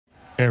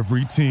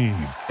Every team,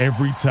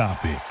 every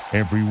topic,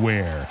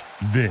 everywhere.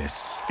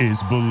 This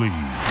is Believe.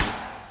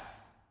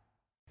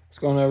 What's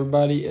going on,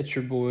 everybody? It's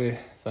your boy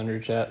Thunder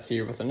Chats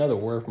here with another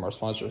word from our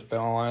sponsors,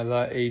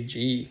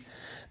 BetOnline.ag.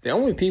 The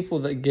only people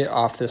that get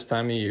off this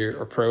time of year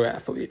are pro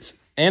athletes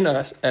and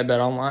us at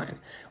BetOnline.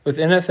 With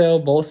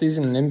NFL, bowl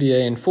season, and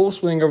NBA in full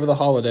swing over the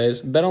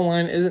holidays,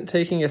 BetOnline isn't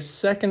taking a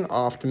second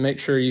off to make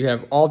sure you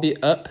have all the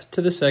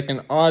up-to-the-second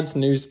odds,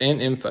 news,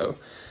 and info.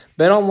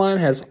 BetOnline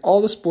has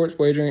all the sports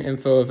wagering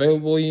info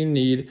available you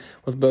need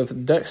with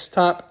both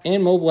desktop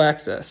and mobile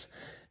access.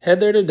 Head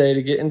there today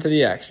to get into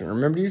the action.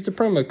 Remember to use the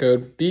promo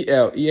code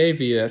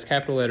BLEAV, that's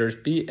capital letters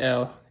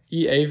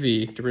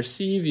BLEAV, to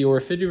receive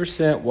your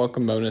 50%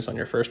 welcome bonus on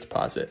your first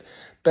deposit.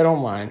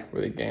 BetOnline,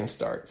 where the game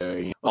starts.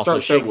 Also,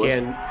 shake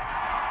hand.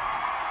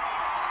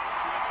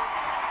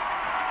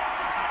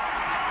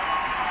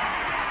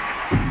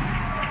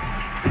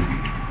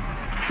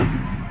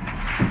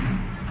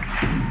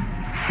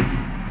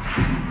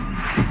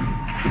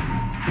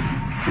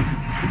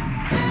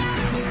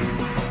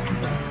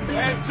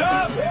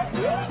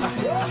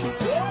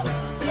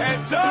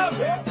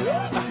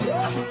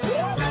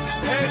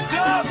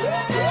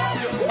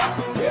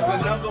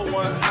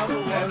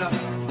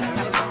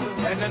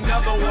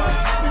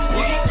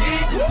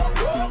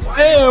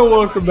 And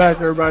welcome back,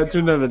 everybody, to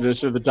another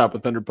edition of the Top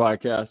of Thunder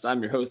podcast.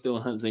 I'm your host,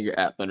 Dylan Hunsinger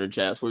at Thunder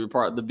Chats. We're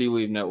part of the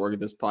Believe Network.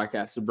 This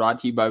podcast is brought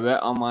to you by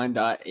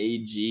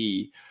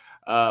BetOnline.ag.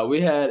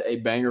 We had a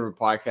banger of a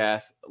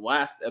podcast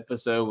last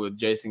episode with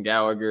Jason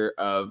Gallagher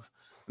of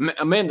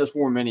a man that's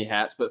worn many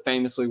hats, but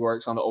famously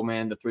works on the Old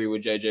Man, the Three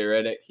with JJ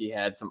Redick. He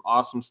had some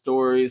awesome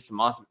stories, some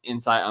awesome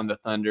insight on the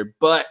Thunder,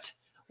 but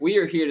we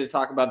are here to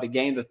talk about the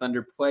game the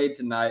Thunder played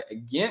tonight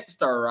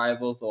against our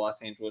rivals, the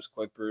Los Angeles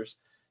Clippers,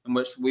 in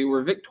which we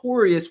were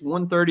victorious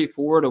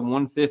 134 to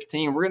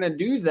 115. We're going to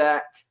do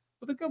that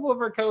with a couple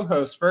of our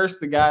co-hosts. First,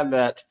 the guy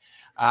that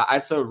I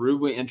so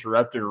rudely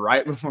interrupted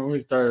right before we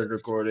started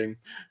recording,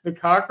 the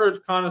cockroach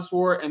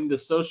connoisseur and the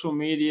social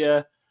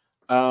media.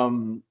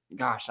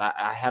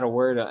 I had a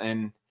word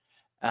and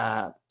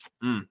God,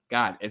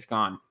 it's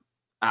gone.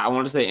 I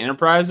want to say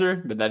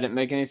enterpriser, but that didn't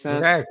make any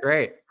sense. Okay,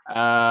 great.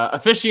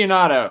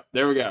 Aficionado.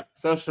 There we go.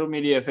 Social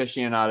media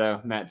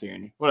aficionado, Matt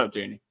Tyranny. What up,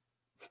 Tyranny?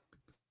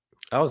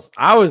 I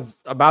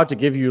was about to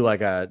give you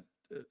like a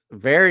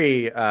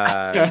very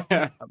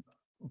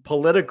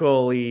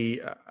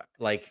politically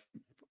like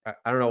I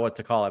don't know what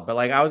to call it, but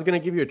like I was gonna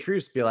give you a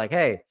truce, be like,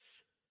 hey,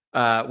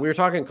 we were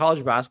talking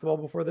college basketball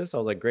before this. I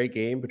was like, great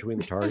game between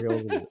the Tar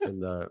Heels and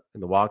the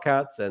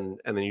Wildcats, and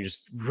then you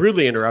just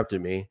rudely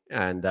interrupted me.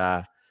 And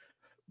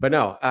but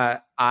no,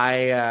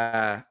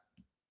 I'm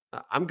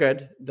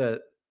good.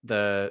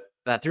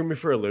 That threw me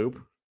for a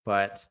loop,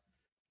 but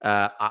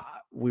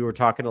we were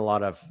talking a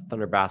lot of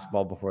Thunder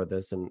basketball before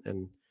this,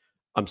 and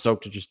I'm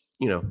stoked to just,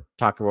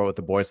 talk about with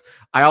the boys.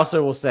 I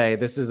also will say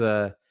this is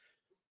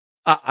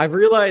I've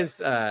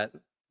realized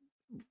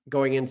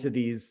going into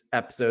these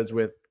episodes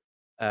with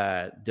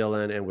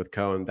Dylan and with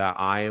Cohen that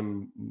I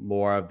am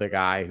more of the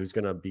guy who's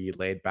going to be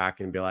laid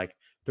back and be like,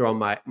 throw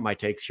my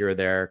takes here or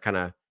there, kind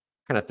of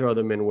throw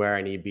them in where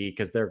I need be,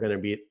 because they're going to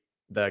be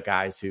the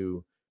guys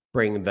who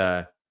bring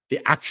the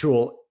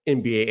actual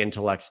NBA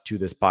intellect to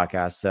this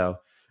podcast. So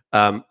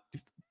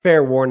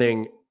fair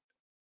warning,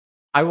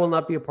 I will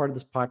not be a part of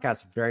this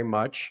podcast very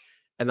much,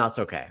 and that's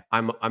okay.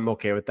 I'm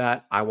okay with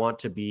that. I want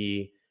to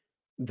be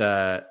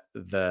the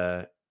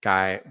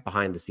guy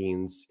behind the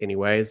scenes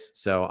anyways.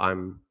 So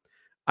I'm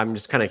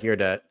just kind of here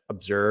to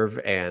observe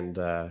and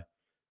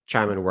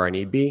chime in where I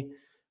need be.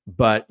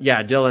 But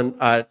yeah,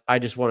 Dylan, I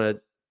just want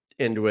to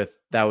end with,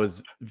 that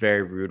was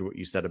very rude what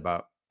you said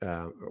about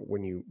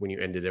when you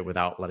ended it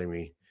without letting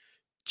me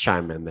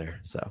chime in there.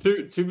 So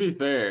to be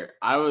fair,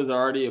 I was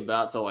already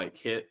about to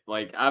hit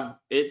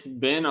it's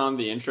been on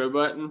the intro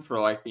button for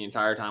the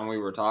entire time we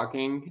were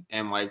talking,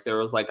 and there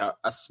was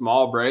a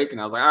small break,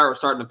 and I was like, all right, we're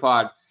starting the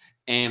pod.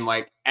 And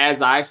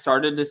as I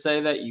started to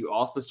say that, you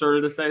also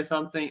started to say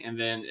something, and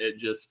then it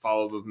just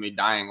followed with me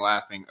dying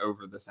laughing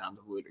over the sounds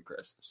of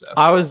Ludacris. So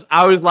I was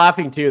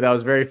laughing too. That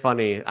was very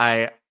funny.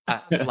 I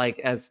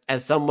as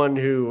someone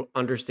who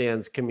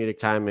understands comedic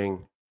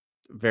timing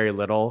very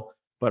little,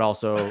 but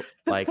also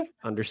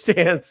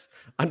understands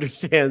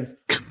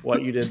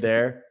what you did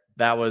there.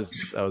 That was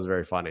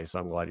very funny. So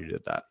I'm glad you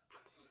did that.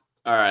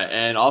 All right.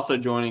 And also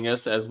joining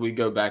us as we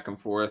go back and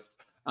forth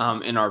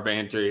in our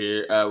banter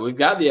here, we've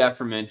got the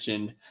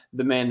aforementioned,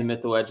 the man, the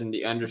myth, the legend,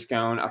 the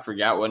Underscone. I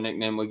forgot what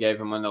nickname we gave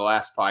him on the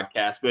last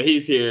podcast, but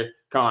he's here.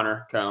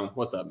 Connor Cone.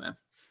 What's up, man?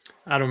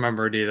 I don't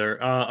remember it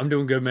either. I'm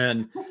doing good,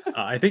 man.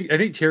 I think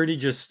Tyranny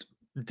just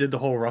did the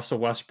whole Russell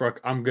Westbrook,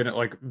 I'm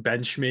gonna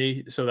bench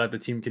me so that the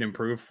team can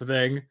improve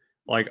thing.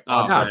 At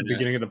the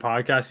beginning of the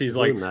podcast, he's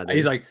like,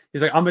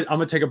 I'm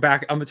gonna take a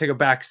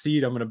back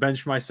seat. I'm gonna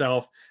bench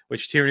myself.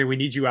 Which, Tyranny, we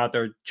need you out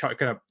there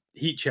kind of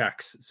heat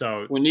checks.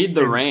 So we need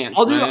the rants.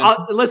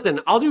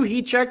 I'll do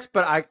heat checks,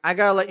 but I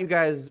gotta let you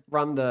guys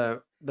run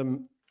the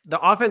the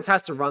offense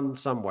has to run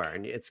somewhere,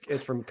 and it's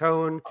from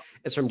Cone,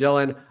 it's from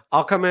Dylan.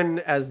 I'll come in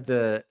as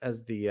the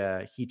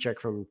heat check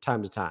from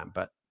time to time,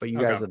 but you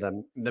guys are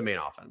the main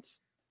offense.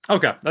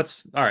 Okay,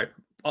 that's all right.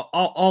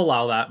 I'll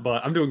allow that,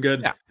 but I'm doing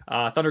good.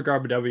 Yeah. Thunder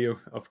grab a W,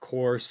 of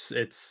course.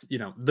 It's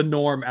the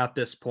norm at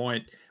this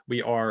point.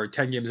 We are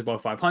 10 games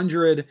above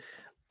 500.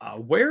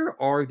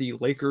 Where are the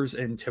Lakers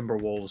and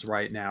Timberwolves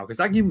right now? Because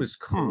that game was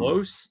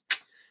close.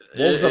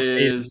 Wolves up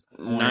is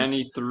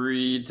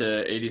 93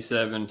 to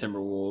 87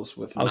 Timberwolves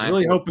with. I was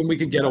really hoping we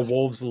could get a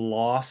Wolves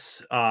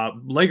loss.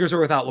 Lakers are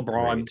without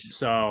LeBron,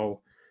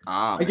 so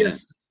I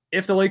guess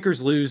if the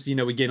Lakers lose,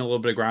 we gain a little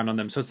bit of ground on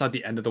them. So it's not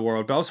the end of the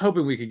world. But I was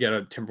hoping we could get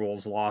a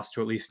Timberwolves loss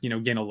to at least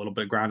gain a little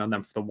bit of ground on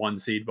them for the 1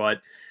 seed. But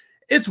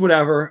it's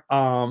whatever.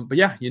 But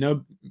yeah,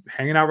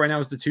 hanging out right now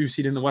is the 2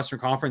 seed in the Western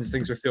Conference.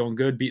 Things are feeling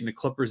good. Beating the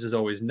Clippers is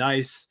always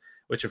nice,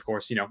 which of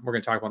course we're going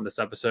to talk about in this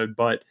episode,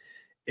 but.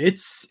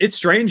 It's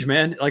strange,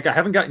 man. Like I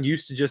haven't gotten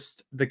used to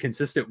just the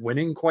consistent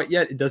winning quite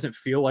yet. It doesn't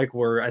feel like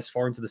we're as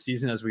far into the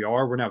season as we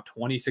are. We're now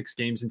 26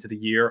 games into the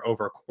year,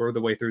 over a quarter of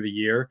the way through the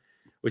year,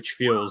 which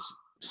feels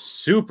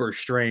super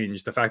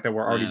strange. The fact that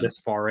we're already this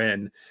far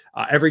in,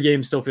 every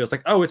game still feels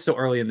like, oh, it's still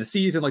early in the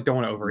season. Like don't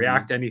want to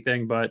overreact to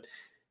anything, but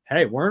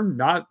hey, we're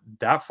not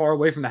that far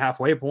away from the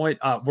halfway point.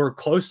 We're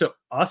close to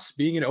us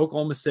being in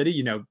Oklahoma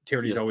City.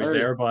 Tyranny's always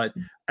there, but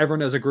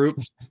everyone as a group.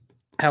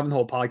 Having the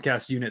whole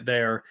podcast unit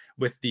there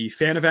with the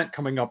fan event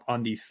coming up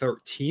on the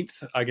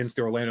 13th against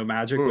the Orlando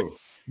Magic.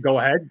 Go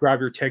ahead, grab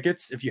your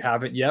tickets. If you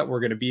haven't yet,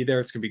 we're going to be there.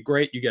 It's going to be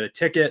great. You get a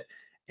ticket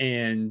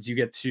and you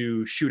get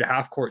to shoot a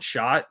half court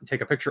shot, take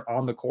a picture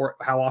on the court.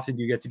 How often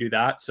do you get to do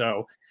that?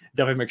 So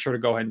definitely make sure to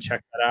go ahead and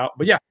check that out.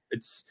 But yeah,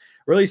 it's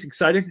really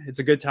exciting. It's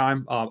a good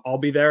time. I'll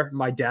be there.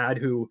 My dad,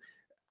 who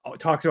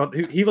talks about,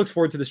 he looks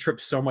forward to this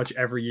trip so much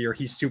every year.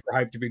 He's super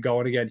hyped to be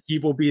going again. He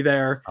will be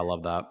there. I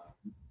love that.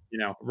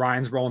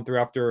 Ryan's rolling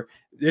through after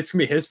it's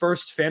gonna be his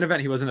first fan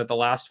event. He wasn't at the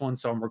last one,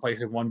 so I'm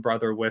replacing one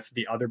brother with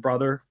the other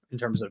brother in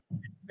terms of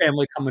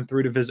family coming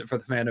through to visit for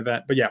the fan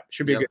event. But yeah,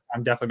 should be a good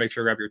time. Definitely make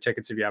sure to grab your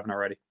tickets if you haven't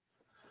already.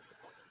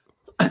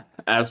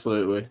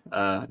 Absolutely.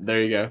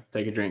 There you go.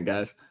 Take a drink,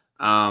 guys.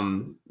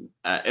 I'm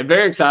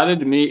very excited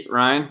to meet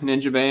Ryan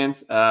Ninja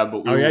Bands.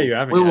 But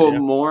we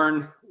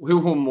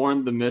will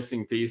mourn the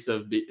missing piece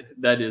of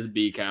that is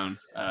B-Cone.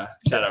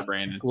 Shout out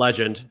Brandon.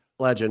 Legend.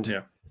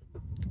 Yeah.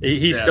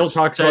 He still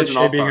talks about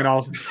Shai being an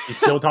all. He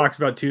still talks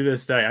about to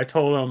this day. I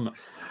told him,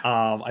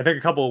 I think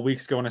a couple of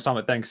weeks ago when I saw him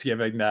at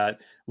Thanksgiving that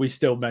we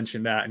still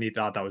mentioned that, and he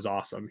thought that was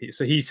awesome.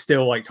 He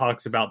still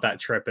talks about that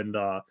trip and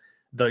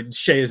the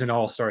Shai is an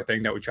all-star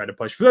thing that we tried to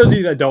push. For those of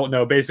you that don't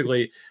know,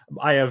 basically,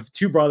 I have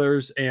 2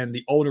 brothers, and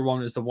the older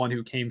one is the one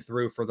who came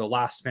through for the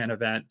last fan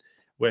event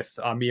with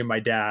me and my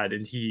dad,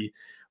 and he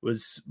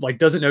was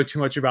doesn't know too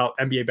much about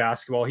NBA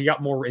basketball. He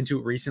got more into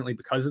it recently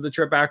because of the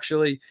trip,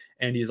 actually.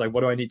 And he's like, what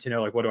do I need to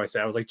know? What do I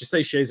say? I was like, just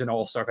say Shai's an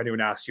all-star if anyone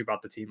asks you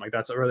about the team.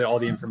 That's really all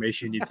the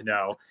information you need to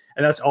know.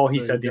 And that's all he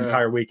said the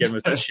entire weekend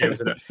was that Shai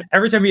was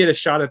every time he had a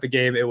shot at the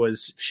game, it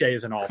was Shai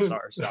is an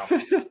all-star. So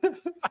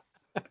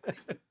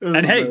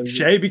and hey,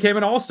 Shai became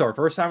an all-star,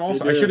 first time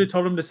all-star. I should have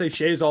told him to say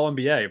Shai's all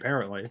NBA,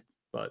 apparently.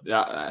 But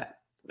yeah,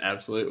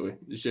 absolutely.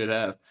 You should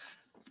have.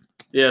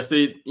 Yeah,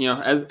 see,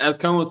 as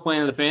Cone was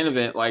playing the fan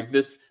event,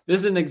 this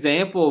is an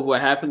example of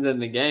what happens in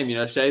the game.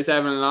 Shai's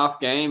having an off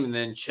game, and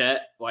then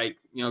Chet,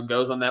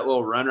 goes on that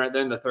little run right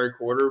there in the third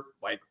quarter,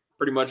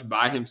 pretty much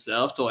by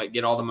himself to,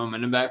 get all the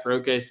momentum back for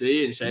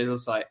OKC. And Shai's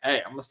just like, hey,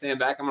 I'm going to stand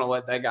back. I'm going to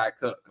let that guy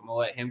cook. I'm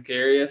going to let him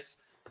carry us.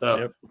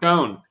 So,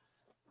 Cone,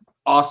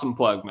 awesome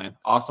plug, man.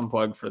 Awesome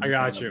plug for the I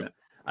got you. Event.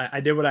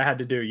 I did what I had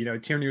to do.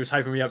 Tierney was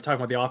hyping me up, talking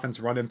about the offense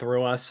running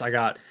through us.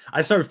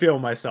 I started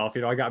feeling myself.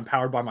 I got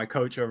empowered by my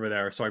coach over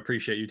there, so I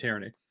appreciate you,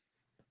 Tyranny.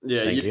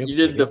 Yeah, you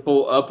did the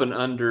full up and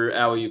under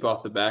alley-oop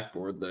off the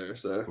backboard there.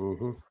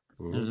 So,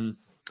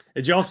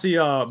 Did y'all see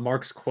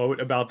Mark's quote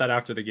about that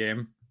after the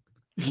game?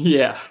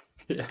 Yeah.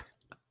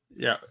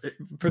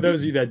 For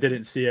those of you that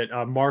didn't see it,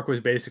 Mark was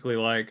basically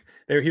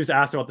he was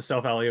asked about the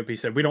self alley-oop. He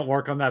said, "We don't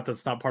work on that.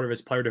 That's not part of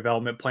his player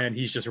development plan.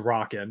 He's just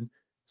rocking."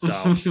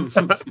 So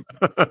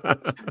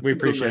we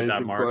appreciate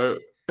that, Mark.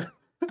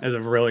 It's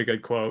a really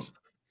good quote.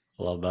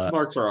 Love that.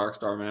 Mark's a rock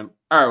star, man.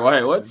 All right, well,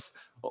 hey,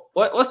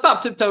 let's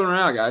stop tiptoeing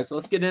around, guys.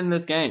 Let's get into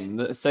this game,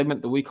 the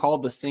segment that we call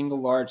the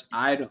single large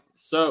item.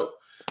 So,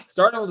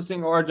 starting with the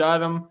single large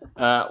item,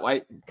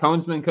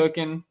 Cone's been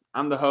cooking.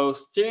 I'm the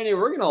host. Tyranny,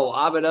 we're gonna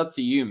lob it up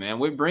to you, man.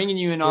 We're bringing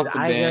you in off the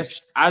bench.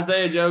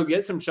 Isaiah Joe,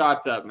 get some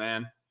shots up,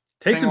 man.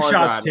 Take some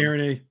shots,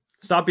 Tyranny.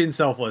 Stop being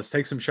selfless.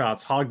 Take some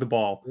shots. Hog the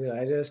ball.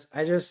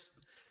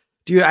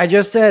 Dude, I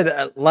just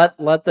said let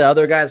the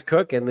other guys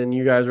cook, and then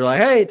you guys were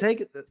like, "Hey,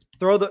 take it,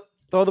 throw the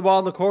ball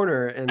in the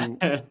corner,"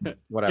 and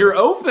whatever. You're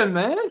open,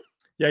 man.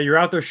 Yeah, you're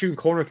out there shooting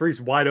corner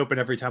threes wide open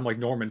every time, like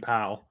Norman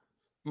Powell.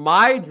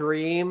 My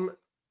dream.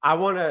 I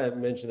want to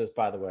mention this,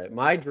 by the way.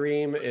 My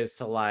dream is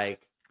to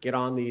get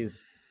on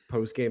these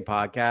post-game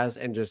podcasts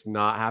and just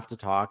not have to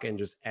talk and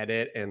just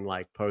edit and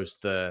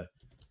post the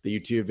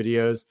YouTube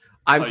videos.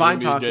 I'm fine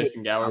talking.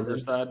 Jason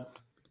Gallagher's side.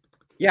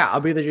 Yeah,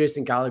 I'll be the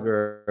Jason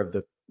Gallagher of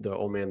the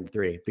old man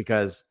 3,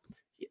 because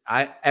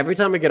every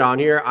time I get on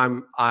here,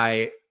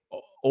 I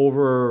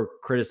over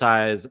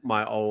criticize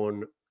my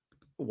own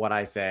what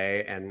I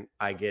say, and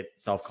I get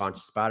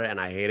self-conscious about it, and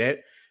I hate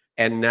it.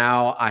 And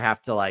now I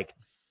have to like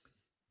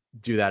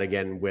do that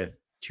again with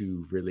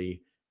 2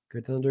 really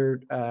good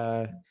Thunder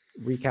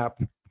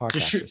recap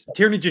podcasts.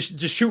 Tyranny, just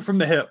shoot from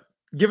the hip.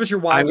 Give us your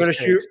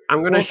wildest.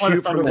 I'm gonna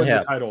shoot from the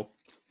hip.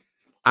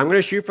 I'm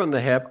gonna shoot from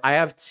the hip. I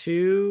have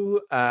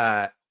two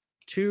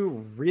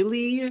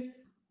really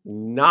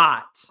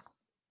not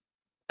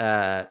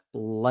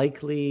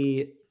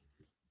likely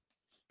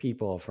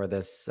people for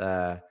this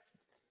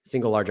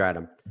single large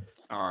item.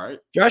 All right.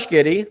 Josh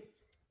Giddey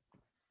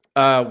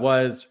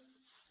was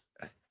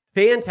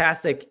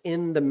fantastic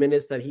in the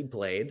minutes that he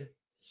played.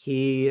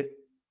 He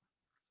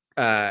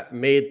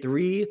made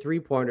 3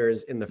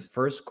 3-pointers in the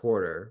first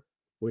quarter,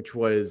 which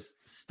was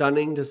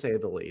stunning to say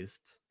the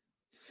least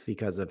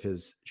because of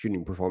his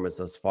shooting performance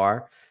thus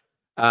far.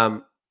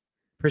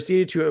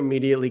 Proceeded to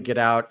immediately get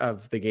out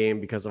of the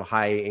game because of a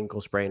high ankle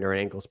sprain or an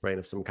ankle sprain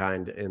of some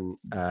kind in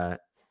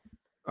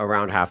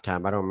around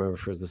halftime. I don't remember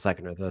if it was the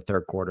second or the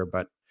third quarter,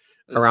 but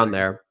around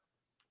there,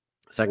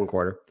 second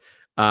quarter.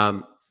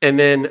 And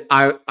then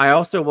I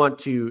also want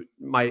to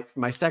my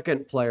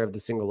second player of the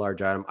single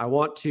large item. I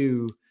want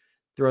to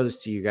throw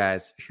this to you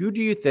guys. Who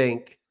do you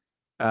think?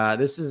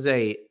 This is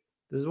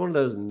one of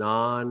those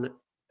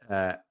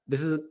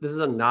this is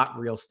a not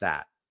real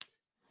stat.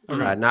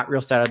 Okay. Not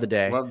real stat of the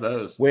day. Love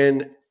those.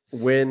 When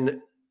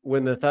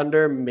the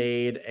Thunder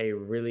made a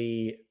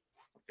really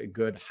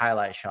good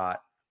highlight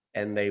shot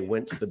and they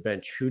went to the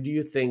bench, who do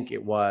you think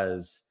it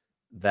was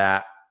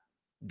that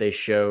they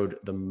showed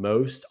the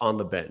most on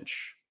the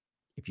bench?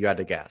 If you had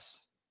to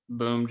guess.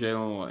 Boom,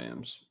 Jalen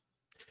Williams.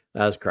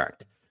 That is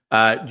correct.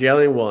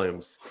 Jalen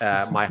Williams,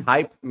 my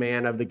hype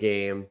man of the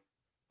game.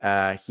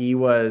 He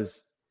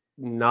was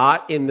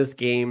not in this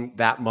game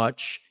that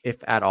much, if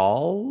at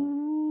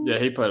all. Yeah,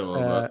 he played a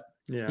little bit.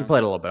 Yeah, he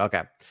played a little bit.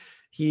 Okay,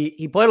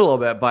 he played a little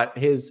bit, but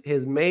his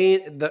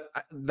main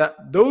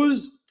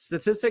those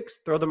statistics,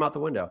 throw them out the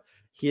window.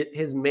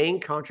 His main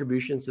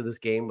contributions to this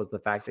game was the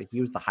fact that he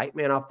was the hype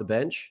man off the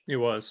bench. He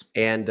was,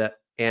 and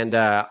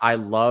I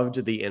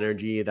loved the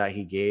energy that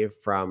he gave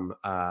from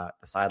the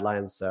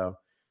sidelines. So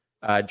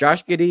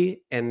Josh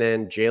Giddey and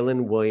then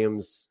Jalen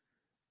Williams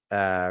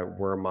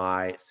were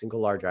my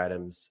single large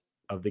items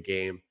of the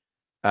game,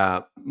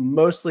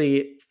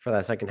 mostly for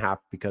that second half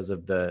because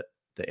of the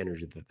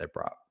energy that they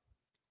brought.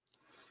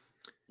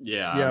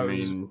 Yeah, I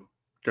mean,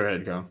 go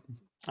ahead, go.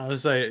 I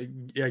was like,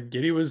 yeah,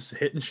 Giddey was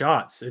hitting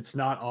shots. It's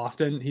not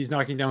often he's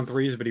knocking down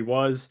threes, but he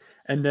was.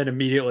 And then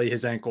immediately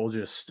his ankle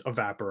just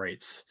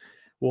evaporates.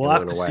 We'll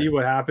have to see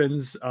what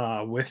happens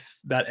with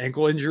that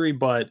ankle injury,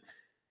 but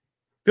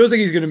feels like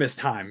he's going to miss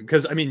time.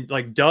 Because, I mean,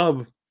 like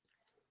Dub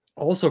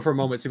also for a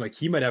moment seemed like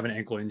he might have an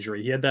ankle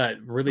injury. He had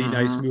that really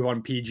nice move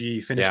on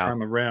PG, finished around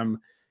the rim,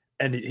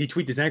 and he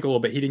tweaked his ankle a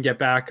little bit. He didn't get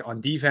back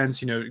on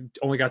defense,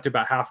 only got to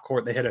about half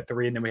court. They hit a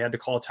 3, and then we had to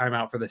call a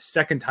timeout for the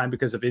second time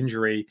because of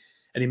injury.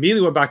 And he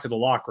immediately went back to the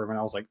locker room, and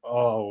I was like,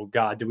 oh,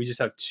 God, did we just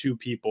have 2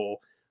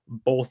 people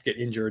both get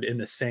injured in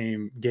the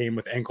same game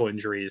with ankle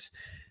injuries?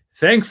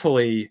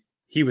 Thankfully,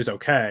 he was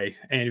okay,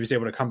 and he was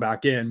able to come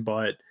back in.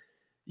 But,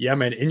 yeah,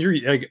 man, injury,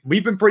 like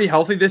we've been pretty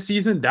healthy this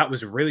season. That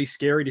was really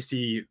scary to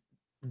see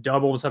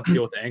Dub almost have to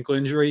deal with the ankle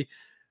injury.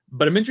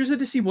 But I'm interested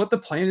to see what the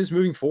plan is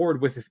moving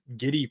forward with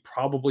Giddey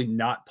probably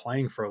not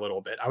playing for a little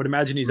bit. I would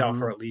imagine he's out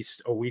for at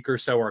least a week or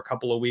so, or a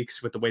couple of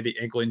weeks with the way the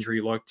ankle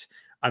injury looked.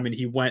 I mean,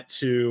 he went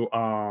to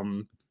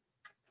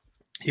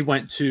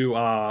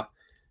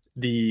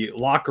the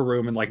locker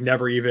room and like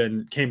never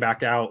even came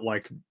back out.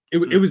 Like he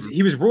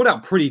was ruled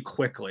out pretty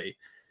quickly.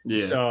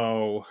 Yeah.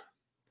 So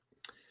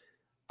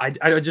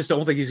I just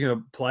don't think he's going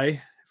to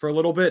play for a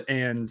little bit.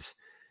 And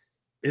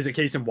is it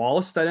Kaysen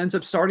Wallace that ends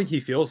up starting? He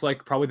feels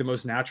like probably the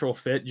most natural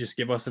fit. Just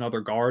give us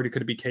another guard.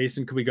 Could it be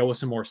Kaysen? Could we go with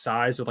some more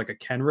size with like a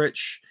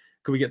Kenrich?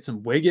 Could we get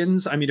some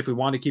Wiggins? I mean, if we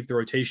want to keep the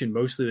rotation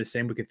mostly the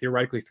same, we could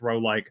theoretically throw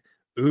like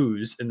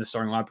Ooze in the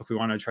starting lineup if we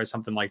want to try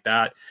something like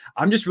that.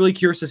 I'm just really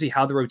curious to see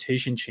how the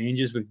rotation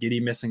changes with Giddey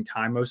missing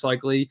time most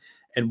likely.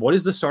 And what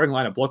does the starting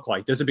lineup look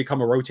like? Does it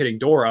become a rotating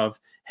door of,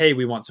 hey,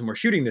 we want some more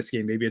shooting this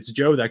game? Maybe it's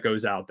Joe that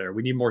goes out there.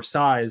 We need more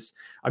size.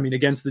 I mean,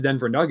 against the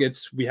Denver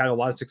Nuggets, we had a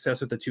lot of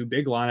success with the 2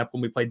 big lineup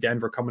when we played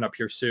Denver coming up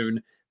here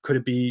soon. Could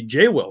it be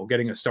J. Will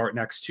getting a start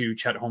next to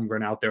Chet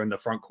Holmgren out there in the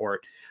front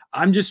court?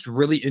 I'm just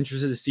really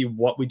interested to see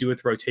what we do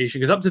with rotation,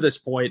 because up to this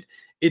point,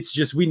 it's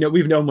just we've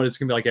known what it's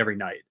going to be like every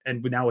night.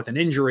 And now with an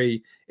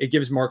injury, it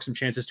gives Mark some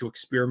chances to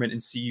experiment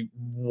and see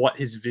what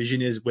his vision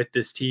is with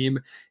this team.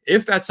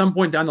 If at some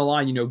point down the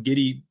line,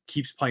 Giddey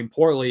keeps playing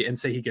poorly and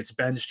say he gets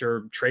benched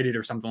or traded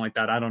or something like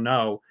that, I don't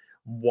know.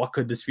 What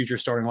could this future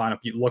starting lineup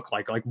look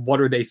like? Like, what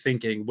are they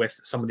thinking with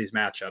some of these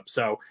matchups?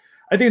 So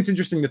I think it's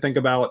interesting to think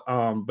about.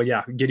 But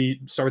yeah,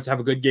 Giddey starts to have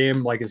a good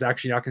game, like is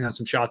actually knocking down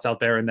some shots out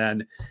there, and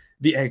then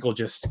the ankle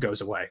just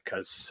goes away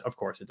because of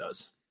course it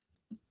does.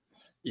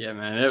 Yeah,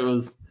 man, it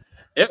was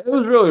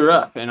really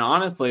rough. And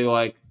honestly,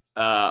 like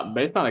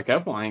based on a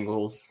couple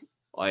angles,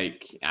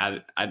 Like,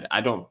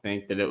 I don't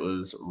think that it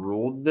was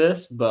ruled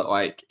this, but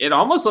like it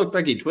almost looked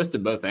like he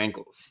twisted both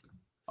ankles.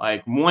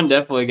 Like one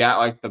definitely got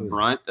like the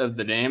brunt of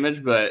the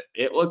damage, but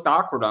it looked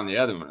awkward on the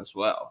other one as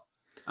well.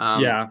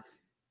 Yeah.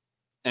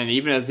 And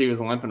even as he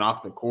was limping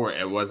off the court,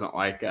 it wasn't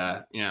like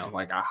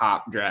like a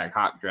hop drag.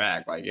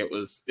 Like it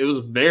was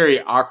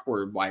very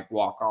awkward, like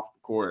walk off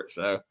the court.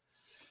 So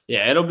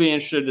yeah, it'll be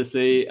interesting to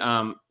see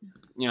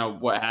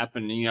what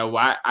happened.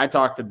 I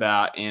talked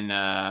about in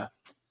I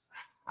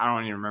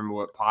don't even remember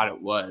what pod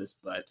it was,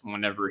 but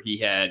whenever he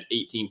had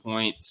 18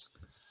 points,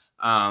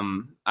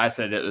 I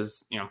said it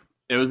was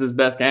his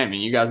best game.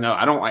 And you guys know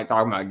I don't like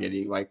talking about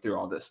Giddey like through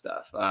all this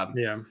stuff. But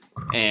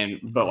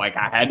like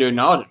I had to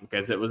acknowledge him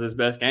because it was his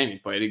best game. He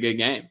played a good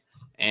game.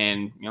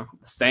 And the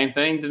same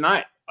thing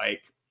tonight.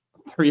 Like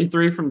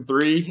 3 from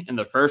 3 in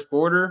the first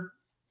quarter,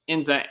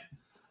 insane.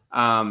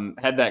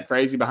 Had that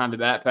crazy behind the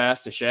back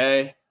pass to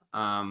Shai.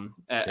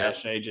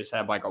 Shai just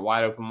had like a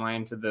wide open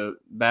lane to the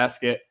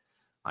basket.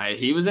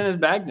 He was in his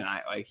bag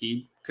tonight. Like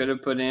he could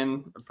have put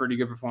in a pretty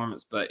good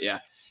performance, but yeah,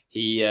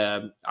 he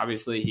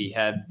obviously he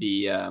had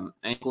the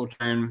ankle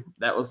turn.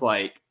 That was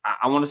like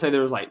I want to say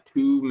there was like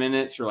 2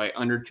 minutes or like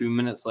under 2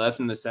 minutes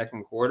left in the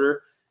second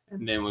quarter,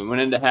 and then we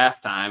went into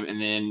halftime,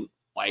 and then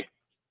like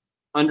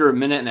under a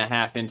minute and a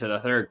half into the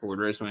third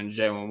quarter is when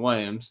Jalen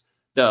Williams,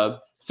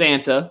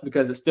 Santa,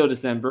 because it's still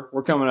December,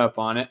 we're coming up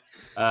on it.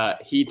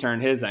 He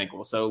turned his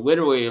ankle. So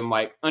literally in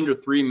like under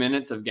 3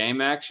 minutes of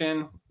game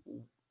action,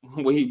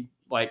 we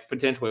like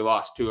potentially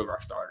lost 2 of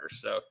our starters.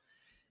 So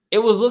it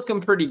was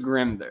looking pretty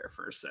grim there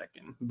for a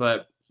second.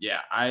 But yeah,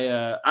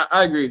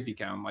 I agree with you,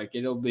 Cam. Like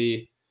it'll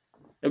be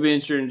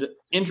interesting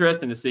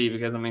to see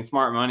because I mean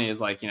smart money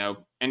is like,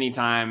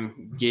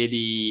 anytime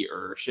Giddey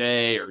or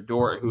Shai or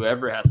Dort,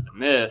 whoever has to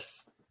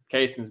miss,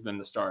 Kayson's been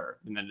the starter,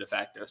 been the de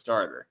facto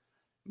starter.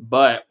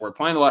 But we're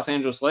playing the Los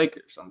Angeles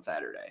Lakers on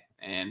Saturday,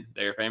 and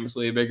they're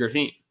famously a bigger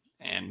team.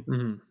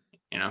 And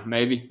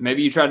maybe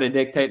you try to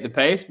dictate the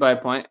pace by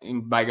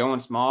going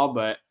small,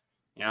 but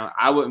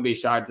I wouldn't be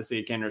shocked to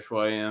see Kenrich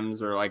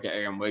Williams or like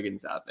Aaron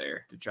Wiggins out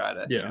there to try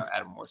to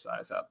add more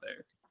size out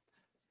there.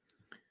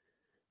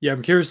 Yeah,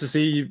 I'm curious to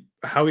see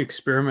how we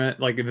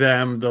experiment like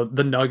them.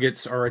 The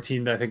Nuggets are a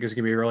team that I think is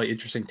going to be a really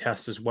interesting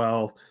test as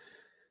well.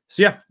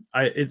 So yeah,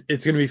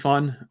 it's going to be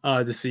fun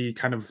to see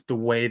kind of the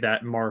way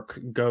that Mark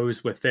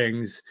goes with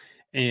things.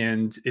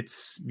 And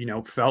it's,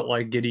 felt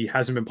like Giddey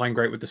hasn't been playing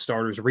great with the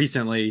starters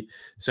recently.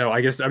 So I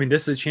guess,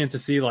 this is a chance to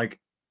see like,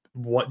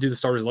 what do the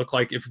starters look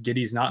like if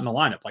Giddey's not in the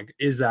lineup? Like,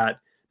 is that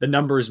the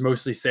numbers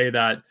mostly say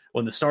that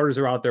when the starters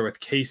are out there with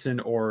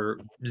Kayson or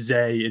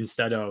Zay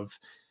instead of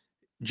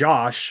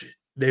Josh,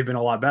 they've been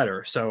a lot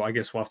better. So I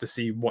guess we'll have to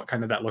see what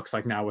kind of that looks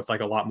like now with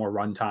like a lot more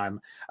run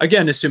time.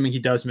 Again, assuming he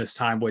does miss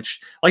time,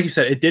 which, like you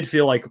said, it did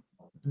feel like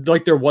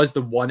there was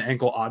the one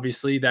ankle,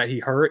 obviously, that he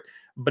hurt,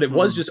 but it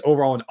was just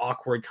overall an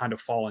awkward kind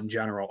of fall in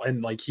general.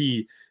 And like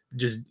he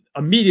just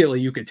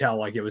immediately, you could tell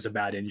like it was a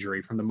bad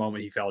injury from the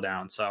moment he fell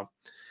down. So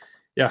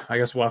yeah, I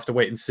guess we'll have to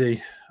wait and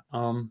see.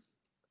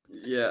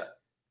 Yeah.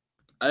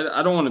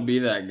 I don't want to be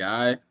that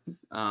guy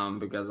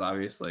because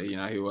obviously,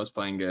 he was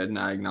playing good and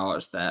I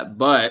acknowledge that.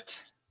 But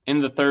in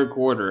the third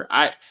quarter,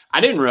 I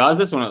didn't realize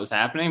this when it was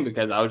happening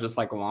because I was just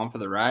like along for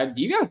the ride.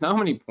 Do you guys know how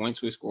many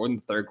points we scored in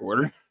the third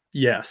quarter?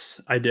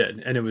 Yes, I did.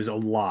 And it was a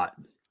lot.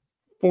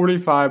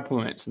 45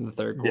 points in the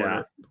third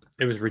quarter. Yeah,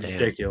 it was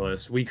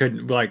ridiculous. Damn. We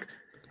couldn't like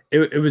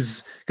it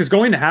was because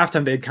going to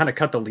halftime, they had kind of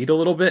cut the lead a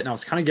little bit, and I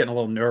was kind of getting a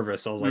little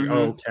nervous. I was like,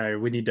 oh, okay,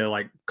 we need to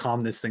like calm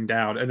this thing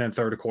down. And then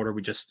third quarter,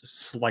 we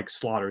just like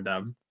slaughtered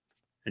them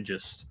and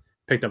just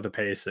picked up the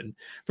pace. And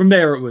from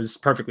there, it was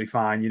perfectly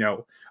fine.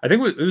 I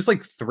think it was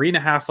like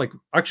 3.5, like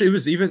actually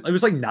it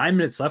was like 9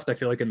 minutes left. I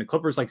feel like, and the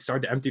Clippers like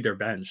started to empty their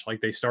bench.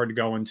 Like they started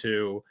going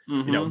to,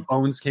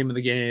 Bones came in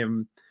the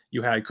game.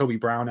 You had Kobe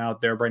Brown out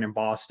there, Brandon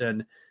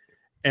Boston.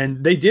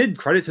 And they did,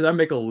 credit to them,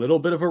 make a little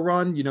bit of a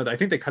run. I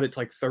think they cut it to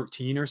like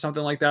 13 or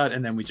something like that.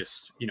 And then we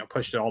just,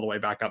 pushed it all the way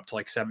back up to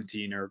like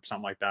 17 or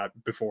something like that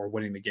before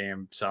winning the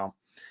game. So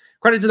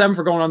credit to them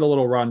for going on the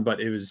little run, but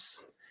it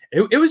was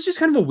just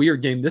kind of a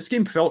weird game. This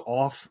game felt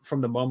off from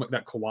the moment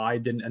that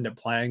Kawhi didn't end up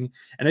playing.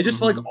 And I just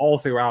felt like all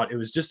throughout, it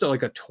was just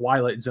like a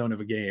twilight zone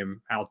of a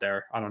game out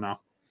there. I don't know.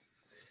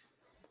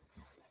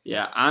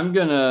 Yeah, I'm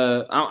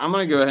gonna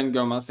go ahead and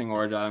go my single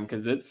origin item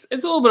because it's a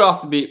little bit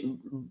off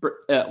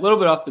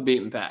the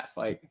beaten path.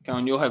 Like,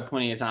 Colin, you'll have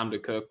plenty of time to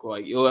cook.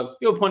 Like, you'll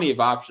have plenty of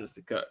options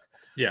to cook.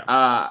 Yeah.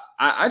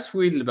 I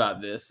tweeted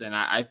about this, and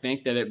I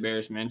think that it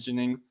bears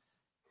mentioning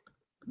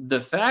the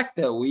fact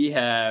that we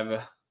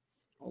have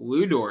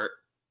Lou Dort,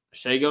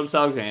 Shai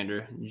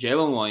Gilgeous-Alexander,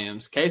 Jalen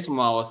Williams, Kayson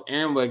Wallace,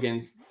 Aaron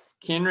Wiggins,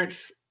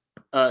 Kenrich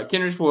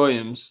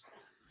Williams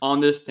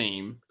on this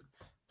team.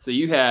 So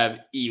you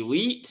have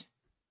elite,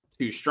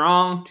 too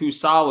strong, too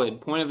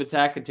solid point of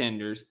attack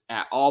contenders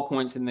at all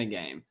points in the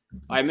game.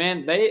 Like,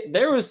 man,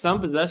 there was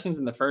some possessions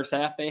in the first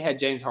half. They had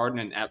James Harden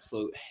in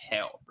absolute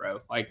hell,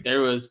 bro. Like,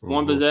 there was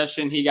one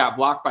possession. He got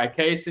blocked by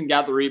Kayson,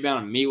 got the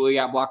rebound, immediately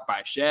got blocked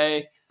by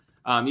Shai.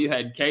 You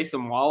had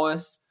Kayson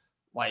Wallace,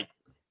 like,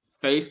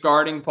 face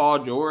guarding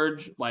Paul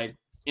George, like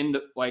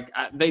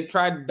they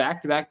tried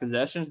back-to-back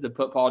possessions to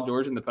put Paul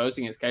George in the post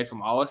against Casey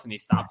Wallace, and he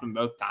stopped them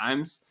both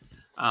times.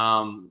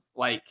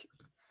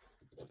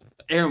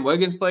 Aaron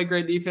Wiggins played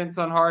great defense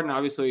on Harden.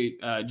 Obviously,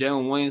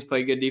 Jalen Williams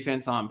played good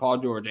defense on Paul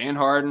George and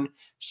Harden.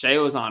 Shai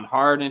was on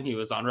Harden. He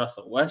was on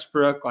Russell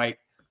Westbrook. Like,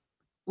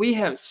 we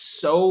have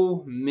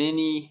so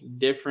many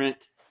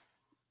different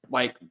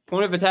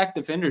point of attack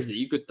defenders that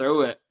you could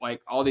throw at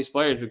all these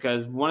players,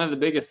 because one of the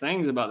biggest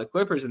things about the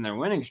Clippers and their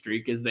winning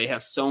streak is they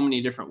have so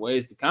many different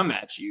ways to come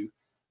at you.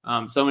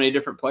 So many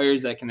different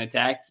players that can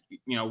attack,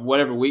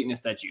 whatever weakness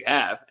that you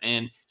have.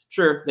 And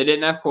sure, they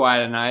didn't have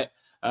Kawhi tonight.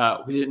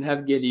 We didn't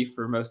have Giddey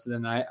for most of the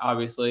night.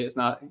 Obviously,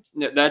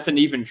 that's an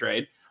even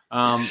trade.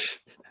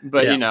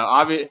 But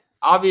yeah.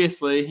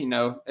 Obviously,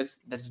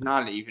 that's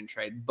not an even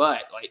trade.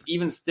 But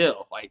even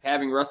still,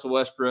 having Russell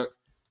Westbrook,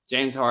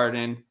 James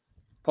Harden,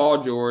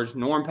 Paul George,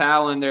 Norm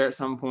Powell in there at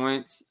some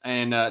points,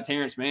 and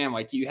Terrence Mann,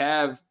 you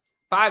have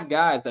 5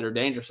 guys that are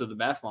dangerous with the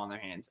basketball in their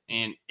hands.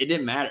 And it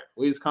didn't matter.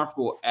 We was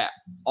comfortable at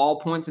all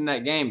points in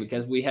that game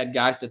because we had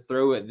guys to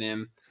throw at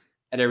them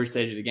at every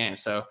stage of the game.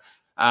 So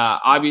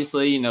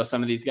obviously,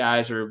 some of these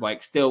guys are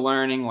still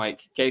learning,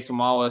 like Casey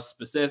Wallace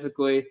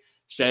specifically.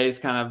 Shai's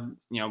kind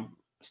of,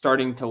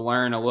 starting to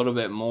learn a little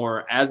bit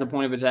more as the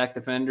point of attack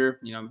defender,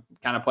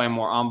 kind of playing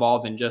more on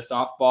ball than just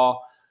off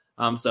ball.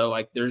 So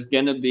there's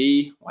going to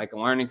be a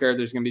learning curve.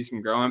 There's going to be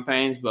some growing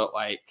pains, but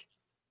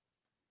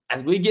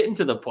as we get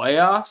into the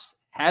playoffs,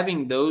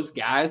 having those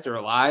guys to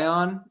rely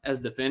on as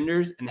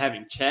defenders and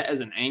having Chet as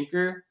an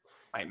anchor,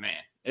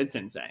 man, it's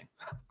insane.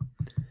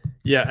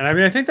 Yeah, and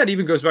I think that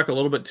even goes back a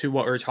little bit to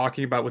what we were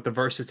talking about with the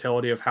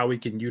versatility of how we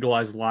can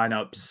utilize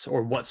lineups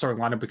or what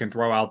starting lineup we can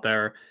throw out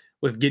there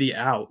with Giddey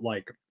out.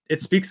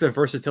 It speaks to the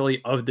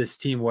versatility of this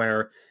team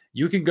where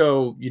you can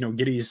go,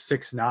 Giddey's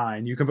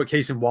 6'9". You can put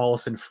Casey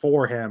Wallace in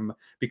for him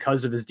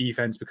because of his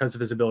defense, because of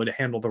his ability to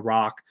handle the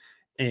rock,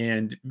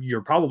 and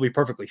you're probably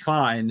perfectly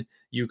fine.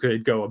 You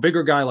could go a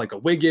bigger guy like a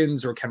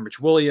Wiggins or Kenrich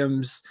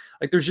Williams.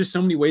 There's just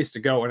so many ways to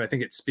go, and I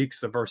think it speaks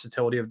to the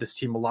versatility of this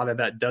team. A lot of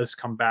that does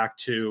come back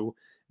to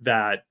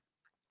that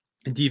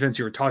defense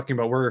you were talking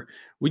about, where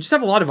we just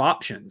have a lot of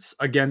options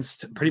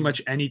against pretty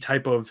much any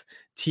type of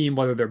team,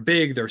 whether they're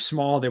big, they're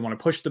small, they want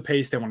to push the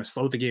pace, they want to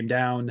slow the game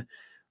down.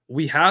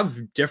 We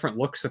have different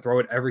looks to throw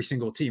at every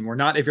single team. We're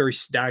not a very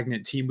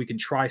stagnant team. We can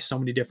try so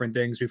many different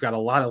things. We've got a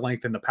lot of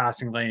length in the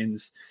passing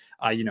lanes.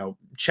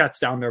 Chet's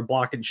down there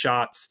blocking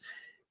shots.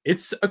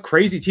 It's a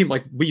crazy team.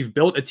 We've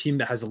built a team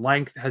that has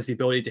length, has the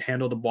ability to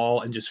handle the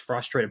ball and just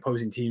frustrate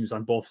opposing teams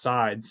on both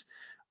sides.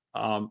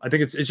 I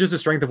think it's just a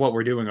strength of what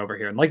we're doing over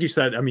here. And like you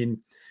said,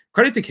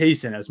 credit to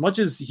Kaysen, as much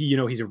as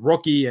he's a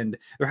rookie and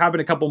they're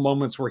having a couple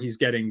moments where he's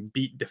getting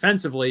beat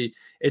defensively.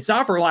 It's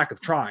not for lack of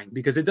trying,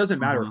 because it doesn't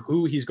matter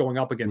who he's going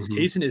up against.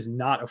 Kaysen is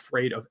not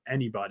afraid of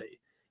anybody.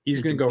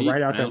 He's going to go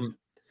right at them,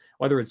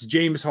 whether it's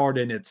James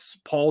Harden, it's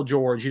Paul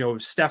George,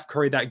 Steph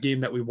Curry, that game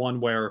that we won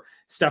where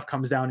Steph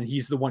comes down and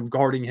he's the one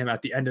guarding him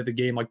at the end of the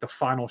game, the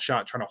final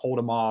shot, trying to hold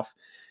him off.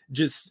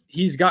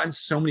 He's gotten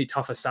so many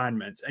tough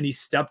assignments and he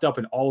stepped up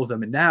in all of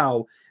them. And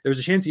now there's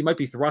a chance he might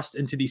be thrust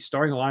into the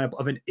starting lineup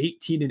of an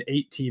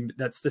 18-8 team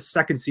that's the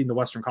second seed in the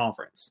Western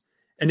Conference.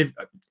 And if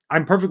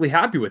I'm perfectly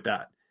happy with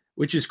that,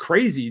 which is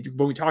crazy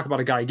when we talk about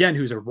a guy again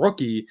who's a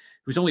rookie,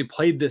 who's only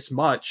played this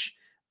much.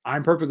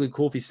 I'm perfectly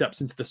cool if he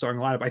steps into the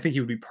starting lineup. I think he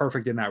would be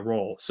perfect in that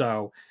role.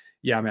 So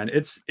yeah, man,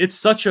 it's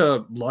such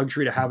a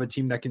luxury to have a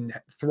team that can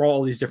throw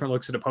all these different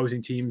looks at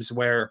opposing teams,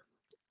 where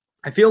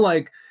I feel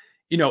like,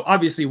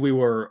 obviously we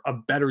were a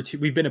better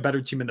team. We've been a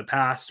better team in the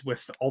past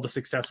with all the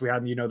success we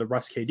had in, the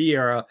Russ KD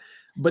era,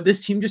 but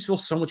this team just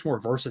feels so much more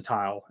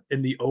versatile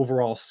in the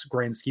overall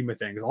grand scheme of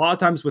things. A lot of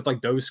times with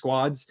those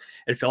squads,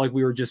 it felt like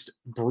we were just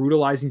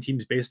brutalizing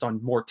teams based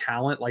on more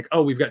talent.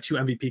 We've got 2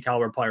 MVP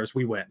caliber players,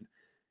 we win.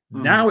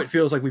 Now it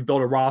feels like we've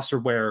built a roster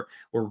where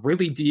we're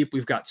really deep.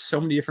 We've got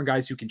so many different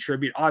guys who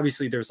contribute.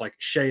 Obviously there's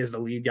Shai as the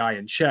lead guy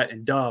and Chet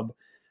and Dub,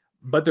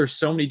 but there's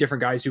so many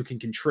different guys who can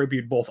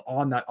contribute both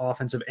on that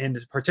offensive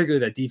end, particularly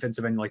that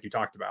defensive end, like you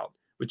talked about,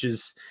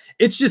 it's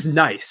just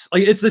nice.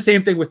 It's the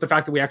same thing with the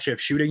fact that we actually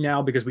have shooting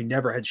now, because we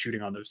never had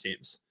shooting on those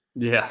teams.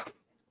 Yeah.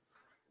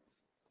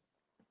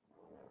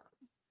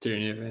 Do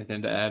you have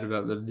anything to add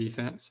about the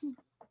defense?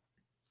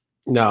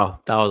 No,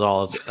 that was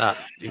all.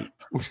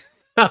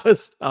 That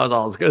was all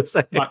I was going to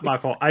say. My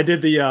fault. I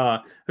did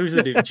the who's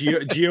the dude?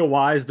 Gio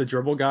Wise, the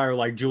dribble guy,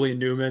 or Julian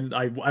Newman.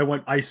 I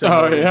went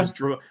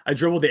ISO. I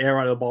dribbled the air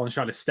out of the ball and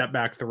shot a step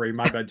back 3.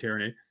 My bad,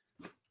 Tyranny.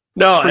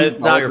 No,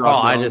 it's not your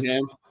fault.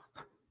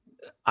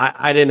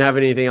 I didn't have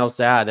anything else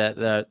to add.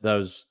 That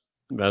was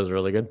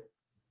really good.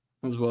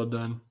 That was well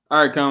done.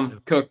 All right,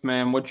 come Cook,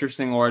 man. What's your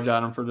single large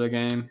item for the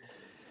game?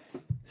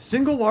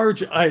 Single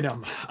large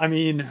item. I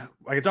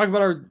can talk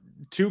about our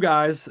 2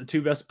 guys, the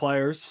 2 best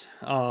players.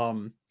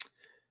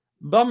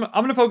 But I'm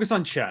going to focus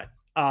on Chet.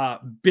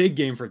 Big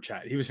game for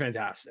Chet. He was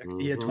fantastic.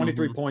 He had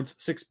 23 points,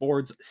 6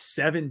 boards,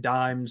 7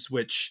 dimes,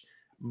 which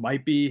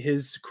might be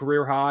his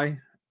career high.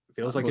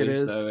 Feels like it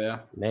is. So, yeah.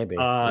 Maybe.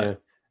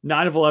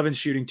 9 of 11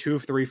 shooting, 2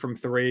 of 3 from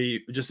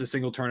 3, just a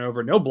single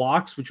turnover, no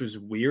blocks, which was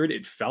weird.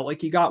 It felt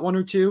like he got 1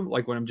 or 2,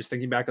 like when I'm just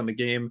thinking back on the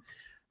game,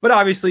 but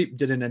obviously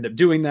didn't end up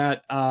doing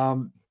that.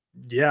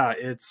 Yeah,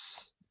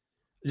 it's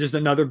just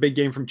another big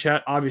game from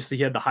Chet. Obviously,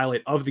 he had the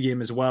highlight of the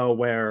game as well,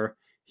 where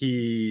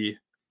he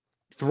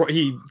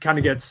kind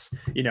of gets,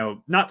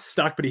 not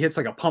stuck, but he hits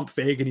like a pump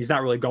fake and he's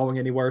not really going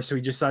anywhere. So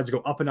he just decides to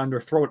go up and under,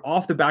 throw it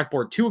off the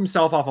backboard to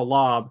himself off a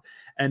lob,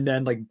 and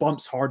then like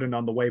bumps Harden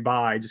on the way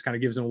by, just kind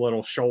of gives him a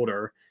little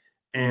shoulder.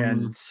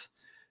 And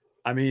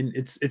I mean,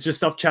 it's just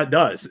stuff Chet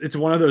does. It's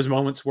one of those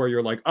moments where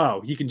you're like, oh,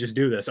 he can just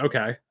do this.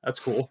 Okay, that's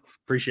cool.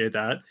 Appreciate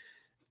that.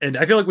 And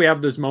I feel like we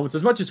have those moments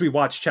as much as we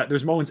watch Chet.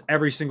 There's moments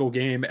every single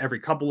game, every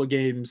couple of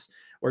games,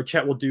 where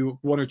Chet will do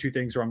 1 or 2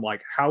 things where I'm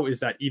like, how is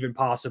that even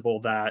possible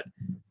that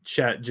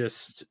Chet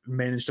just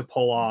managed to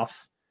pull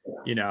off,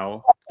 you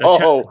talking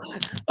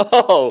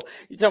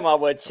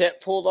about what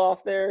Chet pulled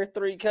off there,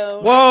 3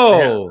 cones?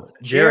 Whoa, yeah.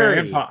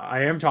 Jerry,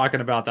 I am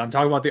talking about that. I'm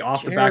talking about the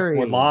off the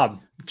backboard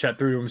lob Chet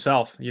threw to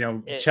himself.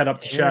 Chet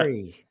up to Chet.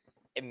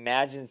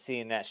 Imagine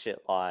seeing that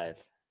shit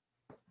live.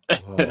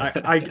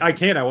 I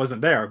can't. I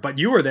wasn't there, but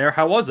you were there.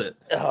 How was it?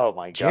 Oh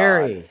my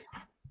god,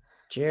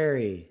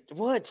 Jerry.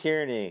 What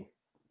tyranny?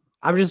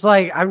 I'm just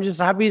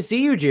happy to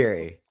see you,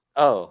 Jerry.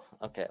 Oh,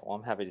 okay. Well,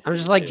 I'm happy to see you. I'm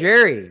just like, too.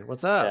 Jerry,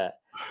 what's up? Yeah.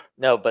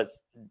 No, but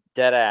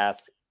dead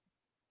ass.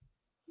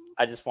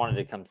 I just wanted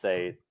to come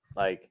say,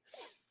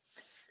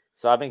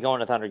 so I've been going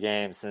to Thunder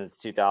games since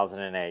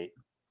 2008,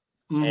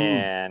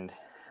 and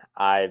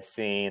I've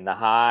seen the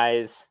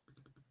highs,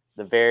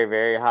 the very,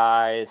 very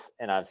highs,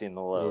 and I've seen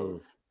the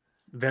lows.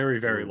 Very,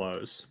 very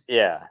lows.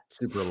 Yeah.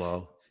 Super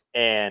low.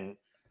 And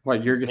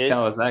Jurgis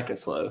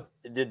Kawasaki low.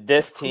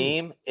 This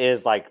team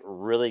is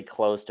really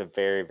close to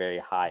very, very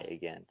high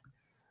again.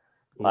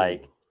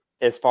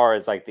 As far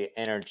as the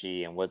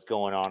energy and what's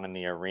going on in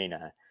the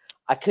arena,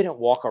 I couldn't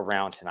walk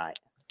around tonight.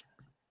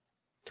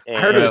 And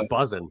I heard it was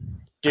buzzing.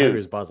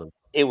 Dude,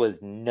 it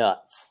was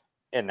nuts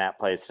in that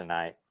place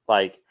tonight.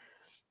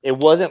 It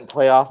wasn't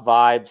playoff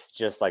vibes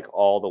just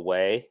all the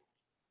way,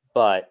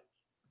 but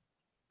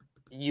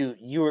you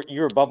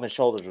were bumping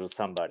shoulders with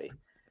somebody.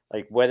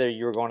 Whether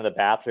you were going to the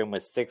bathroom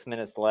with 6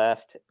 minutes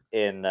left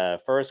in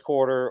the first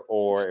quarter,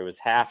 or it was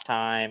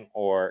halftime,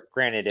 or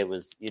granted it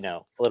was, a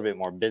little bit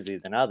more busy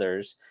than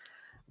others,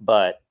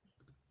 but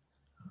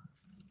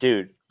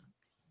dudes,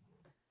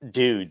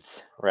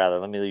 rather,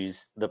 let me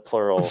use the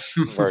plural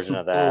version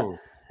of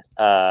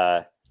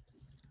that.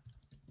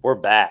 We're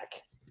back.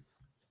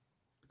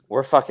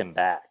 We're fucking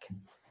back.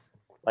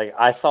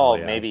 I saw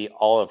maybe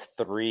all of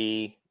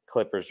 3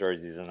 Clippers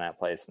jerseys in that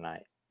place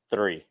tonight.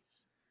 3.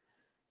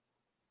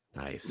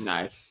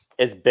 Nice.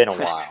 It's been a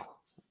while.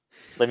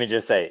 Let me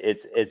just say,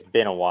 it's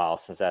been a while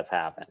since that's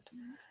happened.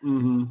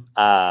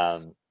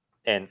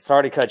 And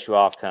sorry to cut you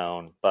off,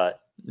 Cone,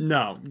 but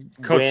no,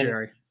 Coach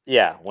Jerry.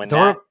 Yeah, when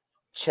that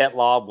Chet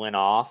lob went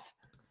off,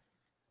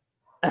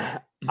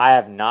 I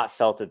have not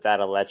felt it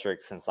that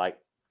electric since I'll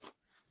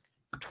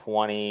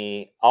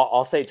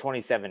say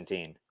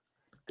 2017,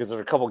 because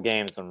there's a couple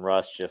games when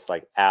Russ just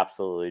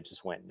absolutely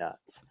just went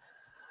nuts.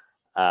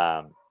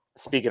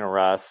 Speaking of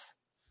Russ,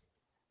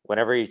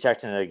 whenever he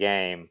checked into the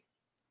game,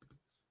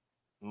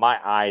 my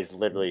eyes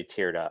literally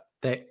teared up.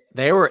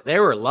 They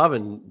were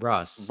loving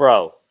Russ,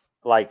 bro.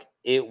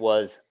 It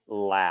was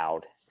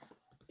loud.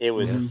 It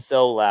was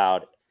so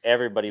loud.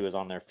 Everybody was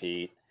on their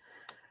feet.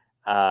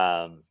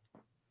 It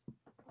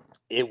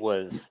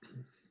was.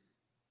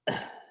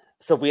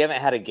 So we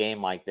haven't had a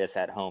game like this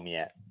at home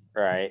yet,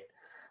 right?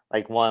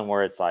 One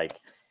where it's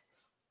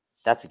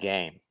that's a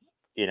game.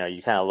 You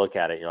kind of look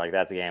at it. You're like,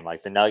 that's a game.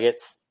 The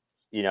Nuggets,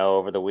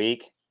 over the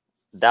week,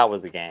 that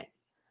was a game.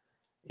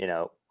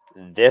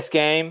 This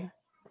game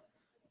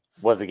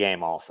was a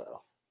game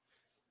also.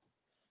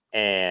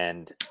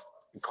 And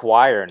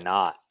Kawhi or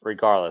not,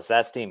 regardless,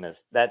 that team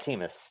is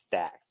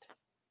stacked.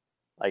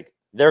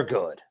 They're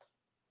good.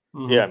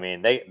 You know what I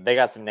mean? They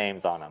got some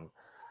names on them.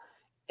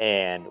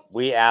 And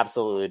we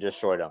absolutely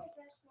destroyed them.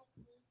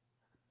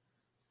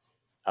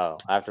 Oh,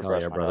 I have to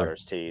brush my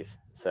daughter's teeth.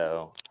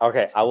 So,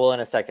 okay, I will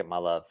in a second, my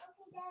love.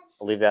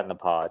 I'll leave that in the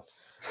pod.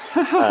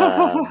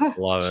 Love it.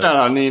 Shout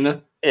out,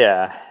 Nina.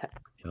 Yeah.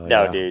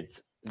 No,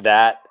 dudes.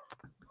 That,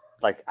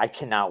 I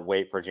cannot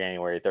wait for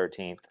January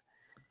 13th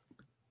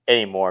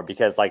anymore,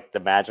 because,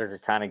 the Magic are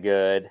kind of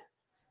good.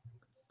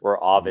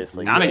 We're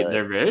obviously good.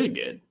 They're very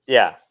good.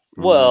 Yeah.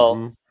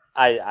 Well,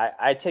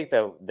 I take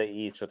the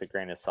East with a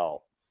grain of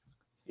salt.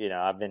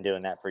 I've been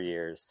doing that for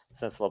years,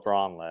 since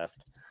LeBron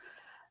left.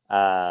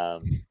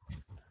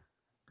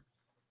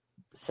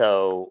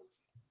 So,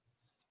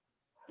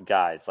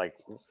 guys,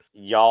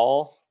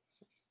 y'all,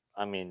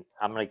 I mean,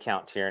 I'm going to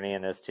count Tyranny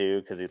in this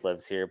too, because he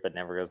lives here but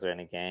never goes to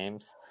any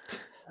games.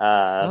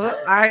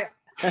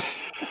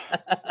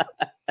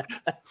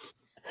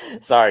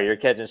 Sorry, you're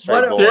catching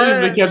straight bull. Tyranny's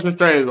been catching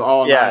strays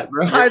all night,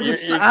 bro. I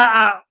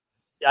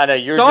know,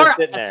 you're just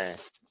sitting there.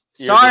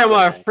 Sorry, I'm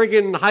a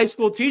freaking high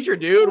school teacher,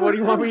 dude. What do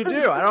you want me to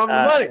do? I don't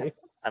have the money.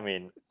 I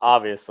mean,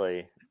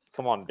 obviously,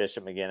 Come on,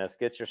 Bishop McGinnis,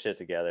 get your shit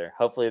together.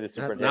 Hopefully the That's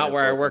superintendent. not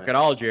where I work at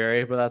all,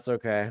 Jerry, but that's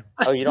okay.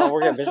 Oh, you don't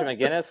work at Bishop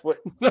McGinnis? What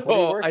do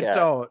you work at?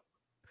 Don't.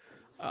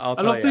 I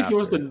don't think he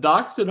wants to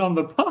dox it on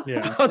the podcast.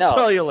 Yeah. I'll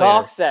tell you later.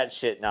 Box that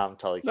shit. No, I'm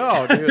totally kidding.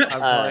 No, dude.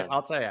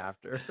 I'll tell you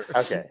after.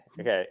 Okay.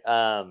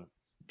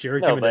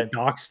 Jerry came into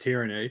Doc's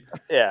Tyranny.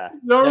 Yeah.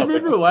 No,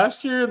 remember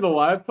last year in the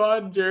live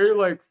pod,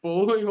 Jerry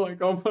fully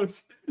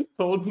almost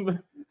told him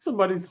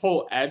somebody's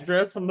whole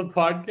address on the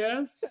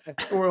podcast.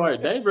 And we're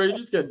like, dang, bro, you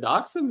just get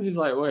doxed him? He's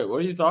like, wait, what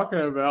are you talking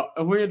about?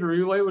 And we had to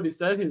relay what he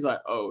said. He's like,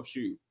 oh,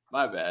 shoot,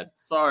 my bad.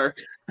 Sorry.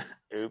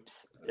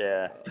 Oops.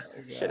 Yeah.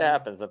 Shit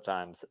happens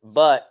sometimes.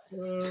 But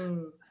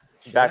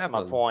back to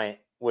my point,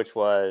 which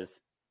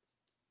was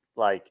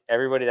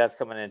everybody that's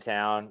coming into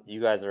town,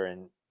 you guys are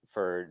in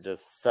for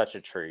just such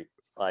a treat.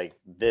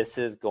 This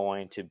is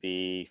going to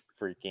be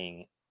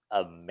freaking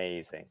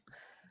amazing.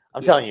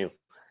 I'm telling you,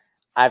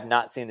 I've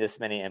not seen this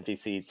many empty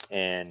seats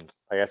in,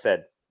 like I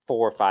said,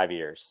 4 or 5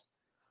 years.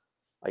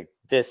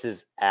 This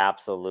is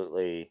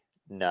absolutely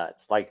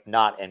nuts.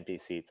 Not empty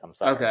seats. I'm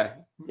sorry. Okay.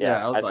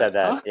 Yeah, I said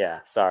that. Huh? Yeah,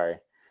 sorry.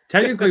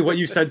 Technically, what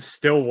you said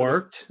still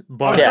worked,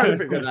 but yeah,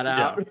 figure that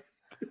out. Yeah.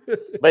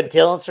 But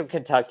Dylan's from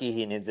Kentucky.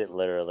 He needs it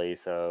literally,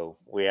 so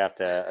we have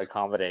to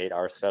accommodate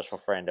our special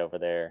friend over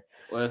there.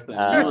 Listen,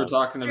 we were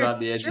talking about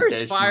the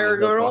education of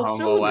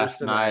Oklahoma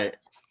last night.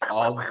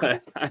 All day.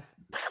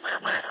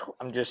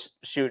 I'm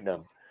just shooting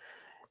them.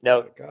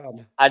 No,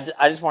 God. I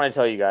just want to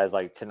tell you guys,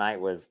 tonight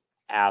was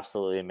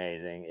absolutely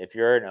amazing. If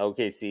you're an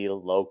OKC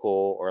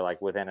local or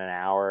within an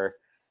hour,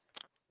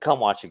 come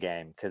watch a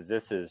game because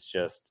this is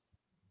just,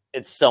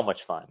 it's so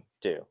much fun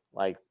too.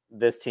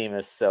 This team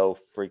is so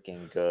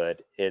freaking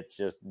good. It's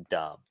just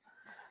dumb.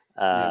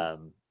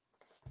 God,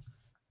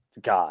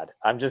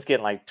 I'm just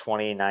getting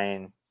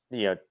 2009,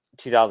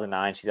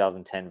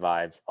 2010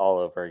 vibes all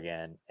over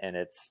again. And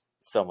it's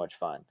so much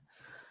fun.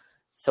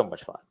 So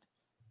much fun.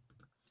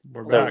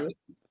 We're back.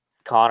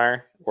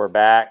 Connor, we're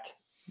back.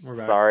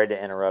 Sorry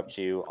to interrupt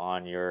you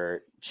on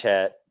your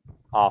Chet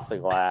off the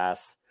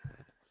glass.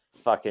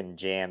 Fucking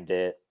jammed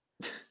it.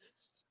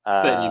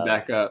 Setting you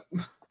back up.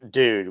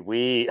 Dude,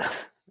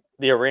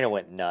 the arena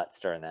went nuts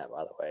during that,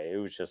 by the way. It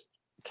was just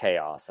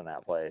chaos in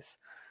that place.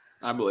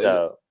 I believe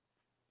it.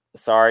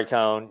 Sorry,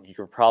 Cone.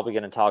 You're probably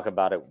going to talk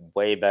about it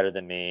way better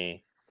than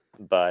me,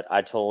 but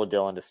I told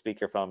Dylan to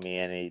speakerphone me,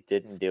 and he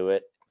didn't do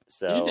it.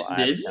 So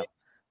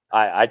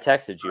I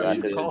texted you. I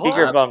said,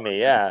 speakerphone me.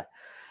 Yeah.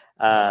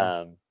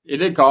 He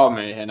did call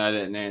me, and I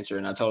didn't answer,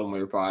 and I told him we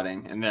were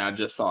podding, and then I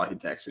just saw he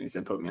texted me. He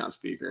said, put me on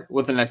speaker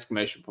with an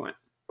exclamation point.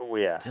 Oh,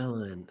 yeah.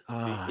 Dylan.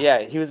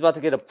 Yeah, he was about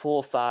to get a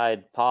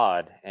poolside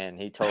pod, and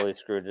he totally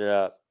screwed it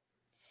up.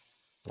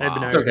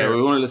 Wow. It's okay.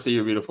 We wanted to see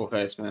your beautiful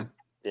face, man.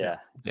 Yeah.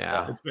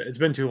 It's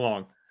been too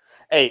long.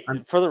 Hey,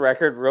 for the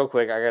record, real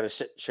quick, I got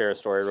to share a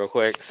story real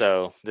quick.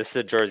 So this is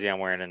the jersey I'm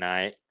wearing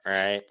tonight, all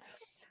right?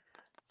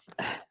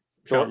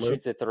 Dort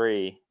shoots a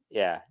 3.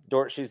 Yeah,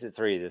 Dort shoots a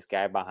 3. This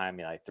guy behind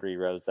me, 3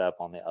 rows up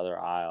on the other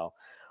aisle,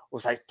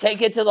 was like,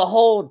 take it to the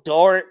hole,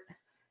 Dort.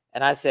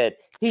 And I said,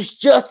 he's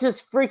just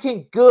as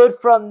freaking good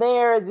from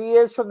there as he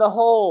is from the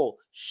hole.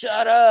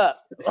 Shut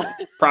up.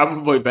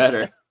 Probably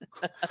better.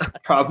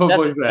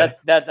 Probably better.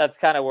 That's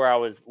kind of where I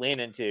was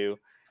leaning to.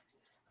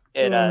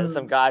 And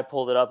some guy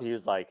pulled it up. He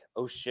was like,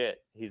 oh,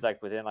 shit. He's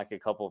within a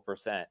couple of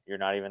 %. You're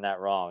not even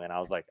that wrong. And I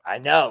was like, I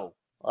know.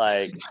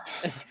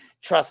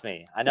 Trust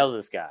me. I know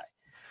this guy.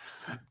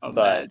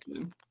 But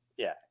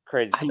yeah,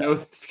 crazy stuff. I know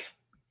this guy.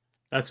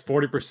 That's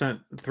 40%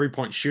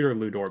 3-point shooter,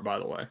 Lou Dort, by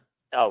the way.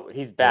 Oh,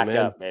 he's back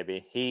up,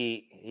 maybe.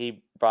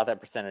 He brought that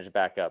percentage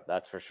back up.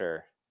 That's for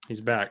sure. He's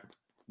back.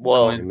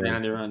 Well, he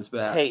runs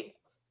back. Hey,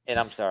 and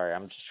I'm sorry.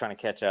 I'm just trying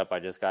to catch up. I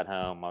just got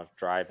home. I was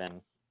driving.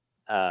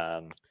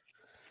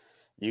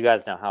 You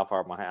guys know how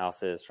far my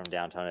house is from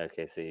downtown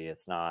OKC.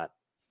 It's not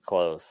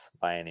close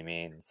by any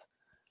means.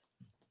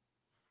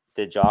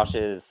 Did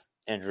Josh's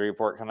injury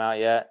report come out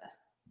yet?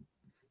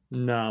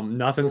 No,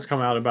 nothing's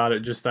come out about it.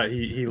 Just that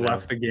he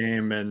left the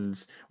game,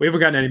 and we haven't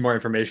gotten any more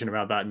information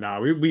about that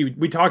now.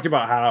 We talked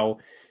about how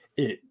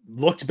it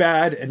looked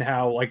bad and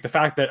how the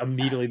fact that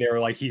immediately they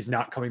were he's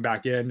not coming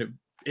back in.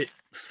 It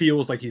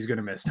feels like he's going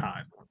to miss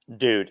time.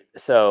 Dude,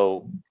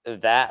 so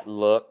that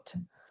looked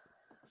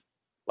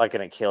like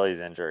an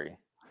Achilles injury.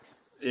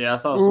 Yeah, I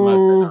saw somebody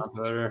say on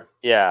Twitter.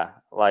 Yeah,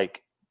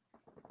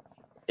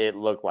 it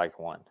looked like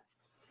one.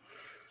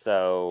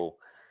 So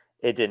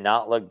it did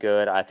not look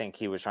good. I think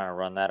he was trying to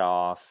run that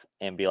off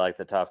and be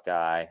the tough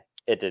guy.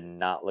 It did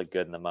not look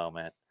good in the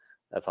moment.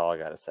 That's all I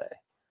got to say.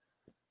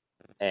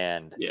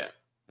 And yeah,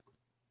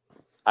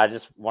 I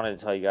just wanted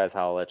to tell you guys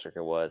how electric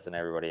it was and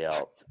everybody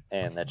else,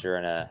 and that you're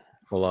in I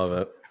love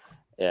it.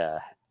 Yeah,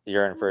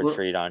 you're in for a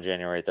treat on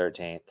January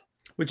 13th.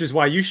 Which is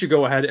why you should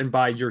go ahead and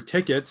buy your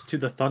tickets to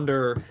the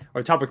Thunder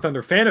or Topic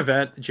Thunder fan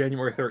event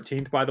January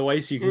 13th, by the way,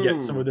 so you can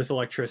get some of this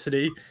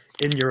electricity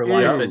in your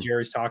life that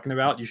Jerry's talking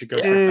about. You should go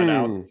check that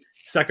out.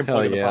 Second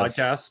plug of the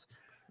podcast.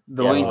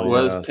 The link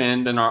was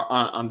pinned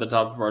on the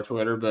top of our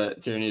Twitter,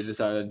 but Tyranny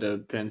decided to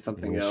pin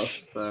something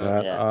else. So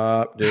Shut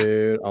up,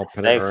 dude. I'll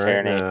pin Thanks, it right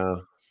Tyranny.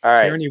 now. All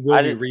right. Tyranny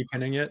will be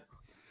repinning it.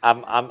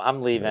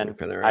 I'm leaving.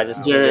 I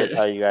just wanted to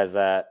tell you guys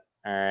that.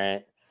 All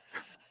right.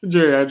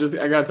 Jerry,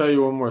 I gotta tell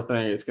you one more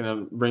thing. It's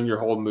gonna bring your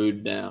whole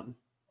mood down.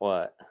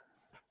 What?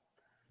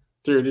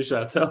 Jerry,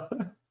 should I tell?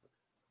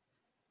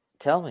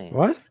 Tell me.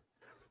 What?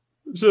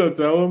 Should I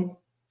tell him?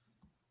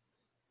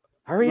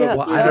 Hurry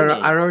up! I don't know.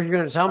 I don't know what you're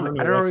gonna tell me.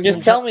 I don't know.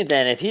 Just tell me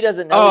then. If he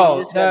doesn't know,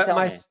 you just gotta tell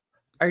me.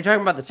 Are you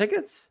talking about the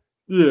tickets?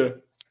 Yeah.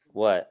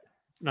 What?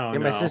 No,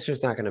 my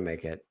sister's not gonna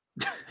make it.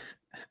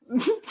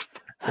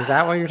 Is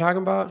that what you're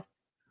talking about?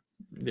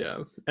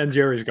 Yeah, and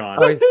Jerry's gone.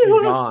 Oh, he's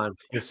gone.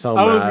 He's so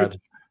mad.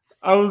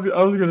 I was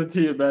gonna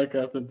tee it back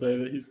up and say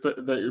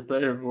that you're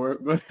paying for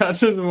it, but I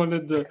just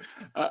wanted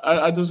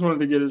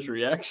to get his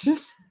reaction.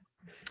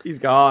 He's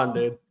gone,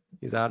 dude.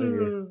 He's out of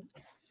here.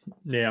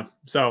 Yeah.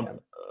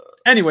 So,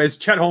 anyways,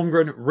 Chet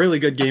Holmgren, really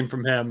good game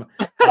from him.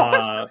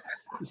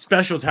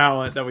 Special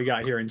talent that we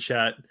got here in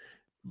Chet.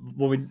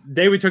 We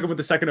took him with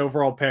the second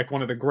overall pick,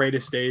 one of the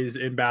greatest days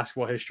in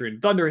basketball history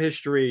and Thunder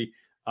history.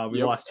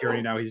 We lost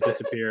Tyranny. Now he's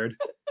disappeared.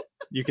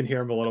 You can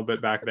hear him a little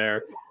bit back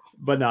there.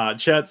 But nah,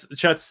 Chet's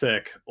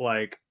sick.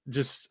 Like,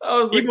 just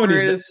that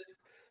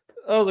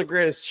was the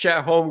greatest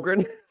Chet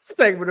Holmgren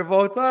segment of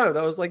all time.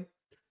 That was like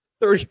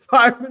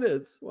 35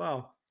 minutes.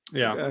 Wow.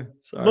 Yeah. Okay,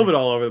 a little bit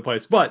all over the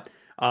place. But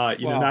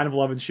 9 of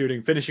 11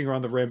 shooting, finishing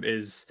around the rim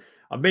is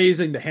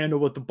amazing. The handle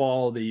with the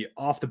ball, the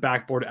off the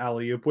backboard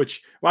alley-oop,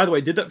 which, by the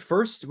way, did that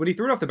first when he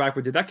threw it off the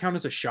backboard, did that count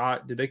as a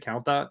shot? Did they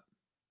count that?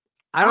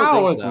 I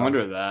always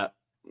wonder that.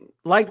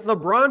 Like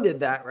LeBron did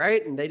that,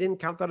 right? And they didn't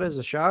count that as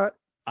a shot.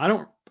 I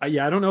don't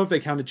know if they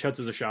counted Chet's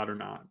as a shot or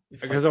not.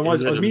 Because like,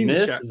 is it a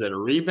miss? Is it a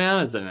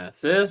rebound? Is it an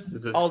assist?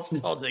 Is this... I'll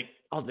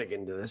dig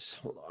into this.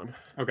 Hold on.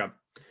 Okay.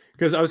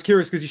 Because I was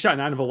curious because he shot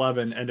 9 of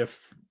 11, and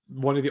if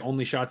one of the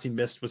only shots he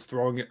missed was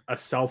throwing a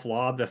self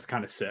lob, that's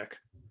kind of sick.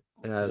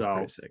 Yeah, that's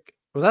pretty sick.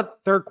 Was that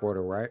third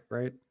quarter, right?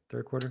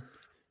 Third quarter?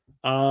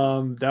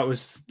 That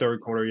was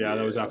third quarter. Yeah,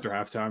 that was after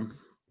halftime.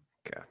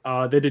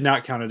 Okay. They did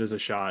not count it as a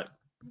shot.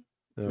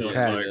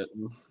 Okay.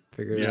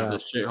 Figured out. The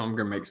shit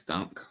Holmgren makes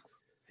dunk.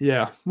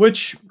 Yeah,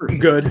 which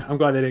good. I'm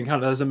glad they didn't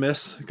count it as a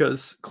miss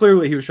because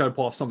clearly he was trying to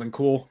pull off something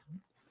cool.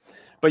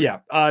 But yeah,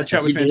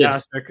 Chet was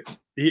fantastic.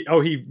 He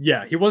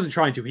wasn't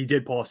trying to. He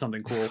did pull off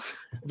something cool.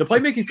 The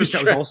playmaking for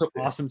Chet was also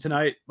awesome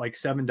tonight. Like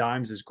 7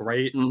 dimes is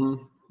great.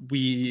 Mm-hmm.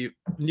 We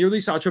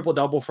nearly saw a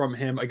triple-double from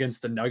him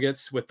against the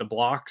Nuggets with the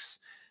blocks.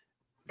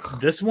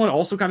 This one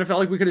also kind of felt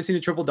like we could have seen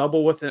a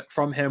triple-double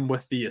from him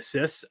with the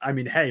assists. I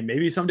mean, hey,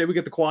 maybe someday we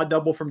get the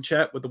quad-double from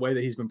Chet with the way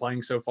that he's been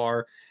playing so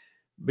far.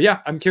 But yeah,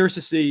 I'm curious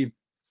to see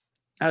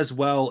as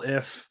well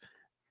if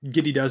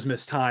Giddey does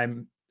miss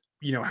time.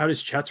 How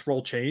does Chet's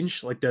role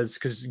change? Because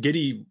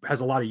Giddey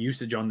has a lot of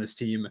usage on this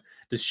team.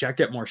 Does Chet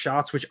get more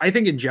shots? Which I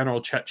think in general,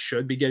 Chet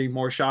should be getting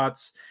more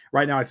shots.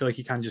 Right now, I feel like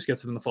he kind of just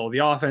gets in the flow of the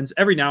offense.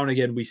 Every now and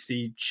again, we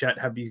see Chet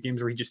have these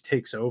games where he just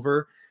takes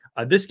over.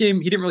 This game,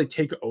 he didn't really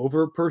take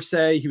over per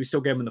se. He was still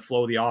getting in the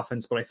flow of the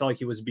offense, but I felt like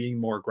he was being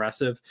more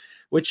aggressive,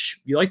 which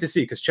you like to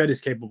see because Chet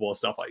is capable of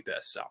stuff like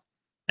this. So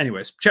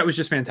anyways, Chet was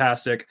just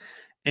fantastic.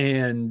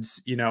 And,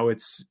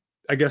 it's,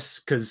 I guess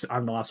because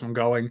I'm the last one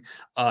going.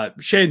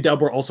 Shai and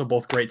Dub were also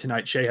both great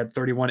tonight. Shai had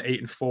 31, 8,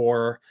 and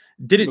 4.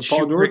 Didn't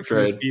shoot great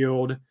from the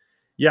field.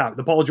 Yeah,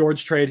 the Paul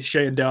George trade,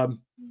 Shai and Dub.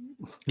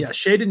 Yeah,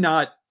 Shai did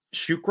not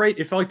shoot great.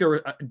 It felt like there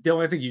were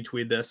Dylan, I think you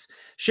tweeted this.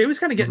 Shai was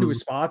kind of getting to his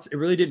spots. It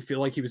really didn't feel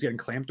like he was getting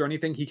clamped or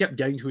anything. He kept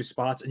getting to his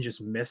spots and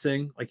just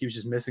missing. Like he was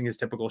just missing his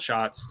typical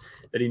shots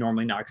that he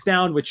normally knocks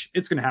down, which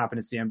it's going to happen.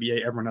 It's the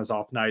NBA. Everyone has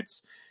off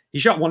nights. He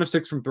shot 1 of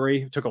 6 from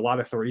 3, took a lot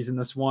of threes in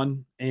this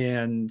one,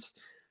 and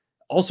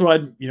also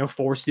had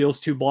 4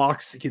 steals, 2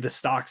 blocks. The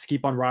stocks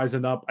keep on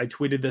rising up. I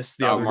tweeted this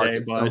the other day,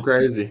 but going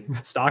crazy.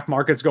 Stock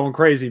market's going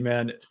crazy,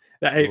 man.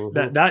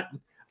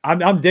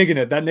 I'm digging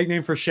it. That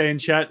nickname for Shai and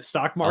Chet,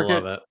 stock market. I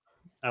love it.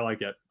 I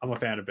like it. I'm a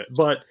fan of it.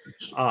 But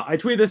I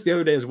tweeted this the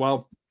other day as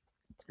well,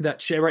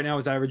 that Shai right now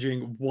is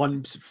averaging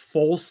 1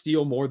 full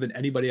steal more than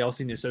anybody else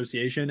in the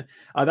association.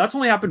 That's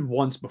only happened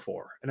once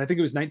before. And I think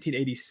it was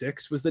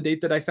 1986 was the date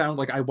that I found.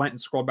 Like I went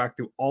and scrolled back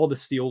through all the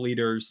steal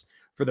leaders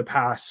for the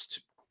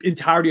past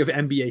entirety of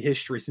NBA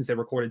history since they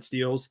recorded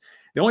steals.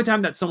 The only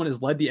time that someone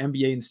has led the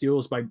NBA in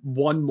steals by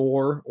 1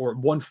 more or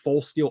 1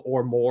 full steal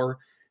or more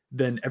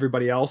than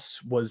everybody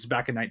else was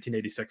back in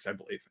 1986, I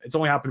believe. It's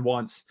only happened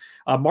once.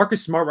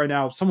 Marcus Smart right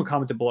now, someone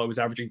commented below, was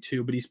averaging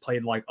 2, but he's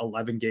played like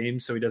 11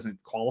 games, so he doesn't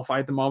qualify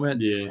at the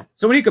moment. Yeah.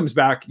 So when he comes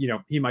back,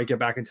 he might get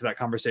back into that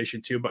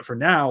conversation too. But for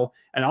now,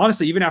 and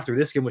honestly, even after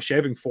this game with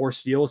shaving 4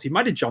 steals, he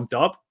might have jumped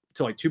up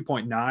to like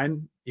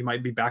 2.9. He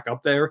might be back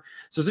up there.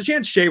 So there's a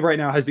chance Shai right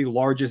now has the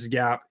largest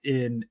gap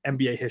in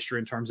NBA history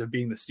in terms of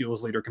being the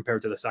steals leader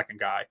compared to the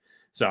second guy.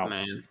 So,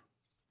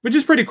 which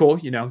is pretty cool,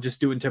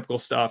 just doing typical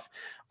stuff.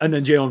 And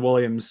then Jalen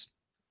Williams,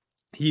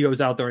 he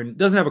goes out there and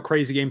doesn't have a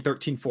crazy game,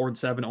 13, 4, and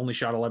 7, only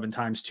shot 11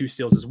 times, 2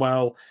 steals as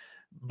well.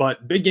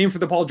 But big game for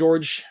the Paul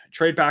George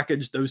trade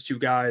package. Those 2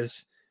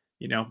 guys,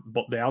 they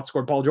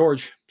outscored Paul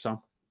George.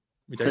 So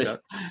we take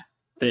that.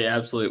 They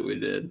absolutely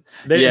did.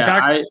 In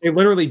fact, they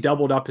literally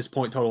doubled up his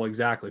point total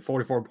exactly,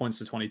 44 points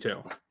to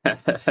 22. I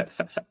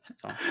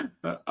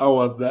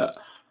love that.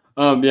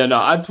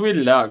 I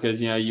tweeted out because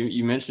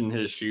you mentioned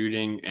his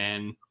shooting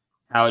and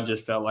how it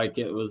just felt like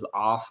it was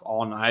off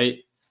all night,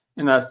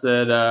 and I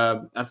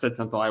said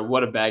something like,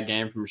 "What a bad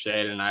game from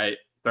Shai tonight.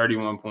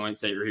 31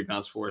 points, 8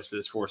 rebounds, 4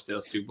 assists, 4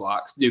 steals, 2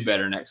 blocks. Do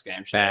better next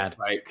game, Shai."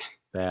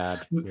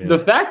 Bad. Yeah. The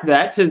fact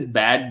that's his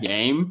bad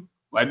game,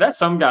 like that's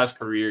some guy's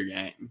career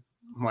game.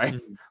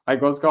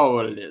 Like let's call it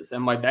what it is.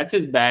 And like that's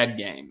his bad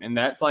game. And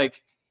that's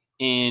like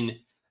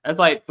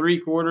 3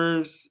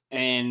 quarters,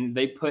 and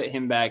they put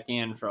him back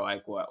in for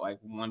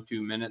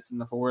 1-2 minutes in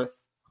the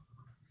fourth.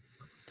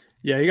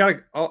 Yeah, you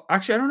gotta. Oh,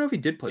 actually, I don't know if he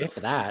did play for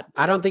that.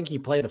 I don't think he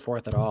played the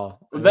fourth at all.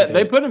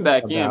 They put him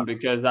back in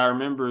because I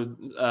remember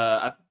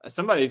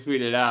somebody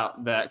tweeted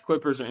out that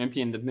Clippers are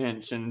emptying the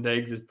bench and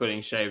Diggs is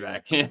putting Shai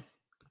back in.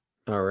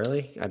 Oh,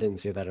 really? I didn't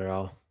see that at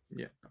all.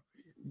 Yeah.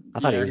 I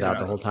thought he was out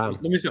the whole time.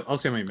 Let me see. I'll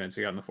see how many minutes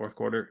he got in the fourth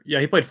quarter. Yeah,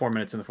 he played 4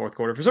 minutes in the fourth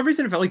quarter. For some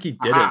reason, it felt like he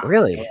didn't.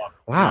 Really?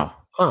 Wow.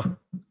 Huh.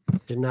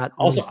 Did not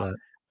notice that.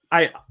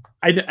 I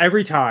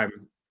every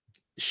time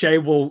Shai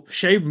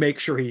make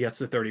sure he gets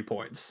the 30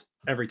 points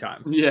every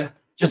time. Yeah.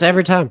 Just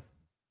every time.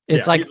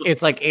 It's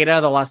like 8 out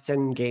of the last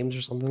 10 games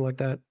or something like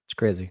that. It's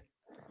crazy.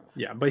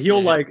 Yeah, but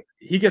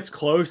he gets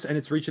close and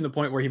it's reaching the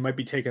point where he might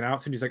be taken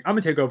out. So he's like, I'm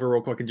gonna take over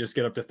real quick and just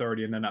get up to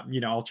 30, and then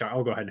I'll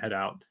go ahead and head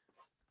out.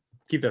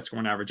 Keep that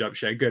scoring average up,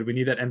 Shai. Good. We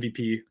need that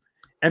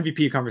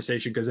MVP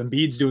conversation because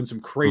Embiid's doing some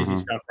crazy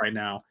stuff right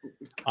now.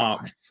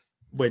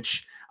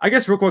 Which I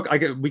guess real quick,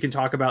 we can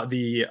talk about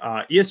the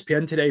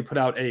ESPN today put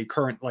out a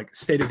current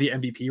state of the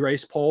MVP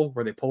race poll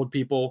where they polled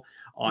people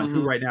on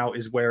who right now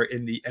is where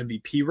in the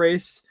MVP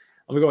race.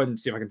 Let me go ahead and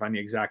see if I can find the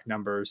exact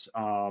numbers.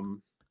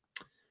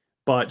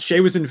 But Shai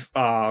was in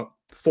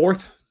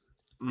fourth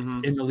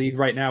in the league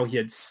right now. He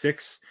had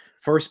 6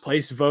 first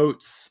place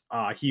votes.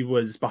 He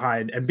was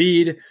behind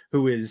Embiid,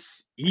 who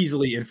is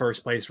easily in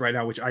first place right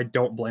now, which I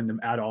don't blame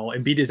them at all.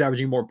 Embiid is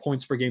averaging more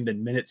points per game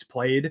than minutes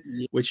played,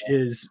 which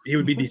he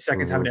would be the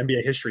second time in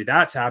NBA history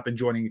that's happened,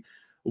 joining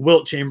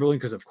Wilt Chamberlain,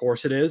 because of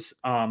course it is.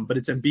 But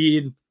it's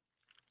Embiid,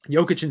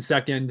 Jokic in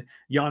second,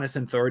 Giannis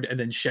in third, and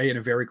then Shai in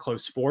a very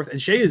close fourth.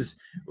 And Shai is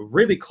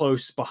really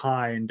close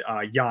behind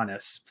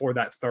Giannis for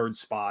that third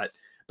spot.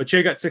 But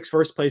Shai got 6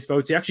 first place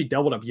votes. He actually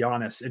doubled up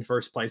Giannis in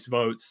first place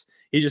votes.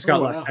 He just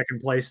got less second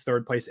place,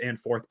 third place, and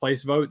fourth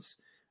place votes.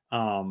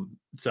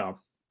 But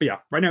yeah,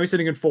 right now he's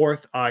sitting in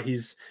fourth.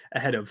 He's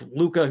ahead of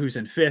Luka, who's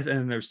in fifth, and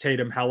then there's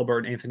Tatum,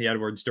 Halliburton, Anthony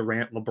Edwards,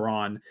 Durant,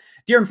 LeBron,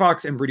 De'Aaron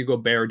Fox, and Rudy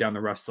Gobert down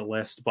the rest of the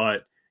list.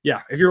 But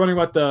yeah, if you're wondering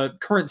about the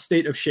current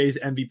state of Shai's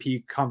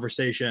MVP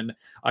conversation,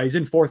 he's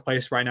in fourth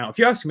place right now. If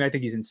you ask me, I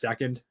think he's in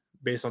second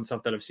based on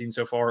stuff that I've seen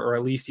so far, or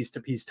at least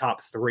he's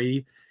top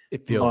 3.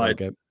 It feels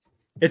like it.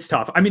 It's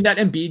tough. I mean, that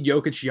Embiid,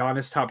 Jokic,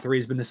 Giannis top 3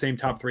 has been the same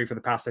top 3 for the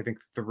past,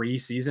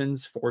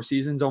 4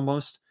 seasons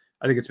almost.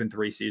 I think it's been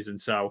 3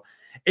 seasons. So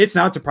it's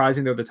not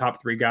surprising they're the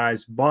top 3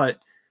 guys. But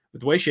with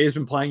the way Shai's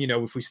been playing,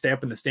 if we stay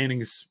up in the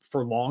standings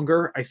for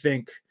longer, I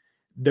think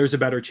there's a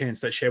better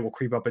chance that Shai will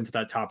creep up into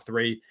that top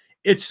 3.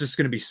 It's just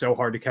going to be so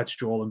hard to catch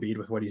Joel Embiid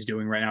with what he's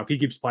doing right now. If he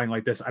keeps playing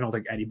like this, I don't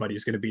think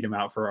anybody's going to beat him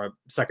out for a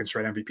second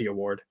straight MVP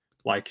award.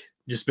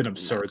 Just been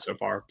absurd so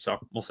far. So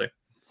we'll see.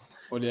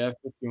 What do you have,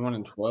 51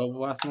 and 12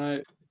 last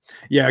night?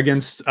 Yeah,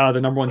 against the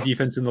number 1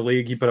 defense in the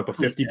league, he put up a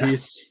 50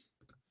 piece.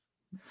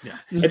 Yeah,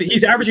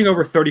 he's averaging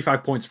over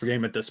 35 points per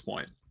game at this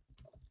point.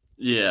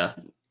 Yeah,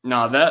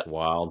 no, that's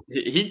wild.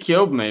 He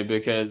killed me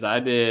because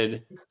I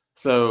did.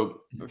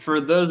 So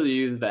for those of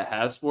you that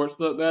have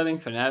sportsbook betting,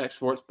 Fanatic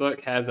Sportsbook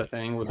has a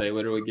thing where they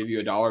literally give you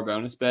a $1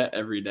 bonus bet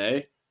every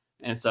day,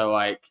 and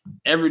so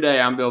every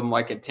day I'm building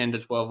a 10 to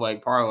 12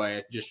 leg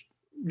parlay, just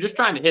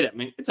trying to hit it. I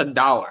mean, it's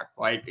 $1.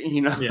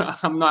 Yeah.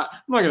 I'm not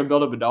going to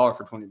build up $1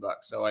 for $20.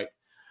 So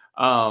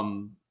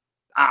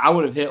I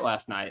would have hit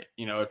last night,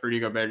 if Rudy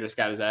Gobert just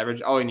got his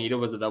average. All he needed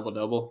was a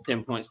double-double,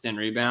 10 points, 10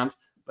 rebounds.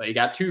 But he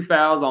got 2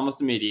 fouls almost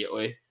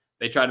immediately.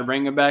 They tried to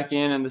bring him back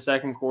in the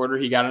second quarter.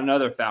 He got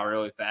another foul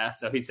really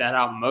fast. So he sat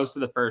out most of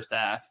the first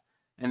half.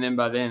 And then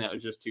by then it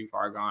was just too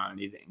far gone and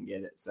he didn't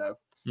get it. So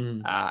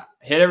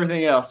hit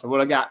everything else. I would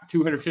have got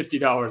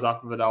 $250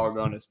 off of a $1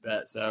 bonus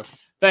bet. So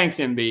thanks,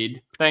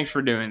 Embiid. Thanks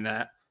for doing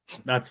that.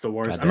 That's the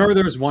worst. I remember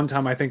there was one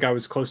time I think I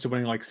was close to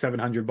winning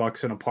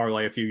 $700 in a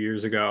parlay a few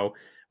years ago.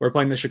 We were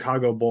playing the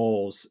Chicago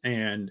Bulls,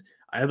 and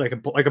I had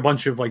a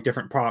bunch of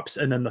different props,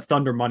 and then the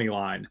Thunder money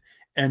line.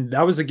 And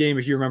that was a game,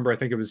 if you remember, I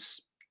think it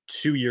was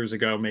 2 years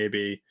ago,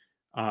 maybe.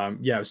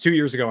 It was 2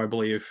 years ago, I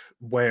believe,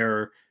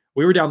 where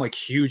we were down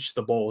huge to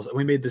the Bulls, and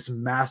we made this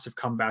massive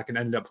comeback and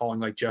ended up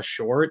falling just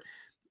short.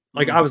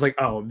 I was like,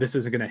 oh, this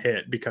isn't going to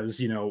hit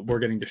because, we're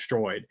getting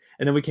destroyed.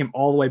 And then we came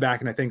all the way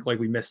back, and I think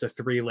we missed a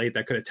 3 late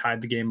that could have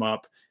tied the game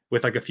up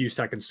with a few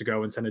seconds to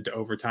go and send it to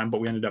overtime, but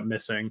we ended up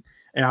missing.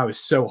 And I was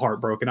so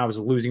heartbroken. I was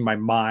losing my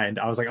mind.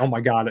 I was like, oh my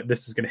God,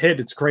 this is going to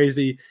hit. It's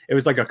crazy. It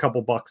was a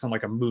couple bucks on a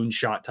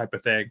moonshot type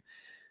of thing.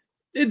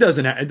 It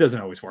doesn't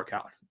always work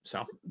out.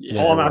 So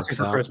all I'm asking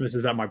for Christmas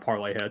is that my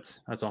parlay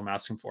hits. That's all I'm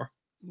asking for.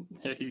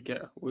 There you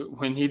go.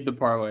 We need the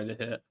parlay to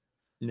hit.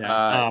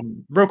 Yeah.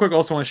 Real quick,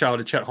 also want to shout out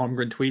to Chet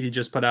Holmgren tweet he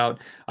just put out.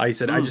 He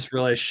said, "I just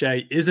realized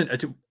Shai isn't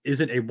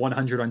a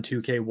 100 on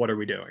 2K. What are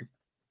we doing?"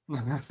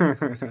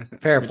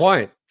 Fair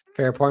point.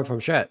 Fair point from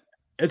Chet.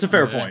 It's a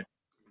fair point.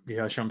 You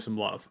gotta show him some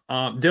love.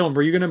 Dylan,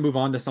 were you gonna move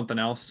on to something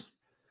else?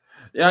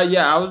 Yeah.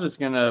 I was just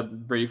gonna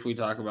briefly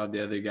talk about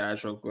the other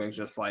guys real quick,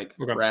 just like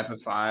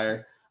rapid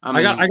fire.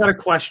 I got a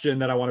question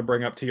that I want to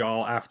bring up to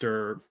y'all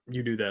after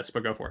you do this,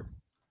 but go for it.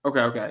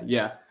 Okay.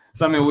 Yeah.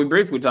 So, we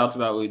briefly talked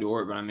about Lou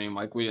Dort,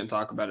 but we didn't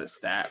talk about his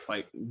stats.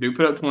 Dude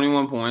put up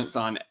 21 points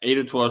on 8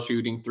 of 12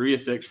 shooting, 3 of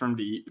 6 from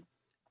deep,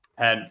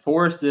 had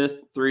 4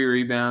 assists, 3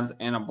 rebounds,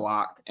 and a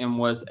block, and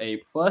was a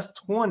plus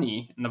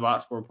 20 in the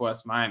box score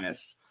plus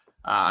minus.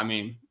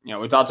 We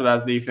talked about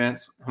his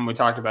defense, and we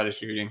talked about his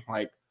shooting.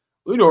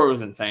 Lou Dort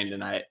was insane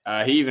tonight.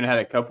 He even had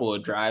a couple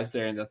of drives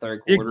there in the third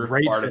quarter,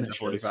 part of the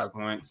 45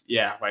 points.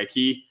 Yeah,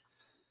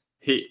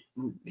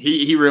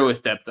 he really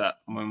stepped up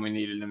when we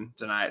needed him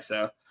tonight.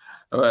 So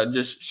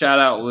just shout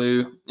out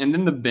Lou. And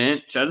then the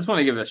bench. I just want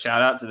to give a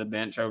shout out to the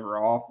bench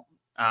overall.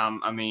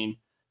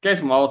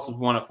 Casey Wallace was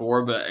 1 of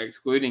 4, but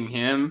excluding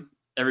him,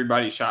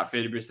 everybody shot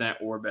 50%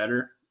 or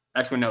better.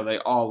 Actually, no, they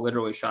all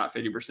literally shot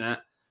 50%.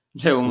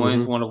 Jalen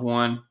Williams 1 of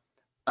 1.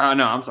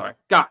 No, I'm sorry.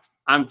 God,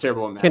 I'm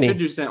terrible at math.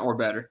 50% or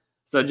better.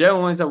 So Jalen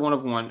Williams had 1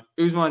 of 1.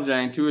 Ousmane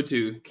Dieng 2 of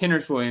 2.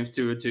 Kendrick Williams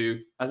 2 of 2.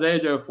 Isaiah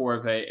Joe 4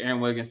 of 8. Aaron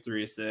Wiggins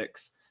 3 of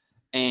 6.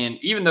 And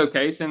even though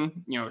Kaysen,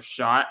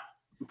 shot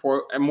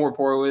more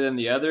poorly than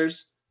the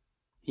others,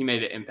 he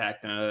made an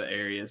impact in other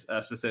areas,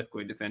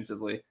 specifically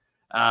defensively.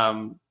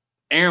 Aaron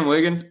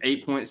Wiggins,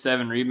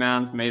 8.7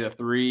 rebounds, made a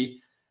 3.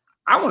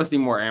 I want to see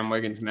more Aaron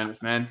Wiggins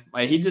minutes, man.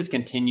 He just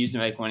continues to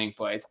make winning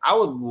plays. I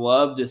would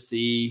love to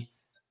see,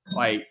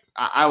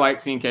 I like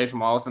seeing Casey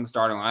Wallace in the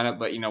starting lineup,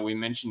 but, we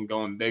mentioned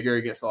going bigger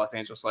against the Los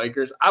Angeles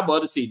Lakers. I'd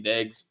love to see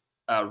Deggs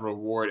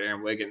reward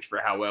Aaron Wiggins for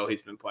how well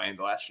he's been playing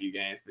the last few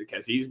games,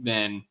 because he's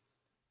been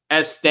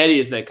as steady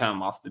as they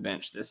come off the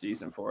bench this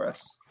season for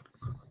us.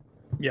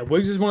 Yeah,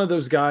 Wiggs is one of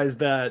those guys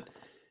that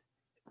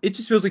it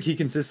just feels like he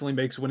consistently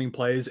makes winning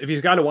plays. If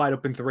he's got a wide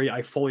open 3,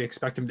 I fully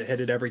expect him to hit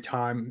it every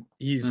time.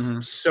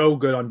 He's so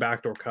good on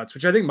backdoor cuts,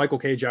 which I think Michael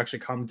Cage actually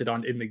commented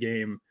on in the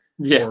game.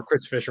 Yeah. Or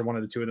Chris Fisher, one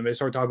of the two of them. They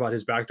started talking about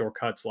his backdoor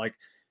cuts.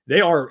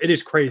 It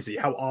is crazy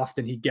how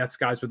often he gets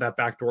guys with that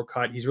backdoor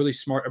cut. He's really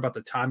smart about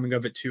the timing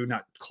of it too,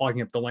 not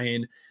clogging up the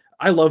lane.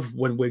 I love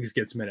when Wiggs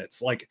gets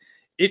minutes.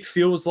 It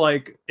feels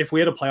like if we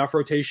had a playoff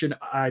rotation,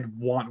 I'd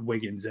want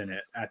Wiggins in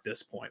it at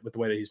this point with the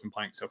way that he's been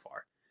playing so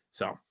far.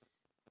 So,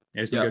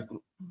 yeah, he's been good.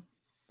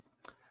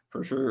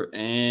 For sure.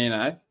 And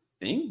I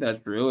think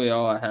that's really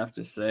all I have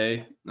to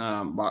say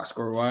box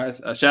score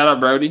wise. Shout out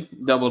Brody,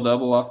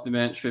 double off the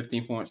bench,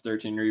 15 points,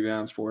 13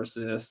 rebounds, 4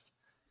 assists.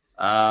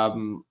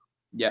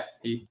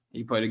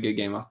 He played a good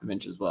game off the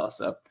bench as well.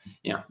 So,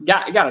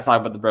 got to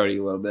talk about the Brody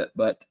a little bit.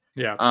 But,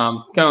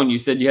 Cone, you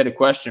said you had a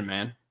question,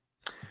 man.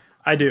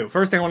 I do.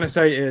 First thing I want to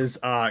say is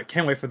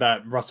can't wait for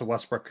that Russell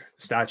Westbrook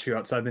statue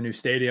outside the new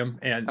stadium.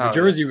 And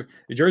the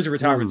jersey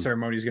retirement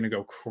ceremony is going to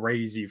go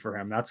crazy for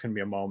him. That's going to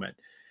be a moment.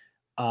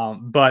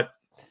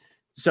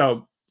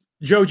 So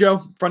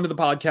JoJo, friend of the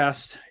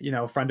podcast,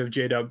 friend of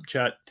J-Dub,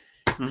 Chet,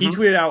 he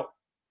tweeted out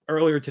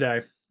earlier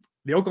today,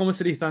 the Oklahoma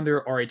City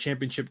Thunder are a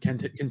championship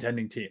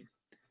contending team.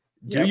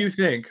 Do you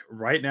think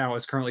right now,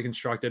 as currently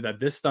constructed, that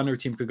this Thunder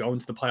team could go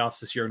into the playoffs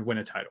this year and win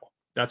a title?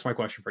 That's my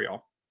question for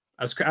y'all.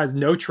 As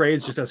no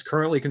trades, just as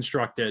currently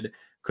constructed,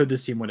 could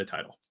this team win a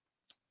title?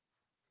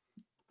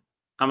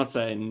 I'm going to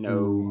say no.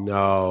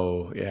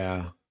 No,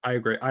 yeah. I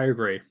agree.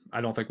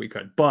 I don't think we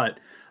could. But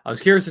I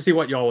was curious to see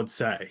what y'all would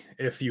say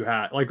if you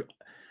had,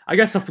 I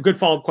guess a good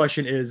follow-up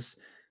question is,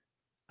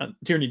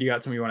 Tyranny, do you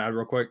got something you want to add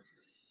real quick?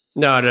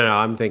 No.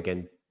 I'm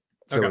thinking.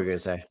 So what are you going to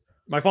say?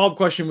 My follow-up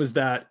question was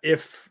that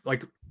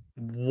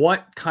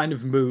what kind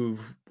of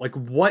move,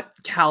 what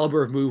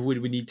caliber of move would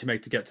we need to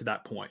make to get to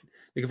that point?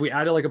 If we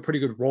added a pretty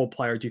good role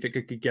player, do you think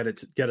it could get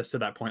us to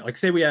that point?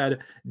 Say we had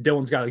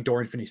Dylan's guy like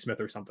Dorian Finney-Smith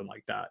or something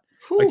like that.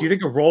 Do you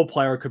think a role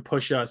player could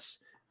push us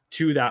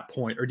to that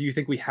point? Or do you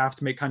think we have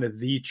to make kind of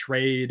the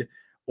trade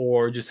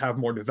or just have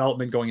more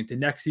development going into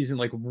next season?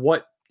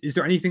 What is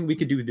there anything we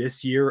could do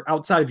this year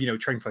outside of,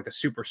 trading for a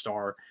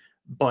superstar?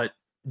 But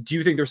do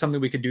you think there's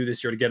something we could do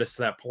this year to get us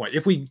to that point?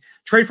 If we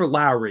trade for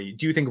Lowry,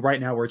 do you think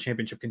right now we're a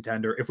championship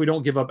contender? If we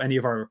don't give up any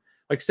of our,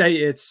 say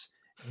it's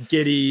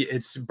Giddey,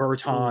 it's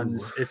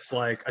Bertans, it's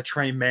a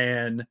Trey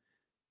Mann,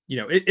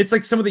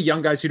 it's some of the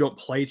young guys who don't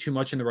play too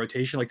much in the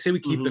rotation. Say we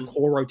keep the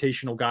core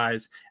rotational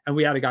guys and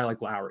we add a guy like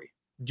Lowry.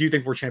 Do you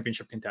think we're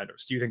championship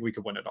contenders? Do you think we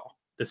could win it all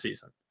this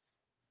season?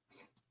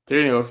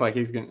 Tyranny looks like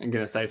he's going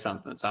to say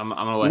something, so I'm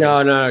going to let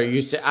him. No.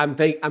 You say I'm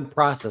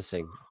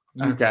processing.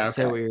 Okay.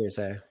 Say what you're going to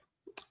say.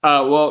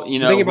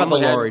 Think about the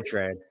Lowry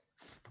trade.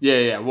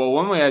 Yeah. Well,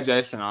 when we had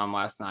Jason on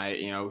last night,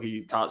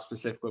 he talked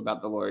specifically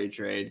about the Lowry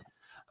trade.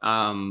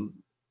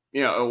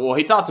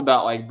 He talked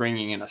about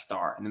bringing in a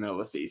star in the middle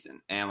of the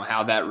season and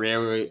how that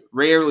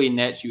rarely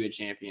nets you a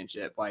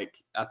championship. I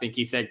think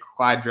he said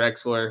Clyde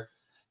Drexler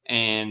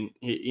And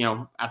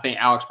I think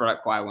Alex brought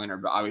up Kawhi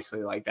Leonard, but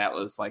obviously like that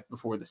was like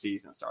before the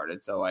season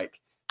started. So like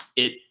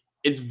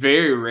it's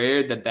very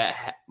rare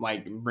that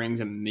like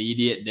brings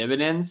immediate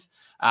dividends.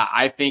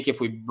 I think if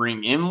we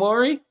bring in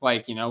Laurie,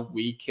 like,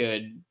 we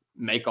could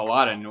make a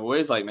lot of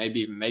noise, like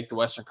maybe even make the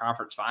Western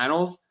Conference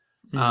Finals.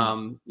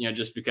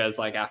 Just because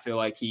like I feel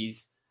like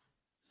he's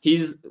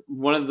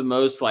one of the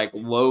most like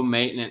low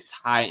maintenance,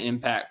 high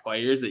impact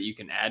players that you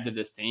can add to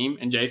this team.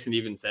 And Jason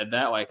even said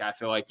that, like, I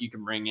feel like you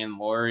can bring in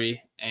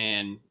Laurie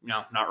and,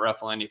 not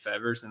ruffle any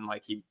feathers and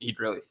like he'd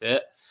really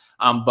fit.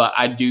 But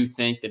I do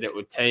think that it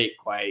would take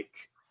like,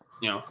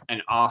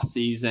 an off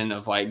season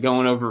of like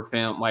going over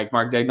film, like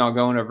Mark Daigneault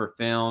going over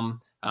film,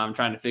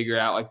 trying to figure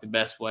out like the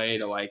best way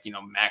to like,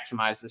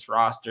 maximize this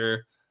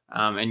roster.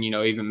 And,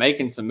 even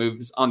making some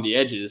moves on the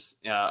edges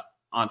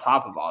on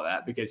top of all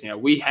that, because,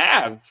 we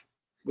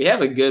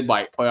have a good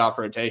like playoff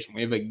rotation.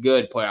 We have a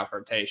good playoff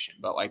rotation,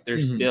 but like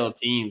there's still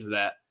teams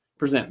that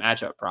present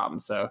matchup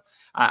problems. So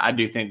I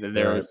do think that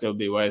there would still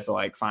be ways to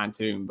like fine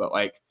tune, but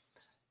like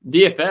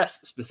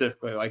DFS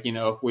specifically, like,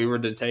 if we were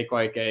to take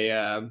like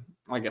a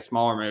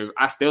smaller move,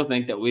 I still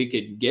think that we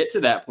could get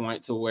to that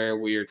point to where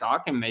we are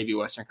talking maybe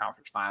Western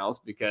Conference Finals,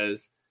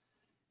 because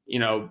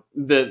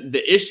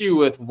the issue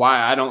with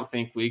why I don't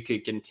think we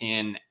could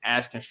contend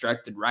as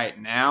constructed right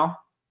now,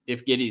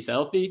 if Giddey's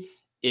healthy,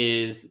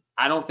 is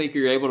I don't think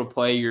you're able to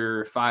play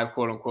your 5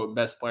 quote unquote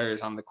best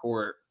players on the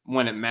court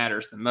when it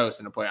matters the most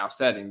in a playoff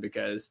setting,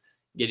 because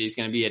Giddey's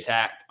going to be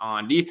attacked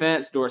on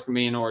defense, Dort's going to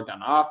be ignored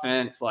on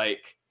offense.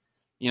 Like,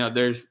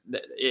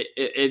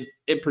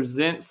 it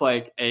presents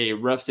like a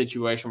rough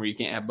situation where you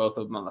can't have both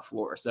of them on the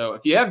floor. So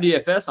if you have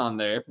DFS on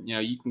there,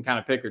 you can kind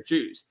of pick or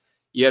choose.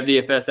 You have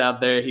DFS out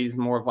there, he's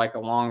more of like a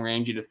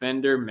long-rangey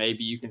defender.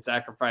 Maybe you can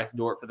sacrifice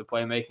Dort for the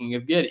playmaking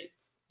of Giddey.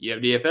 You have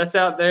DFS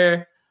out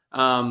there,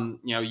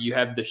 you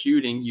have the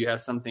shooting, you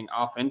have something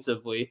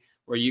offensively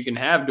where you can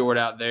have Dort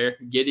out there.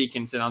 Giddey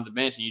can sit on the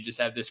bench, and you just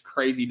have this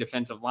crazy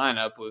defensive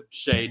lineup with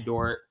Shai,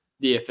 Dort,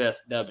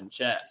 DFS, Dub, and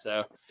Chet.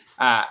 So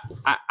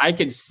I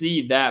could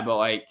see that, but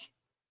like,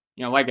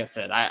 like I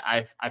said,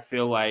 I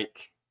feel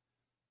like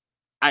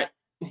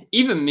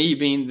even me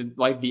being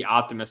the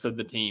optimist of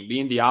the team,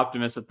 being the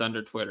optimist of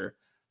Thunder Twitter,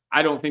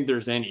 I don't think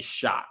there's any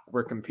shot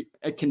we're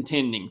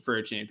contending for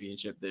a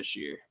championship this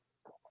year.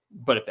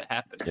 But if it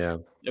happened,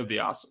 it would be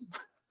awesome.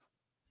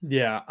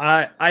 Yeah,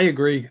 I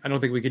agree. I don't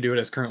think we could do it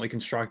as currently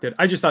constructed.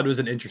 I just thought it was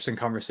an interesting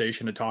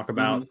conversation to talk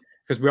about,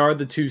 because we are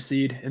the 2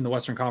 seed in the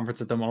Western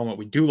Conference at the moment.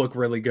 We do look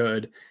really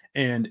good.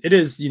 And it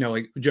is,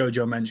 like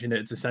Joe mentioned,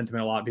 it's a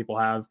sentiment a lot of people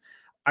have.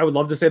 I would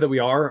love to say that we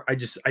are.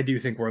 I do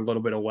think we're a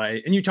little bit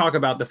away. And you talk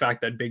about the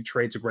fact that big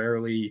trades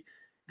rarely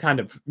kind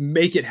of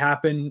make it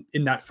happen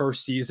in that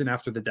first season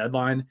after the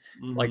deadline.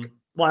 Like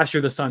last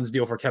year, the Suns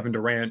deal for Kevin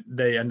Durant,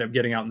 they end up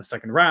getting out in the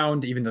second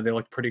round, even though they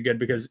looked pretty good,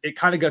 because it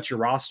kind of got your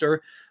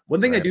roster.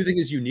 One thing I do think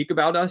is unique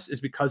about us is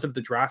because of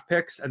the draft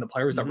picks and the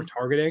players that we're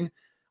targeting.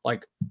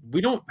 Like, we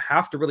don't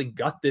have to really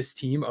gut this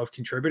team of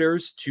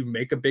contributors to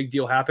make a big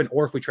deal happen.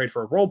 Or if we trade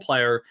for a role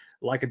player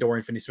like a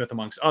Dorian Finney-Smith,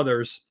 amongst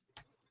others,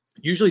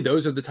 usually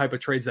those are the type of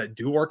trades that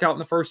do work out in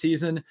the first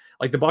season.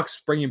 Like the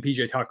Bucks bring in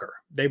PJ Tucker.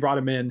 They brought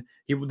him in.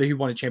 He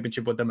won a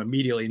championship with them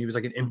immediately, and he was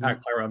like an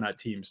impact player on that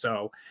team.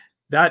 So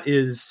that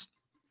is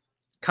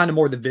kind of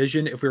more the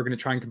vision if we were going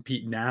to try and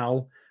compete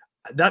now.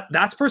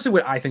 That's personally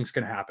what I think is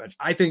going to happen.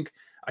 I think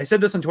I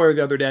said this on Twitter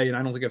the other day, and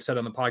I don't think I've said it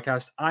on the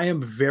podcast. I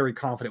am very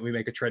confident we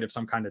make a trade of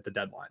some kind at the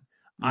deadline.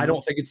 I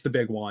don't think it's the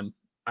big one.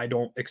 I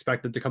don't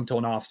expect it to come till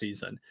an off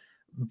season.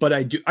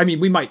 But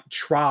we might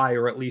try,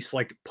 or at least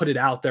like put it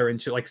out there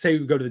into, like, say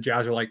we go to the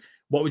Jazz, or like,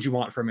 what would you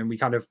want from him? We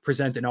kind of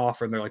present an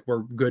offer, and they're like,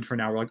 we're good for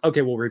now. We're like,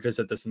 okay, we'll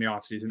revisit this in the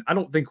offseason. I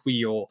don't think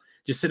we'll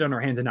just sit on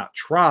our hands and not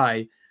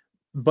try,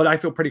 but I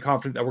feel pretty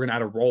confident that we're going to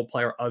add a role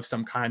player of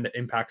some kind that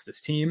impacts this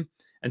team.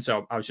 And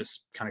so I was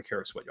just kind of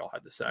curious what y'all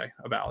had to say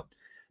about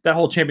that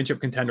whole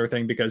championship contender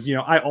thing, because,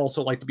 I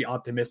also like to be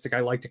optimistic. I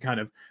like to kind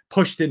of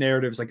push the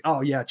narratives like,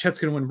 oh yeah, Chet's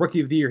going to win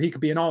Rookie of the Year. He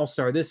could be an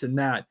all-star, this and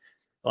that.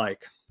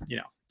 Like,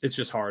 it's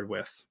just hard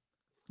with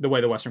the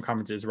way the Western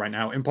Conference is right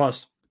now. And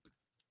plus,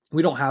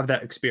 we don't have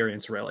that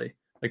experience really,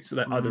 like, so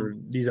that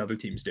these other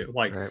teams do.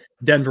 Like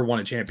Denver won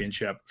a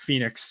championship.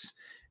 Phoenix,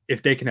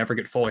 if they can ever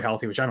get fully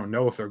healthy, which I don't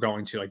know if they're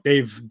going to, like,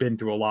 they've been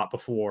through a lot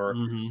before.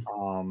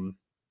 Even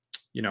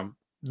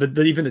the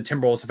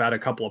Timberwolves have had a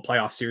couple of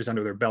playoff series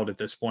under their belt at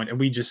this point, and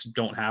we just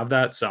don't have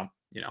that. So,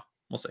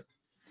 we'll see.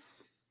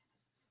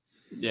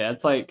 Yeah,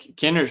 it's like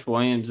Kenrich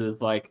Williams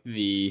is like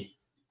the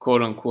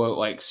quote unquote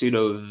like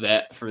pseudo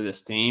vet for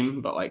this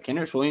team, but like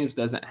Kenrich Williams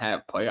doesn't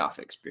have playoff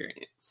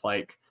experience.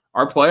 Like,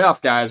 our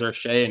playoff guys are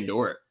Shai and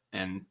Dort,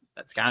 and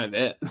that's kind of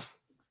it.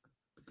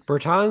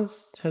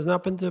 Bertans has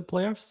not been to the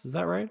playoffs. Is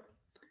that right?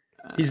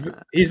 He's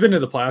been to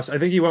the playoffs. I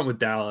think he went with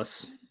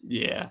Dallas.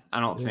 Yeah,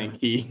 I don't think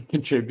he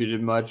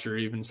contributed much or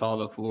even saw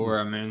the floor.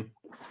 I mean,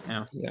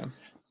 yeah.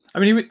 I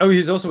mean,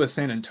 he's also with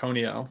San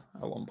Antonio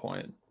at one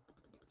point.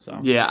 So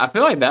yeah, I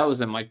feel like that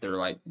was in like their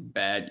like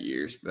bad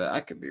years, but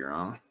I could be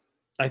wrong.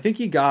 I think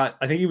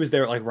he was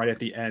there like right at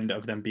the end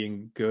of them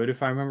being good,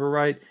 if I remember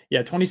right.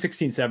 Yeah,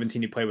 2016-17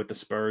 he played with the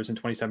Spurs,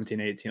 and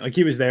 2017-18. Like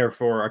he was there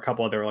for a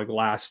couple of their like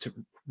last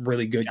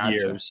really good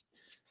years.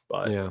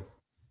 But yeah.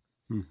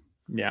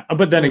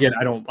 But then again,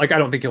 I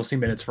don't think he'll see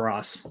minutes for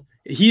us.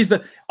 He's the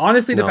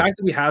fact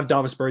that we have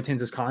Davis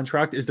Bertans'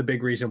 contract is the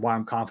big reason why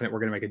I'm confident we're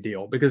going to make a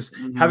deal, because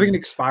having an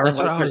expiring, that's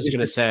what I was going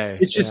to say.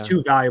 It's just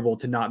too valuable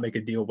to not make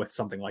a deal with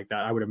something like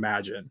that, I would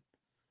imagine.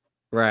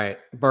 Right.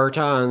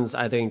 Bertans,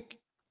 I think,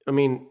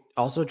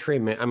 also Trey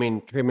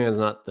Man's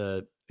not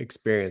the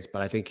experience,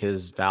 but I think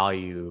his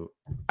value,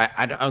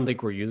 I don't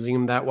think we're using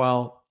him that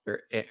well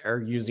or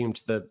using him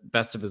to the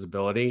best of his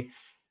ability.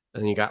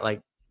 And you got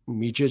like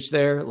Micic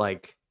there,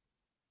 like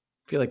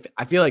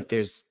I feel like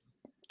there's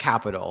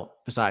capital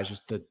besides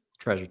just the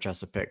treasure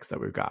chest of picks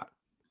that we've got.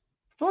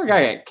 I feel like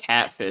I got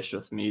catfished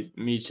with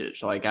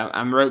Micic. Like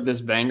I wrote this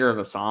banger of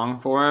a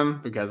song for him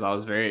because I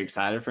was very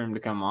excited for him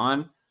to come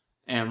on,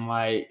 and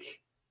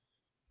like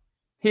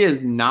he has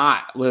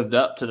not lived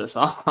up to the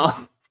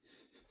song.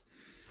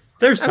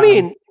 There's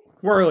time.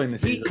 We're early in the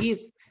season.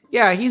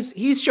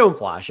 He's shown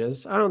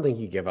flashes. I don't think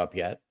he give up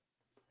yet.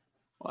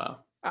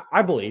 Wow.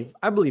 I believe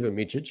in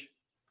Micic.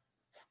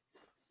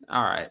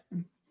 All right.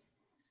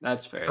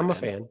 That's fair. I'm a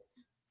fan.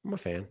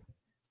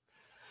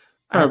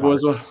 All right,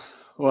 boys.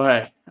 Well,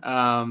 hey,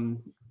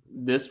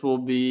 this will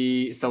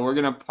be, so we're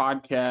going to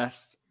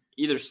podcast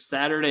either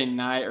Saturday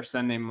night or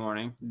Sunday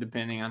morning,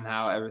 depending on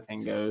how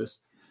everything goes.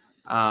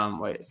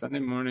 Sunday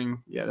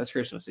morning. Yeah, that's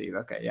Christmas Eve.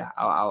 Okay. Yeah.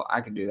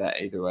 I can do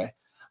that either way.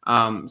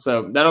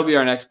 So that'll be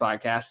our next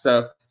podcast.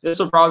 So this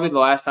will probably be the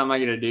last time I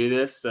get to do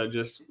this. So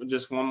just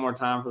one more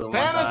time for the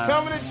Santa's one time.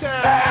 coming to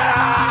town.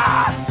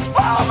 Santa!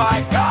 Oh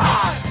my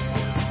God!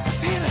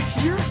 Santa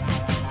here?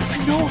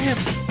 I know him.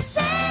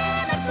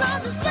 Santa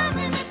Claus is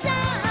coming to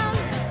town.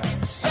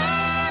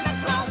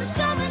 Santa Claus is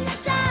coming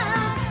to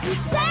town.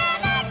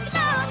 Santa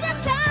Claus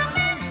is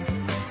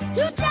coming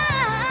to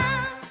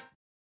town.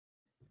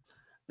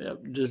 Yep,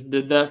 just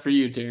did that for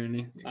you,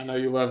 Tyranny. I know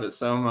you love it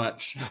so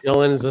much.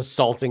 Dylan is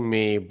assaulting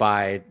me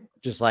by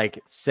just like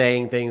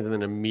saying things and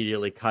then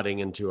immediately cutting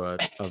into a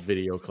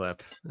video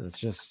clip. It's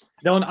just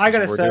Dylan, I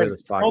gotta say,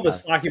 all the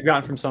slack you've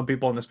gotten from some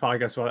people in this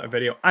podcast about that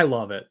video, I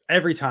love it.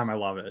 Every time I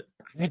love it.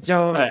 I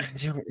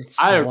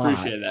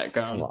appreciate that,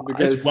 Cone,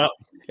 because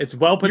it's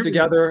well put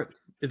together.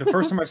 The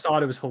first time I saw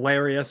it, it was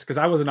hilarious because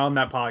I wasn't on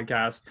that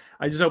podcast.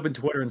 I just opened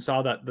Twitter and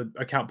saw that the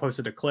account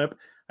posted a clip.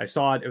 I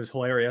saw it. It was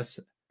hilarious.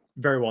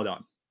 Very well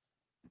done.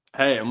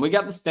 Hey, and we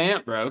got the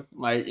stamp, bro.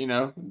 Like,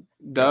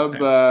 Dub,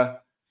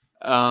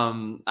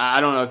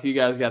 I don't know if you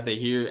guys got to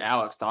hear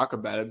Alex talk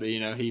about it, but,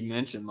 he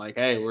mentioned like,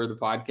 hey, we're the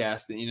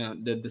podcast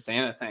that, did the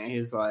Santa thing.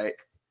 He's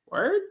like,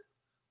 word?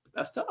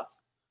 That's tough.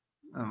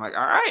 I'm like,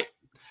 all right.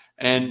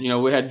 And,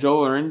 we had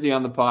Joel Lorenzi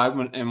on the pod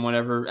and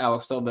whenever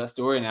Alex told that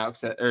story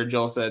and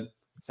Joel said,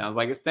 sounds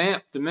like a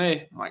stamp to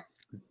me. I'm like,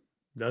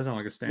 does sound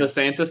like a stamp. The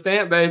Santa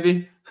stamp,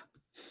 baby.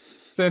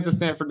 Santa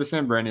stamp for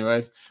December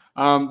anyways.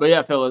 But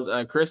yeah,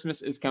 fellas,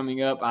 Christmas is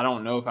coming up. I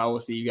don't know if I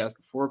will see you guys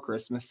before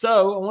Christmas.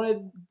 So I wanted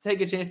to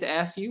take a chance to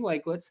ask you,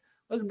 like, let's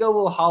go a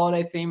little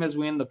holiday theme as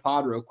we end the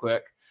pod real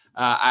quick.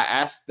 I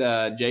asked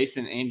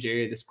Jason and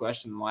Jerry this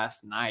question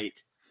last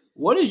night.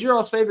 What is your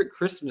all's favorite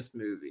Christmas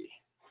movie?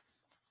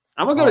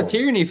 I'm going to go to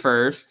Tyranny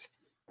first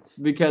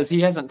because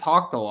he hasn't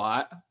talked a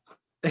lot.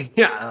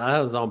 Yeah, that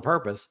was on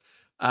purpose.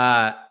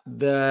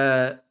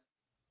 The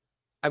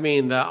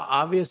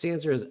obvious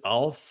answer is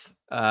Elf.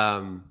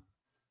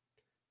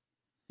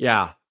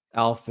 Yeah,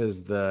 Elf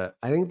is I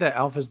think that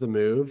Elf is the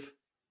move.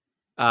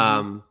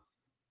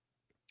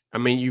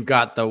 You've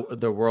got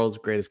the world's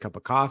greatest cup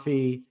of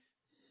coffee.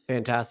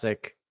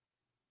 Fantastic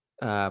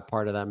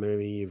part of that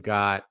movie. You've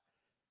got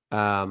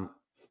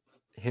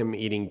him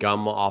eating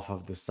gum off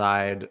of the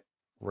side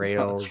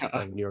rails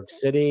of New York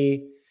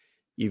City.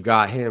 You've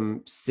got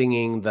him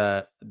singing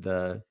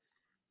the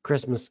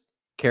Christmas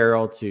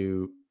Carol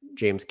to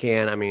James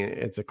Caan.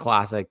 It's a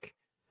classic.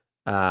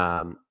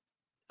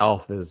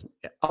 Elf is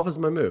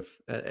my move.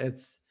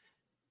 It's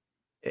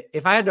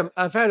if I had a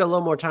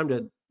little more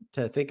time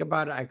to think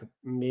about it, I could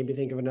maybe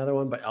think of another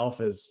one, but Elf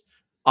is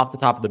off the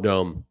top of the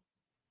dome.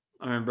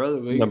 Brother,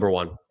 number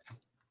one.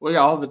 We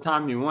got all the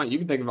time you want. You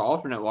can think of an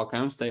alternate while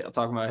Cone State. I'll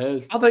talk about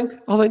his. I'll think.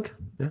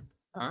 Yeah.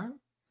 All right.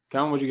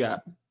 Cone, what you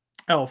got?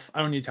 Elf.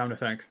 I don't need time to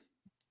think.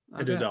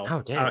 It is Elf.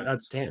 Oh, damn.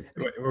 Damn.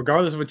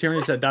 Regardless of what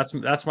Tyranny said,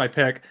 that's my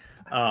pick.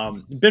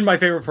 Been my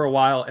favorite for a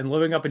while, and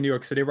living up in New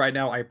York City right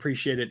now, I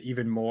appreciate it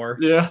even more.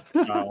 Yeah.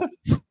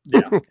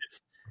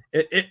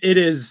 It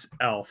is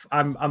Elf.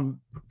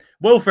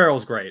 Will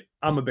Ferrell's great.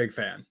 I'm a big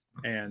fan,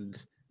 and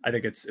I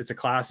think it's a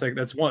classic.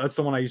 That's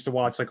the one I used to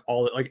watch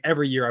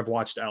every year. I've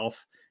watched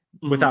Elf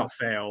without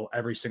fail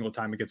every single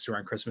time it gets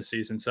around Christmas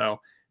season. So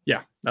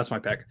yeah, that's my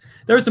pick.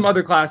 There's some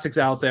other classics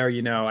out there.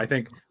 I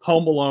think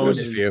Home Alone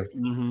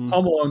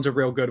Home Alone's a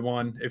real good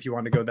one if you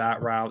want to go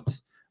that route.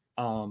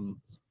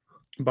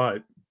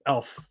 But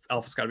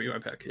Elf's got to be my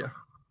pick. Yeah.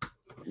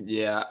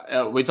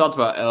 Yeah. We talked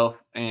about Elf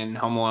and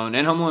Home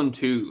Alone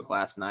 2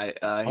 last night.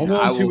 Home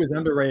Alone 2 is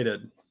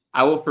underrated.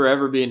 I will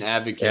forever be an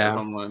advocate of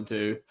Home Alone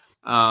 2.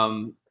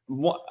 An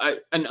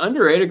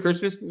underrated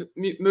Christmas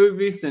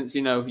movie, since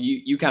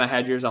you kind of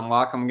had yours on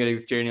lock. I'm going to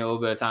give Tierney a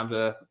little bit of time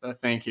to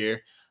think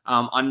here.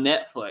 On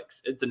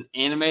Netflix, it's an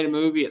animated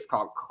movie. It's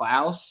called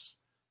Klaus.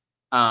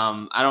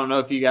 I don't know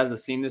if you guys have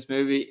seen this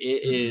movie.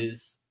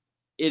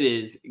 It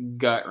is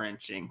gut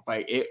wrenching.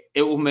 Like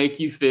it will make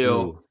you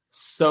feel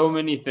so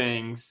many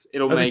things.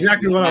 That's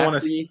exactly what I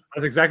want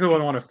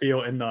to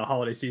feel in the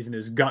holiday season.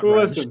 Is gut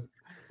wrenching.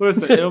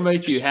 Listen, it'll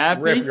make you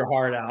happy. Rip your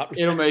heart out.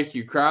 It'll make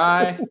you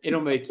cry. It'll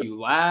make you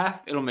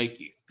laugh. It'll make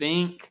you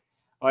think.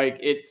 Like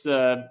it's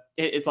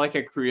like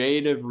a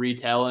creative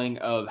retelling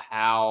of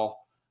how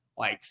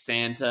like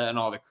Santa and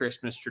all the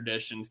Christmas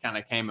traditions kind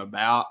of came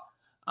about.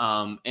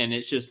 And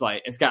it's just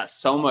like it's got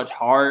so much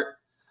heart.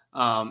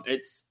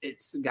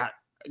 It's got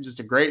just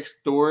a great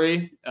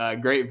story,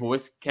 great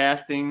voice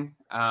casting.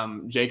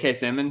 J.K.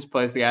 Simmons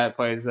plays the guy that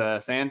plays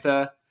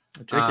Santa.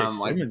 J.K.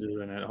 Simmons is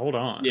in it. Hold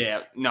on.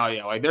 Yeah.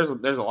 Like there's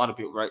a lot of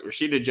people, right?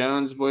 Rashida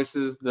Jones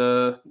voices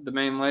the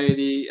main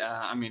lady.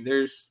 I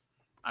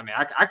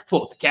could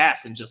pull up the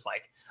cast and just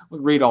like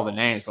read all the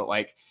names, but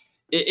like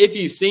if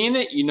you've seen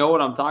it, you know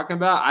what I'm talking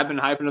about. I've been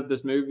hyping up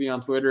this movie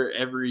on Twitter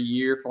every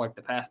year for like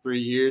the past 3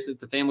 years.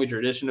 It's a family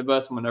tradition of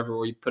us. Whenever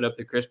we put up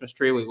the Christmas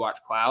tree, we watch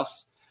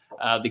Klaus.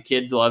 The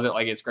kids love it.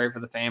 Like it's great for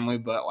the family,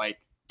 but like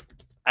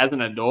as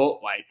an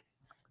adult, like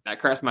that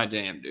cracks my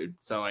jam, dude.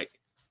 So like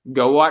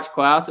go watch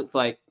Klaus. It's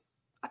like,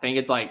 I think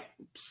it's like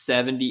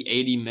 70,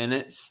 80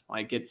 minutes.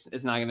 Like it's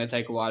not going to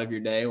take a lot of your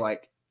day.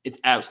 Like it's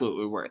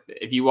absolutely worth it.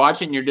 If you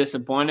watch it and you're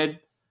disappointed,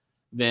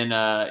 then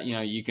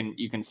you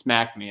can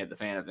smack me at the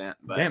fan event.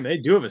 But damn, they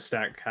do have a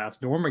stacked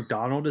cast. Norm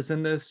Macdonald is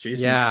in this.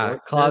 Jason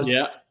Klaus.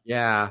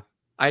 Yeah.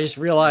 I just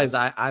realized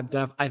I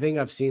think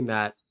I've seen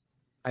that.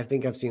 I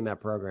think I've seen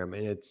that program,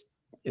 and it's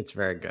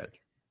very good.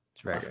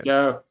 It's very good.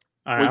 Go.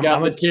 We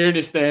got the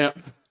Tierney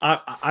stamp.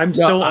 I'm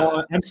still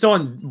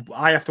on.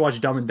 I have to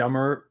watch Dumb and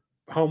Dumber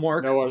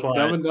homework. No,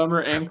 Dumb and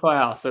Dumber and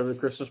Klaus over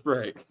Christmas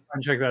break.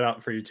 I'll check that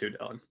out for you too,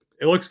 Dylan.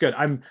 It looks good.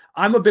 I'm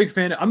a big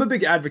fan. I'm a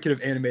big advocate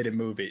of animated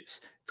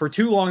movies. For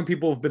too long,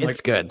 people have been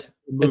it's good.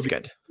 It's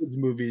good. Kids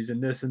movies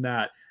and this and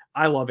that.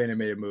 I love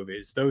animated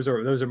movies. Those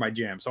are my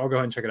jam. So I'll go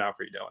ahead and check it out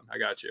for you, Dylan. I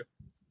got you.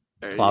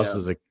 Klaus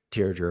is a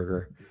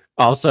tearjerker.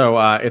 Also,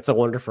 It's a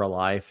Wonderful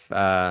Life. It's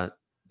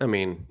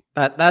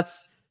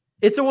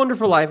a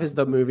Wonderful Life is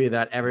the movie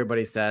that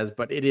everybody says,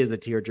 but it is a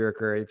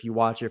tearjerker. If you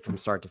watch it from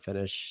start to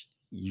finish,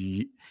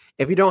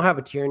 if you don't have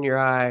a tear in your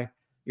eye,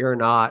 you're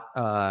not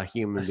a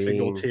human being.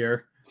 Single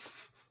tear.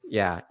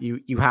 Yeah,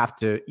 you have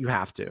to.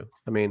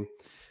 I mean,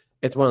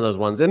 it's one of those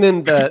ones. And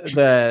then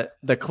the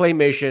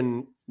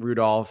claymation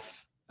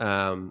Rudolph.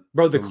 Bro,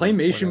 the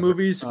claymation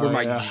movies were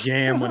my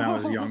jam when I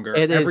was younger.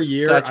 Every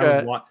year I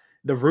would watch.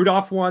 The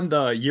Rudolph one,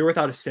 the Year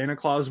Without a Santa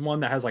Claus one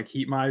that has like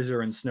Heat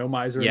Miser and Snow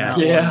Miser.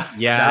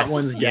 That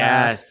one's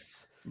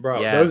gas.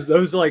 Bro. Yes.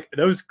 Those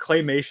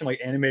claymation like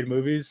animated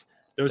movies.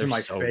 Those are my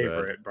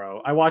favorite,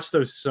 bro. I watched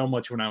those so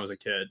much when I was a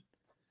kid.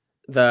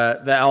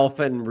 The elf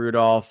and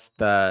Rudolph,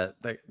 the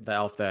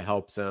elf that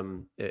helps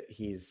him.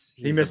 He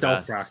missed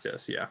elf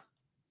practice.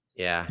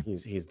 Yeah,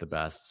 he's the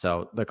best.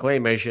 So the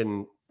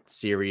claymation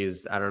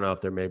series, I don't know if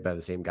they're made by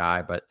the same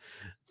guy, but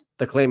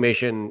the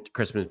claymation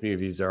Christmas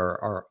movies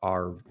are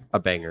a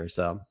banger.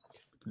 So,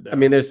 I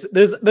mean, there's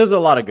a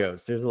lot of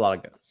goats. There's a lot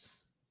of goats.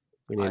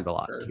 We named a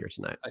lot here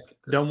tonight.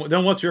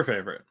 Then what's your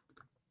favorite?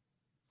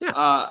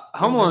 Yeah,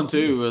 Home Alone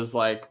 2 was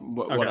like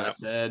what I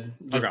said,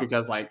 just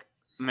because like,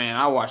 man,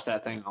 I watched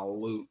that thing on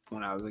loop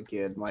when I was a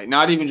kid. Like,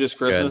 not even just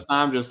Christmas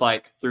time, just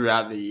like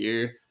throughout the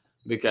year,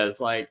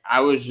 because like I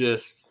was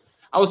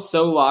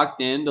so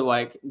locked into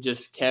like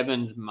just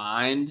Kevin's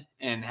mind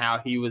and how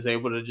he was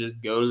able to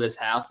just go to this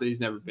house that he's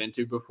never been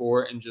to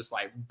before and just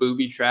like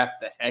booby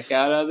trap the heck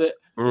out of it.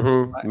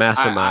 Mm-hmm.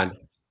 Mastermind.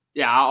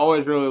 I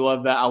always really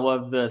love that. I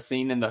love the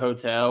scene in the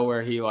hotel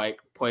where he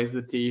like plays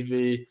the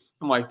TV.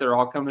 I'm like, they're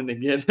all coming to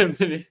get him,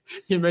 and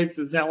he makes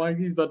it sound like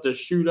he's about to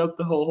shoot up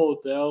the whole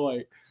hotel.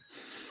 Like,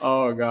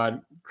 oh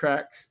God,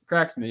 cracks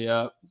me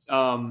up.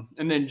 And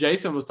then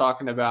Jason was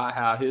talking about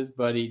how his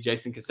buddy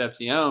Jason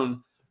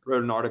Concepcion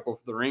wrote an article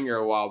for The Ringer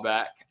a while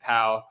back,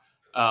 how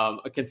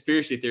a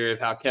conspiracy theory of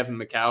how Kevin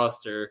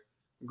McAllister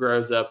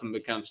grows up and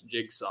becomes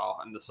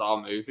Jigsaw in the Saw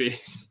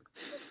movies.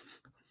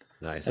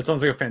 Nice. That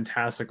sounds like a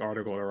fantastic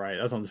article to write.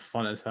 That sounds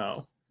fun as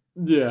hell.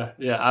 Yeah.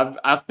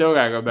 I've still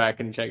got to go back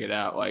and check it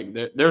out. Like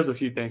there's a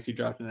few things he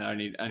dropped in there I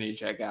need to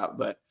check out.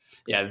 But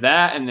yeah,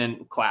 that and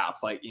then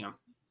Klaus, like,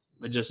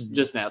 but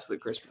just an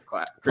absolute Christmas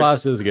class.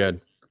 Klaus is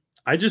good.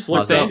 I just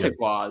looked Santa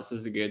Claus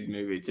is a good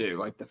movie too,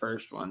 like the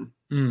first one.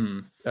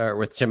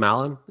 With Tim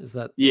Allen, is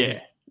that? Yeah.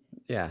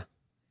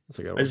 That's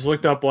a good one. I just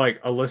looked up like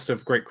a list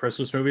of great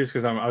Christmas movies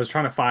because I was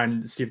trying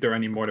to see if there are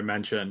any more to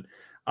mention.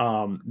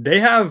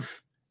 They have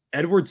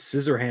Edward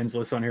Scissorhands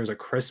list on here as a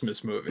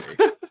Christmas movie.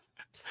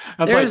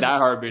 That's like Die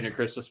Hard being a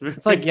Christmas movie.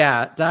 It's like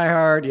Die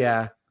Hard.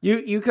 Yeah,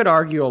 you could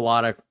argue a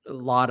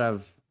lot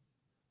of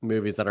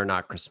movies that are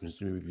not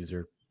Christmas movies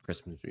or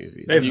Christmas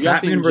movies. Have you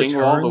guys seen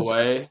Jingle All the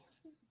Way?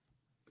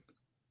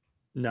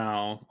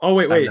 No. Oh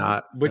wait.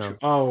 not, Which? no.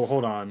 Oh,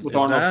 hold on. With Is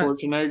Arnold that-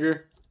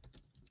 Schwarzenegger?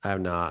 I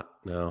have not.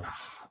 No.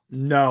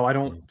 No, I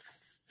don't.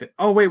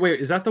 Oh wait.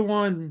 Is that the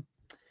one?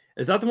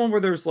 Is that the one where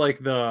there's like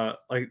the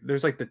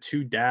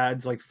two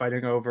dads like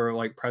fighting over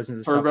like presents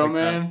and stuff Turbo like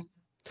that? Man?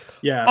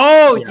 Yeah.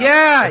 Oh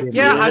yeah.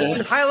 Yeah. I've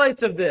seen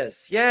highlights of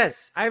this.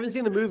 Yes, I haven't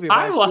seen the movie, but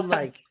I've seen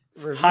like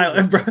reviews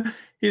Highlight, of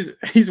this.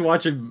 he's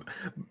watching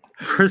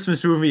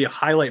Christmas movie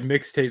highlight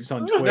mixtapes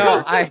on Twitter.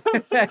 No,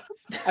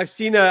 I've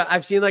seen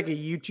like a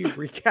YouTube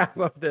recap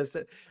of this.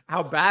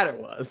 How bad it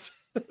was.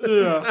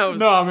 Yeah.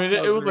 Was- I mean,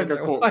 it the was like reason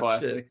a I cult watched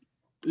classic. it.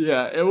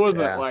 Yeah, it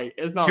wasn't Yeah. like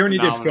it's not. Tyranny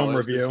did phenomenal, film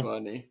it's just review.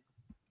 funny.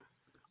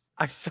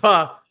 I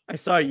saw a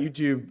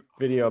YouTube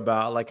video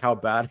about like how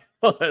bad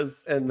it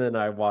was, and then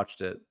I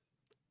watched it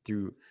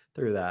through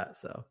that.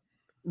 So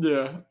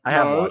Yeah, I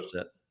have No, watched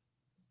it.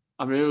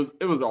 I mean,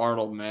 it was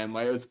Arnold, man.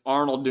 Like it was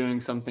Arnold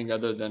doing something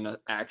other than an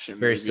action.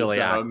 Very movie, silly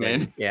so, acting.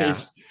 Man, Yeah,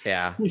 he's-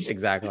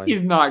 exactly.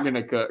 He's not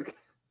gonna cook.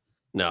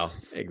 No,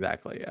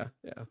 exactly. Yeah.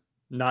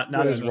 Not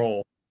Yeah, his no.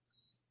 role.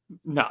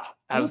 No, That's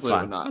absolutely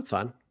fine. not. That's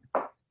fine.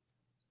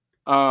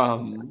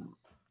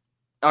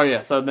 Oh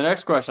yeah. So the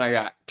next question I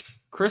got: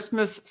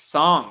 Christmas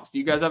songs. Do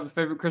you guys have a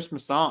favorite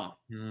Christmas song?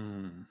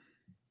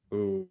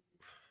 Ooh.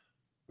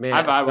 Man,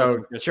 I vibe with so,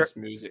 some Christmas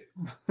music.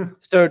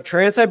 so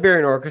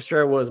Trans-Siberian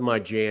Orchestra was my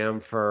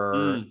jam for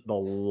Mm. the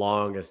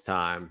longest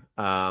time.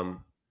 I'm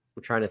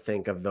trying to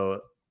think of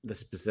the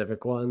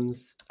specific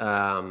ones.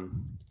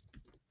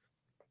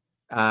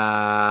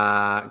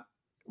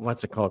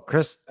 What's it called?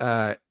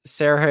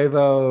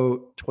 Sarajevo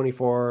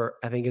 24,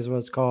 I think is what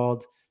it's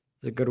called.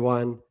 It's a good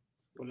one.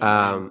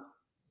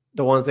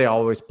 The ones they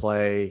always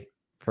play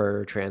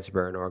for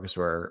Trans-Siberian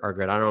Orchestra are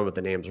good. I don't know what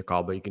the names are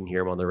called, but you can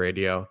hear them on the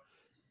radio.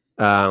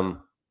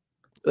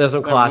 There's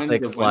some That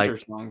classics Winter like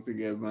song's a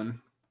good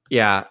one.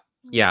 yeah,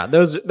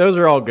 those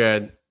are all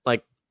good.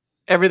 Like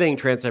everything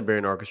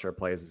Trans-Siberian Orchestra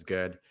plays is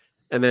good.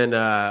 And then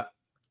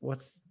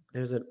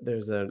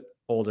there's an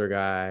older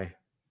guy,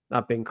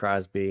 not Bing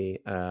Crosby.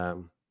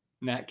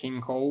 Nat King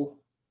Cole.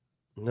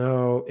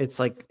 No, it's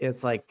like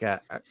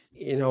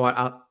you know what?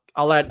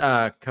 I'll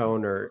let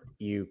Cone or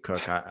you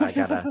cook. I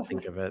gotta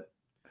think of it.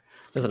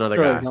 There's another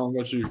Go guy. ahead, Colin,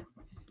 what's you?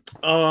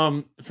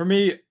 For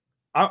me,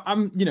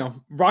 I'm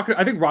Rocket.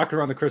 I think Rocket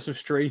Around the Christmas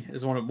Tree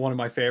is one of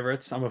my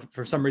favorites.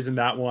 For some reason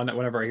that one.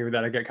 Whenever I hear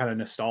that, I get kind of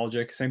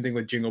nostalgic. Same thing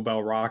with Jingle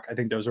Bell Rock. I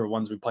think those are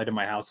ones we played in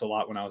my house a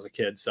lot when I was a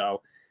kid.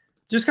 So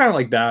just kind of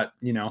like that,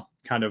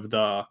 kind of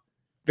the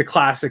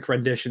classic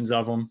renditions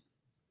of them.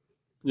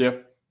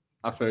 Yep,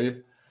 I feel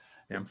you.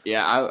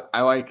 Yeah.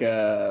 I like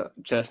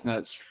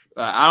chestnuts.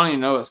 I don't even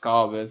know what it's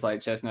called, but it's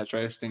like chestnuts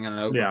roasting on an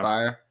open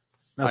fire.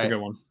 That's a good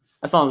one.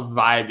 That sounds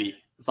vibey.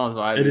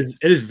 It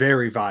is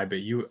very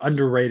vibey. You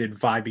underrated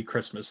vibey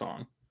Christmas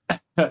song.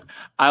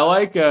 I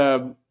like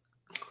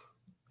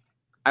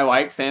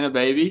Santa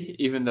Baby,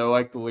 even though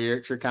like the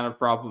lyrics are kind of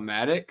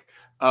problematic.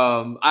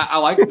 I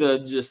like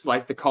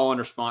the call and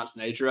response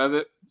nature of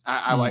it.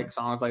 I like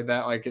songs like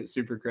that. Like it's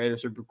super creative,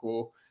 super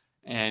cool.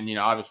 And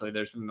obviously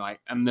there's been like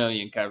a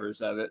million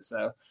covers of it.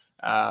 So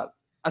I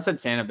said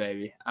Santa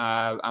Baby.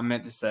 I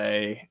meant to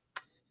say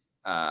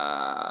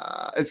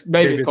it's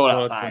Baby's Cold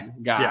Outside.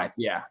 God,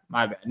 yeah,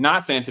 my bad.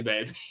 Not Santa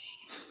Baby.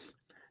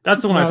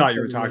 That's the one I Not thought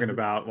you were Santa talking Baby.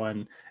 about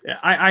when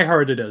I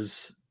heard it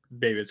as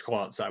Baby It's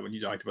Cold Outside when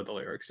you talked about the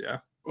lyrics. Yeah.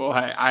 Well,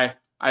 hey, I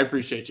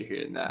appreciate you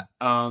hearing that.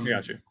 I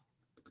got you.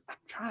 I'm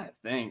trying to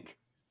think.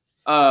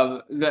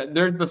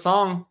 There's the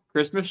song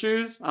Christmas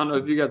Shoes. I don't know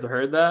if you guys have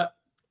heard that.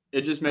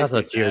 It just makes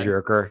That's a me sad.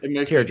 tearjerker. It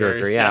makes me very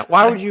Tearjerker, yeah. sad.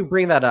 Why would you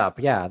bring that up?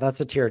 Yeah, that's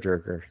a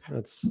tearjerker.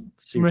 That's I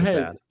super mean, hey,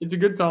 sad. it's a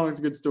good song. It's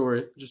a good story.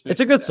 It just makes It's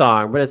a me good sad.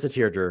 song, but it's a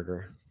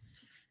tearjerker.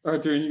 All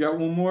right, Darren, you got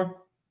one more?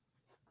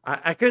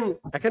 I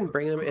couldn't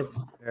bring him.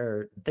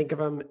 Think of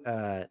him.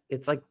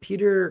 It's like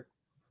Peter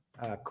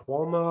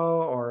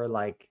Cuomo, or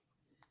like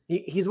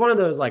he's one of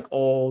those like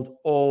old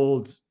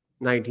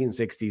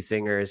 1960s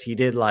singers. He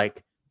did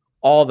like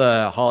all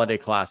the holiday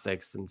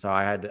classics, and so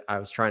I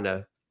was trying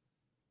to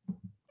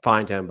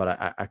find him, but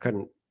I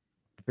couldn't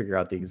figure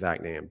out the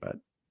exact name. But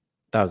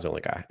that was the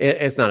only guy.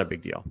 It's not a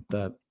big deal.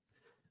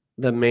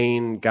 The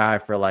main guy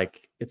for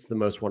like It's the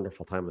Most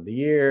Wonderful Time of the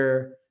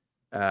Year,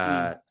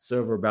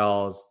 Silver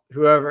Bells,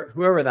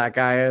 whoever that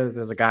guy is.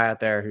 There's a guy out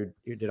there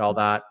who did all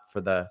that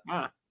for the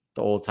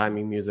old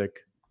timey music.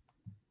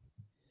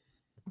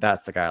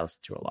 That's the guy I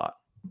listen to a lot.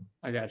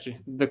 I got you.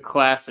 The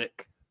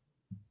classic.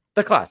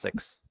 The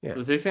classics. Yeah.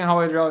 Does he sing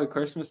Holiday Jolly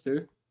Christmas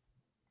too?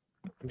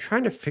 I'm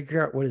trying to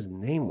figure out what his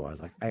name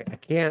was. Like I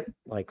can't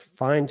like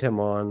find him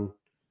on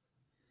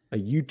a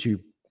YouTube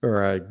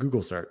or a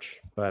Google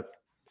search, but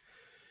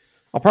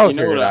I'll probably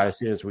figure it out as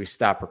soon as we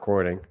stop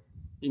recording.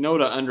 You know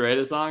what an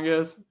underrated song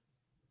is?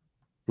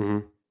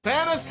 Mm-hmm.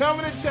 Santa's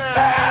coming to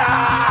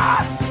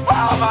town.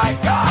 Oh my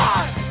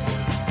God!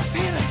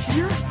 Santa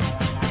here?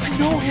 I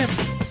know him.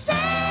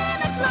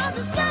 Santa Claus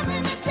is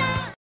coming to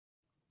town.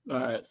 All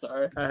right,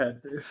 sorry, I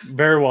had to.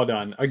 Very well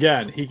done.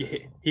 Again,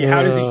 he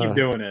how does he keep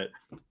doing it?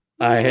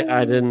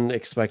 I didn't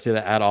expect it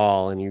at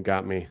all, and you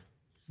got me.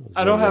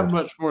 I don't have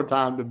much more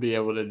time to be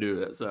able to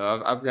do it,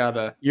 so I've got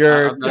to.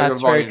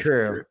 That's very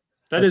true.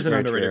 That is an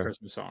underrated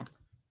Christmas song.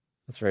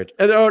 That's right.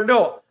 And, oh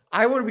no,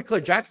 I want to be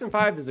clear. Jackson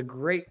 5 is a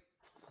great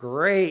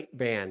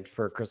band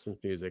for Christmas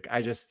music.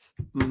 It's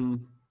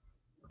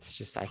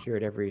just I hear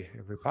it every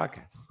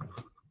podcast.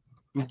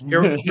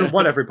 You're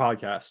what every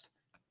podcast?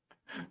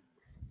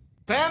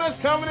 Santa's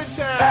coming to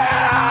town.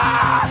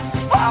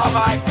 Santa! Oh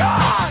my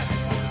God!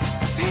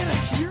 Santa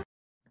here?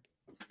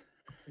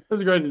 It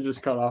was great to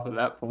just cut off at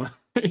that point.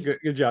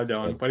 Good job,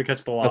 Dylan. Way to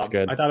catch the lob. That's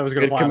good. I thought it was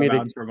going to fly out of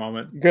bounds for a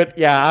moment. Good.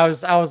 Yeah, I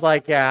was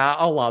like, yeah,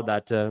 I'll lob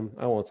that to him.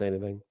 I won't say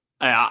anything.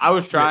 I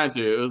was trying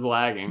to. It was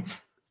lagging.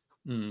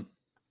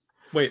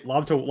 Wait,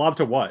 lob to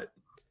what?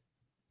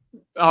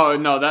 Oh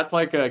no, that's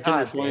like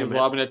Kendrick Williams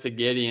lobbing it to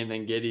Giddey, and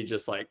then Giddey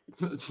just like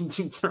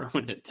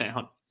throwing it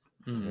down.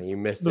 Yeah, you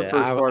missed it.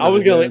 I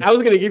was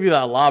gonna give you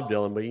that lob,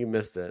 Dylan, but you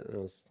missed it.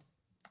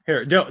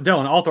 Here,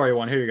 Dylan, I'll throw you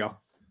one. Here you go.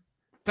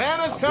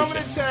 Santa's coming to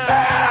town.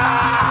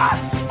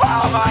 Santa!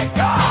 Oh my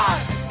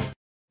God!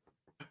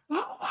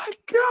 Oh my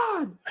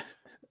God!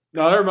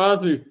 No, that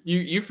reminds me.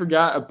 You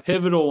forgot a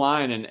pivotal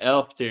line in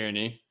Elf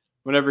Tyranny.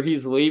 Whenever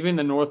he's leaving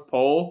the North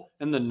Pole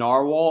and the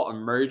narwhal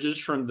emerges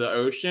from the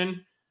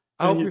ocean.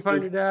 I hope you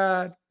find your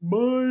dad.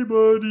 Bye,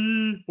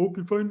 buddy. Hope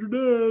you find your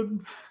dad.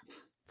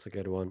 It's a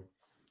good one.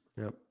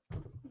 Yep.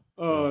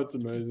 Oh, it's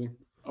amazing.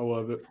 I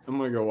love it. I'm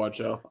gonna go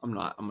watch Elf. I'm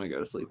not. I'm gonna go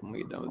to sleep when we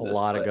get done with this. A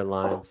lot of good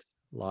lines.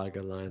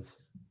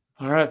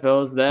 All right,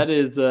 fellas. That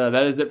is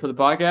it for the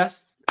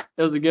podcast.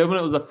 It was a good one.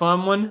 It was a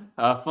fun one.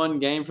 A fun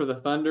game for the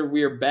Thunder.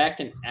 We are back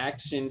in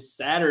action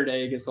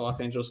Saturday against the Los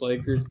Angeles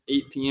Lakers,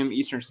 8 p.m.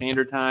 Eastern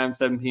Standard Time,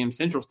 7 p.m.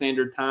 Central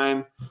Standard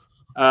Time.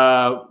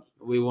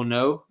 We will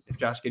know if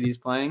Josh Giddey is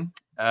playing.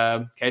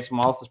 Case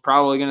Wallace is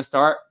probably going to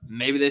start.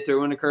 Maybe they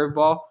throw in a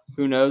curveball.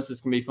 Who knows? It's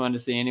going to be fun to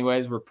see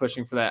anyways. We're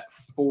pushing for that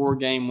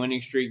 4-game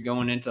winning streak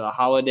going into the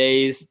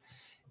holidays.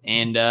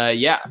 And,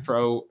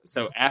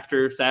 so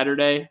after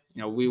Saturday,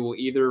 we will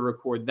either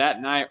record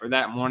that night or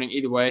that morning.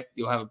 Either way,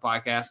 you'll have a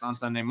podcast on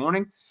Sunday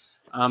morning.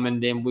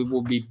 And then we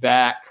will be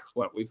back.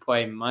 We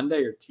play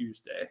Monday or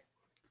Tuesday?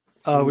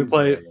 We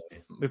play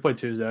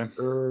Tuesday.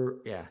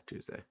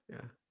 Tuesday.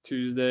 Yeah.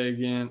 Tuesday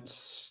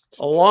against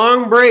a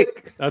long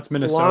break. That's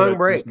Minnesota. Long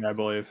break, I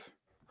believe.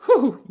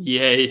 Whew,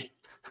 yay.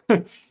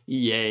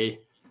 Yay.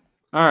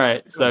 All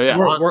right. So yeah.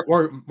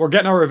 We're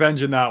getting our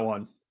revenge in that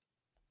one.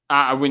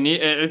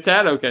 It's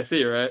at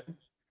OKC,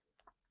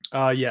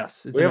 right?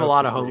 Yes. We have a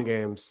lot of home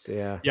games.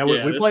 Yeah. Yeah,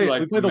 we play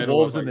the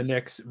Wolves and the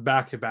Knicks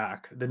back to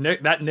back.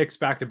 That Knicks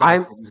back to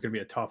back is going to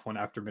be a tough one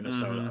after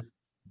Minnesota. Mm-hmm.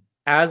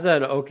 As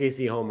an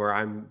OKC homer,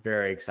 I'm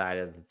very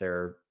excited that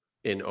they're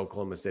in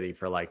Oklahoma City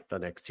for like the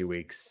next 2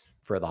 weeks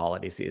for the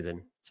holiday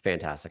season. It's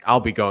fantastic. I'll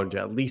be going to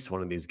at least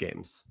one of these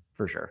games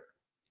for sure.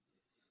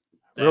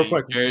 Dang, real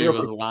quick, Jerry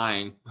was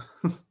lying.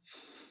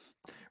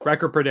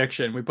 Record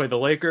prediction: we play the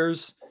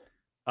Lakers,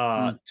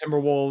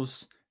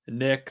 Timberwolves,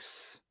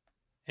 Knicks,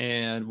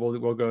 and we'll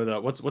go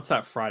to what's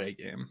that Friday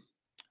game?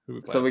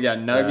 So we got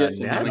Nuggets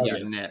and then we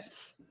got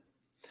Nets.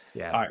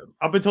 Yeah. All right.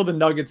 Up until the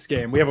Nuggets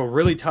game, we have a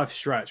really tough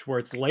stretch where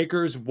it's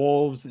Lakers,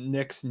 Wolves,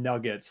 Knicks,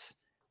 Nuggets.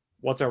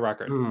 What's our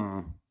record?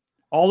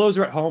 All those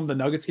are at home. The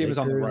Nuggets game is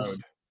on the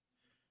road.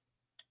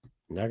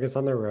 Nuggets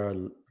on the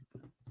road.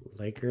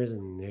 Lakers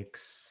and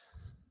Knicks.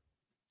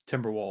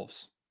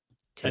 Timberwolves.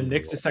 And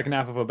Knicks the second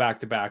half of a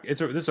back-to-back. This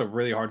is a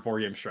really hard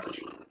 4-game stretch.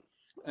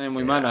 And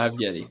we might not have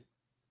Giddey.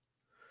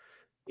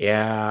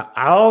 Yeah.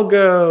 I'll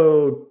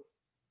go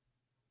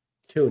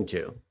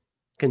 2-2.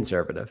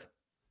 Conservative.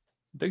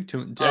 I think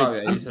 2-2. Oh,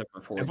 yeah, you said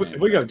before. If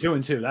we go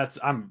 2-2,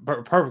 I'm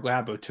perfectly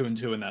happy with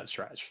 2-2 in that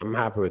stretch. I'm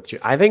happy with 2.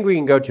 I think we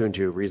can go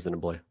 2-2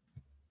 reasonably.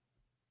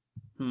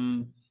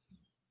 You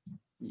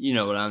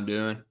know what I'm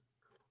doing?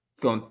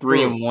 Going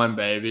 3-1,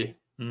 baby.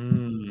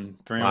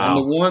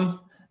 3-1.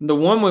 And the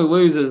one we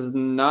lose is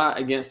not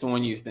against the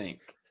one you think.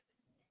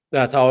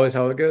 That's always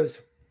how it goes.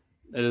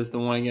 It is the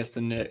one against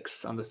the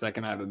Knicks on the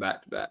second half of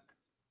back-to-back.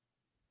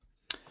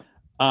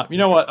 You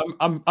know what?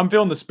 I'm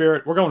feeling the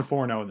spirit. We're going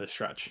 4-0 in this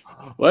stretch.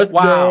 Let's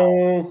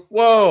go.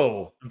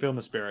 Whoa. I'm feeling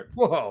the spirit.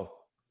 Whoa.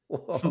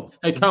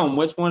 Hey, Colin,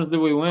 which ones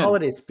do we win?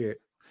 Holiday spirit.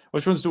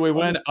 Which ones do we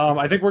win?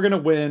 I think we're gonna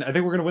win. I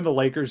think we're gonna win the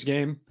Lakers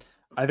game.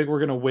 I think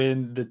we're gonna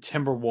win the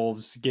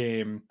Timberwolves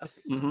game.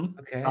 Mm-hmm.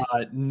 Okay.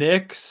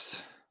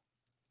 Knicks.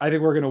 I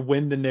think we're gonna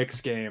win the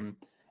Knicks game.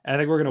 And I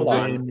think we're gonna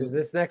win. Is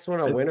this next one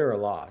a win or a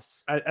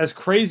loss? As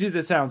crazy as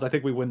it sounds, I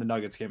think we win the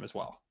Nuggets game as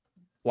well.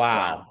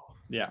 Wow.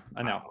 Yeah,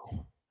 I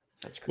know.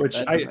 That's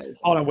crazy.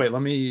 Hold on, wait.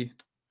 Let me.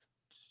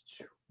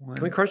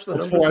 Can we crunch the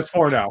numbers? It's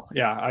 4 now.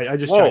 Yeah, I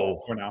just checked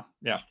 4 now.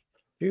 Yeah.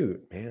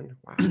 Dude, man.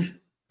 Wow.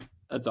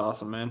 That's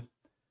awesome, man.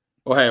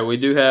 Well, hey, we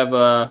do have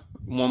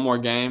one more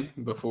game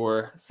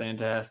before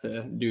Santa has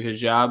to do his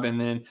job, and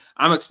then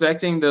I'm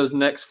expecting those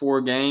next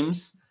 4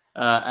 games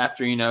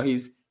after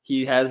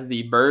he has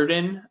the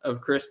burden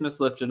of Christmas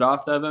lifted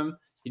off of him.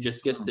 He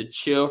just gets to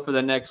chill for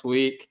the next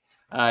week.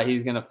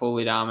 He's going to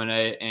fully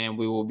dominate, and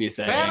we will be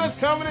saying, Santa's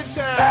coming to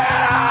town.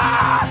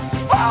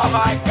 Santa! Oh,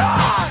 my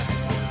God.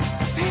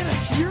 Santa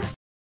here?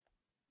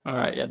 All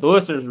right, yeah, the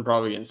listeners are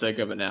probably getting sick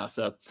of it now,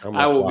 so I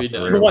almost will be lost the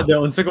done. room. What,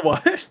 Dylan? Sick of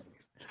what?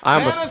 I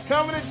almost Santa's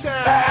coming to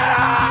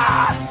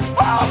town.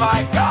 Oh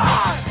my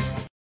God.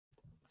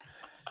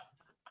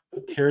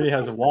 Tyranny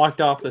has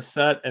walked off the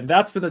set, and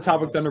that's been the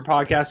Topic Thunder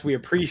podcast. We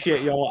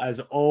appreciate y'all as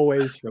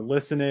always for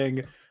listening.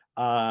 We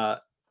have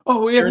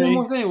one Tyranny?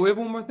 more thing. We have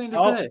one more thing to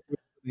Oh, say.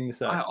 thing to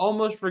say. I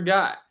almost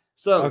forgot.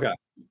 So, Okay.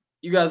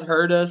 you guys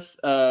heard us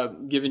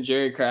giving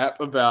Jerry crap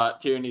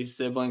about Tyranny's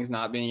siblings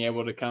not being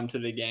able to come to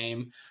the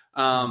game.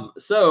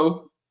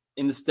 So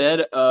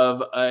instead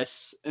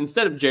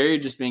of Jerry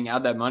just being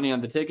out that money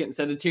on the ticket,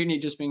 instead of Tyranny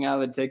just being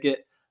out of the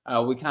ticket,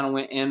 we kind of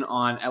went in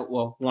on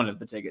one of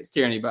the tickets.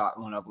 Tyranny bought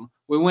one of them.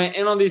 We went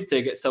in on these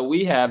tickets, so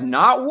we have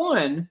not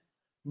one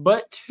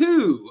but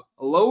two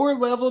lower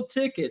level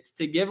tickets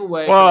to give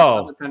away for the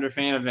Topic Thunder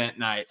fan event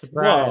night.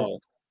 surprised. Whoa.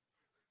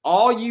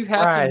 All you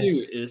have to do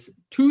Surprise. is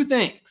two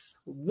things.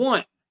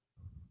 One,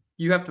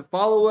 you have to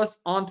follow us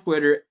on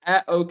Twitter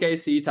at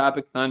OKC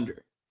Topic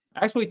Thunder.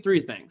 Actually, three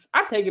things.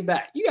 I take it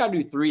back. You got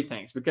to do three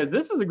things because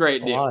this is a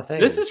great That's a deal. lot of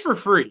This is things. for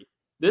free.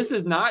 This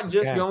is not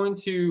just Okay. going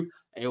to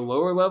a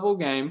lower level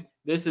game.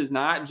 This is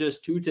not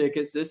just two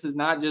tickets. This is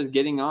not just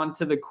getting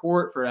onto the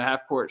court for a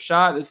half court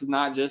shot. This is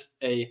not just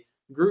a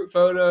group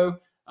photo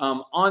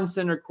on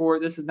center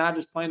court. This is not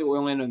just playing the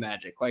Orlando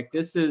Magic. Like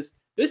this is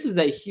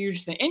a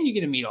huge thing, and you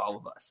get to meet all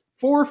of us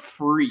for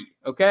free.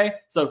 Okay,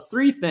 so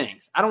three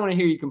things. I don't want to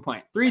hear you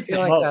complain. Three things.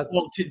 feel like that's-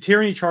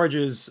 Tyranny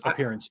charges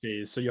appearance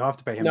fees, so you have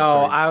to pay him.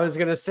 No, $30. I was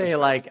gonna say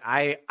like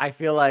I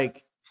feel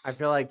like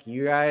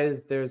you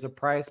guys there's a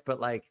price, but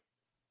like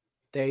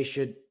I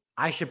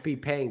should be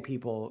paying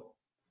people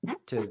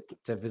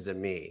to visit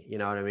me. You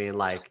know what I mean?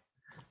 Like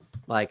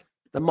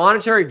the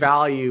monetary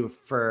value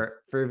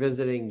for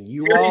visiting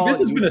you Tyranny, all. this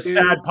has been a two-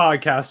 sad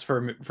podcast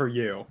for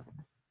you.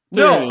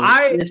 No,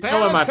 Tyranny, you're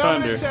stealing my Santa's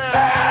coming thunder. to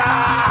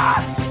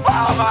town.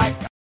 Oh my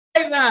God.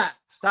 Say that.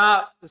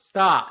 Stop.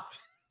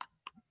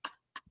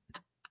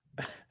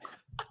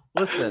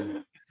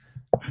 Listen,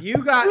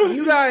 you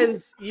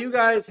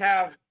guys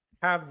have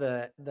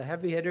the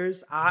heavy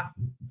hitters.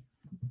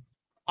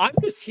 I'm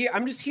just here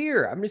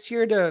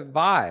to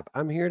vibe.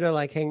 I'm here to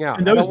like hang out.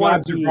 And I those don't wanna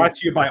vibes are be brought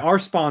to you by our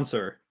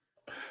sponsor.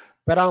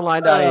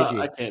 betonline.ag.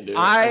 I can't do it.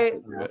 I-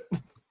 can't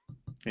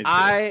do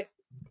it.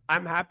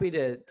 I'm happy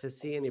to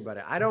see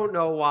anybody. I don't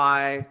know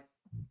why.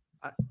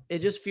 It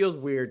just feels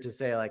weird to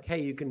say like,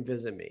 "Hey, you can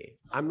visit me."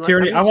 I'm like,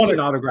 Tyranny, I'm I just want here. an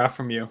autograph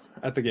from you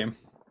at the game.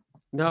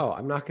 No,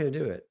 I'm not going to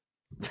do it.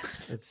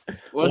 It's Listen,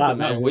 Wow,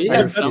 man, no, we I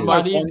had guess that's like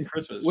somebody. one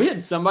Christmas. We had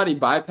somebody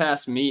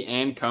bypass me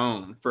and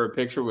Cone for a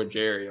picture with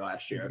Jerry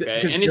last year. Okay,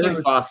 'Cause Jerry anything's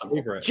was my possible.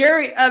 favorite.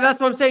 Jerry. That's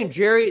what I'm saying.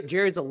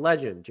 Jerry's a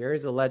legend.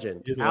 He's a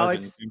legend. He's a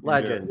Alex, legend.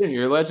 legend. Dude,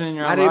 you're a legend in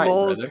your own Matty right,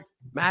 Moles, brother.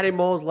 Matty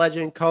Moles,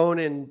 legend. Cone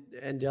and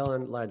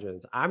Dylan,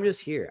 legends. I'm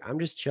just here. I'm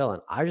just chilling.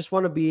 I just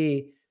want to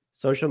be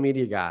social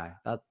media guy.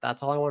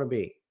 That's all I want to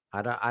be.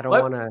 I don't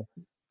Let- want to.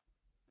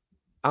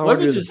 Let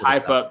me just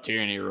hype up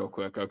Tyranny real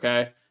quick,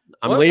 okay?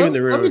 I'm leaving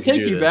the room. Let me if you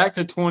take do you this. back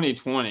to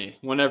 2020,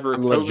 whenever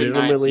I'm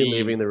legitimately COVID-19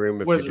 leaving the room.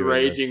 If was you're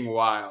doing this. raging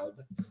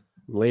wild. I'm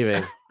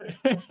leaving.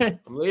 I'm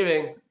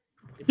leaving.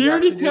 If you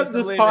Tyranny have to do kept I'm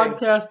this leaving.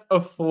 podcast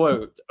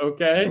afloat,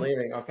 okay? I'm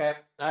leaving. Okay.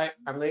 All right.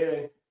 I'm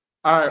leaving.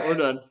 All right, Okay. we're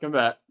done.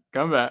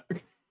 Come back.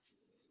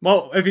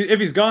 Well, if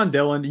he's gone,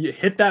 Dylan, you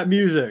hit that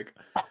music.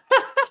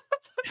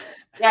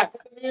 Yeah. Hit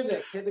the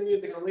music. Hit the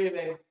music. I'm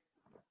leaving.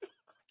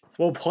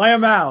 We'll play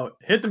him out.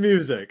 Hit the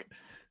music.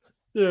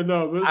 Yeah,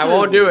 no, but I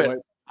won't do seriously,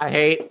 it. I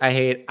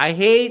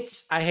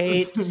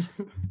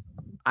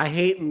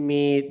hate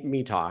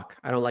me talk.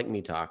 I don't like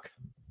me talk.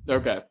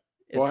 like- okay.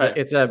 Go ahead.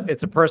 It's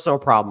a personal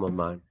problem of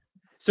mine.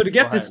 So to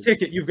get Go this ahead.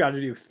 ticket, you've got to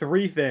do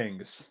three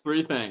things.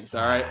 Three things,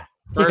 all right? Yeah,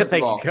 First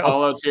thank of you, all, Cole.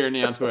 follow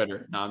Tyranny on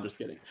Twitter. No, I'm just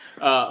kidding.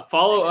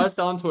 Follow us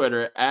on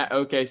Twitter at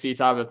OKC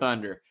Topic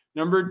Thunder.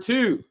 Number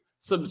two,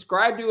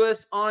 subscribe to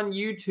us on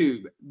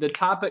YouTube, the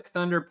Topic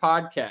Thunder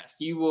podcast.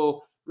 You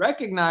will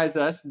recognize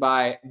us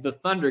by the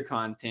Thunder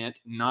content,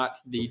 not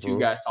the two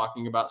guys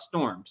talking about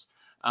storms.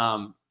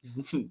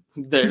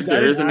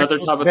 There is another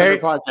actual- Topic Very-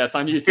 Thunder podcast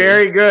on YouTube.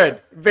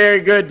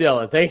 Very good,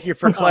 Dylan. Thank you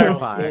for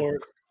clarifying.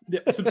 Lord. Yeah,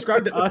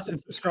 subscribe to us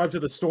and subscribe to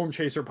the Storm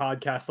Chaser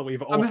podcast that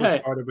we've also hey.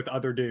 started with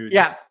other dudes.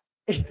 Yeah.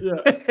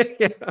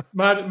 Yeah.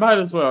 Might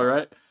as well,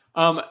 right?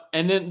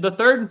 And then the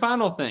third and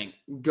final thing,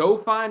 go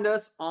find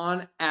us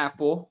on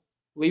Apple,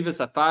 leave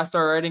us a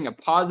 5-star rating, a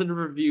positive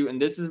review,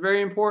 and this is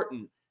very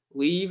important.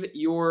 Leave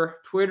your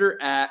Twitter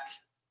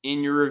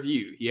in your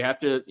review.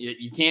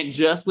 You can't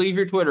just leave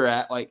your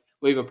Twitter like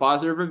leave a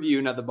positive review,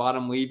 and at the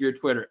bottom leave your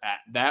Twitter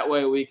 @. That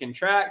way we can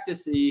track to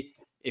see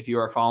if you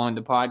are following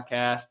the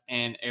podcast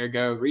and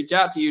ergo reach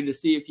out to you to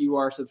see if you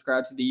are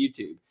subscribed to the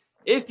YouTube.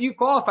 If you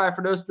qualify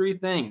for those three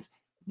things,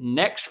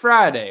 next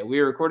Friday, we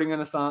are recording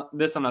this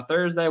on a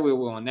Thursday. We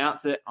will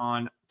announce it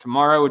on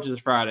tomorrow, which is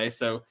Friday.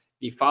 So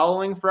the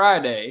following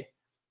Friday,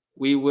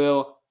 we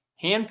will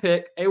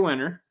handpick a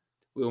winner.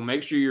 We will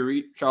make sure you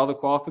reach all the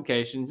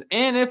qualifications.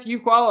 And if you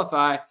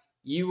qualify,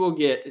 you will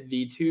get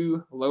the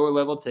 2 lower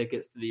level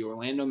tickets to the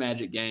Orlando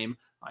Magic game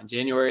on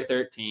January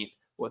 13th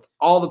with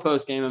all the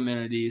post-game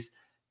amenities.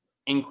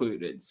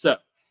 included. So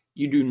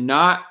you do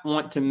not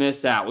want to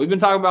miss out. We've been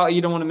talking about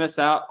you don't want to miss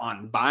out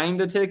on buying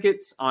the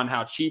tickets, on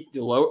how cheap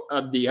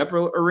the upper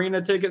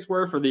arena tickets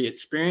were for the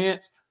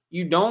experience.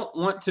 You don't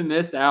want to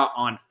miss out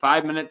on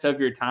 5 minutes of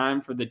your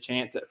time for the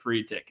chance at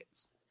free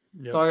tickets.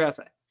 Yep. That's all I gotta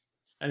say.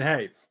 And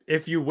hey,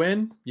 if you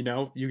win, you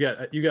got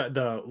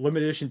the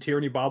limited edition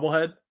Tyranny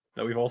bobblehead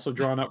that we've also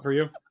drawn up for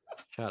you.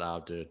 Shut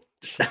up, dude.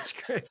 That's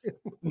great.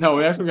 No,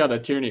 we actually got a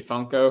Tyranny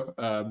Funko.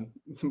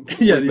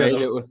 Yeah, we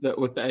made it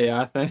with the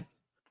AI thing.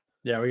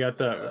 Yeah, we got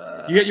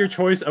you get your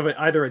choice of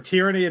either a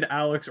Tyranny, an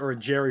Alex, or a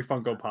Jerry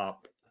Funko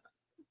Pop.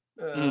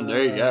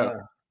 There you go.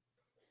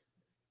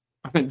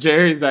 I mean,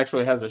 Jerry's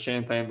actually has a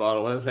champagne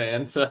bottle in his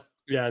hand, so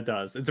yeah, it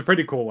does. It's a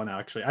pretty cool one,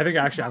 actually. I think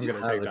I'm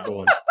gonna take that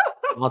one.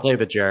 I'll take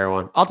the Jerry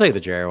one.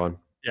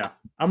 Yeah,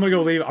 I'm gonna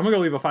go leave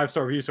a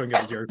 5-star review so I can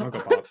get the Jerry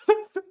Funko Pop.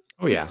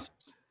 Oh yeah.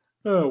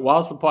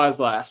 While supplies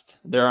last,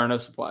 there are no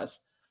supplies.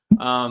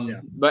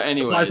 But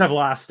anyway, supplies have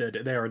lasted.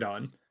 They are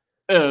done.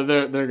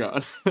 They're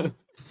gone.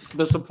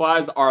 The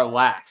supplies are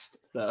last.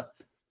 So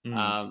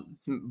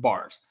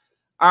bars.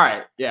 All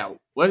right, yeah,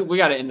 we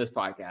got to end this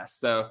podcast.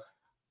 So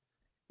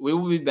we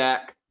will be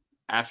back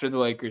after the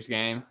Lakers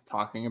game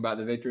talking about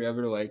the victory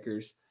over the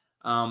Lakers.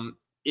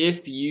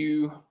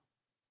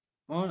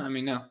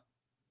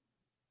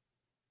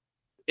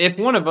 If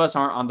one of us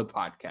aren't on the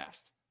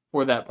podcast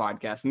for that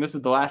podcast, and this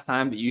is the last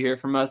time that you hear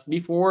from us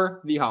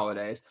before the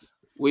holidays,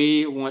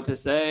 we want to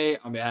say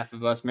on behalf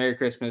of us, Merry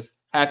Christmas,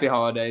 Happy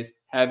Holidays,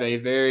 have a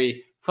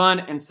very fun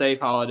and safe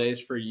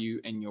holidays for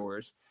you and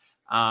yours.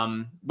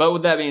 But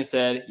with that being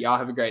said, y'all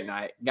have a great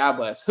night. God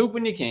bless. Hoop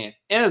when you can.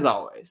 And as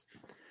always,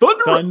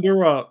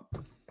 Thunder up.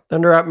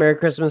 Thunder up. Merry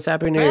Christmas.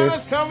 Happy New Year.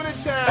 Santa's coming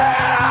to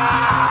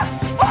town.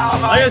 Oh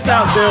my Lay us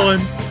out, Dylan.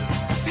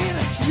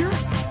 Santa here?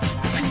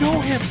 I know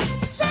him.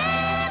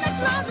 Santa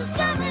Claus is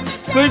coming to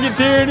town. Thank you,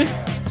 Tyranny.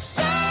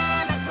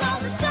 Santa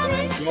Claus is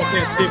coming to You all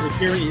can't see it, but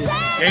Tyranny is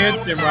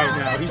dancing right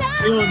now. He's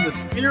feeling the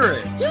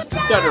spirit.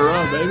 Got to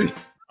run, baby.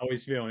 Oh,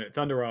 he's feeling it.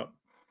 Thunder up.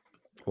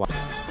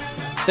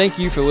 Thank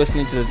you for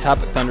listening to the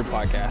Topic Thunder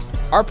podcast.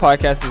 Our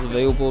podcast is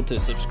available to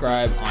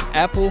subscribe on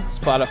Apple,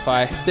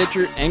 Spotify,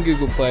 Stitcher, and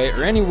Google Play,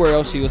 or anywhere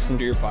else you listen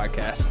to your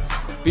podcast.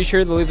 Be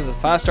sure to leave us a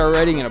 5-star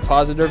rating and a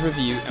positive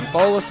review, and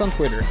follow us on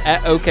Twitter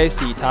at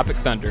OKC Topic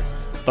Thunder.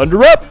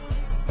 Thunder up!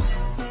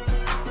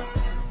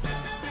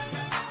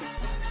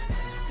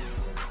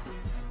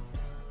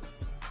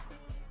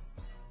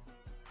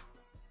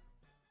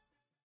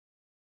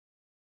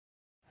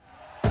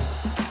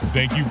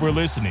 Thank you for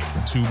listening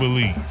to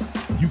Believe.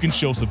 You can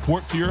show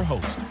support to your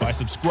host by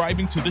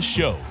subscribing to the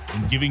show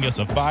and giving us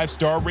a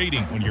 5-star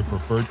rating on your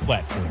preferred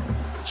platform.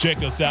 Check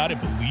us out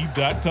at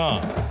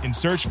Believe.com and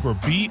search for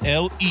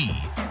BLEAV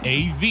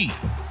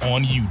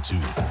on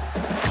YouTube.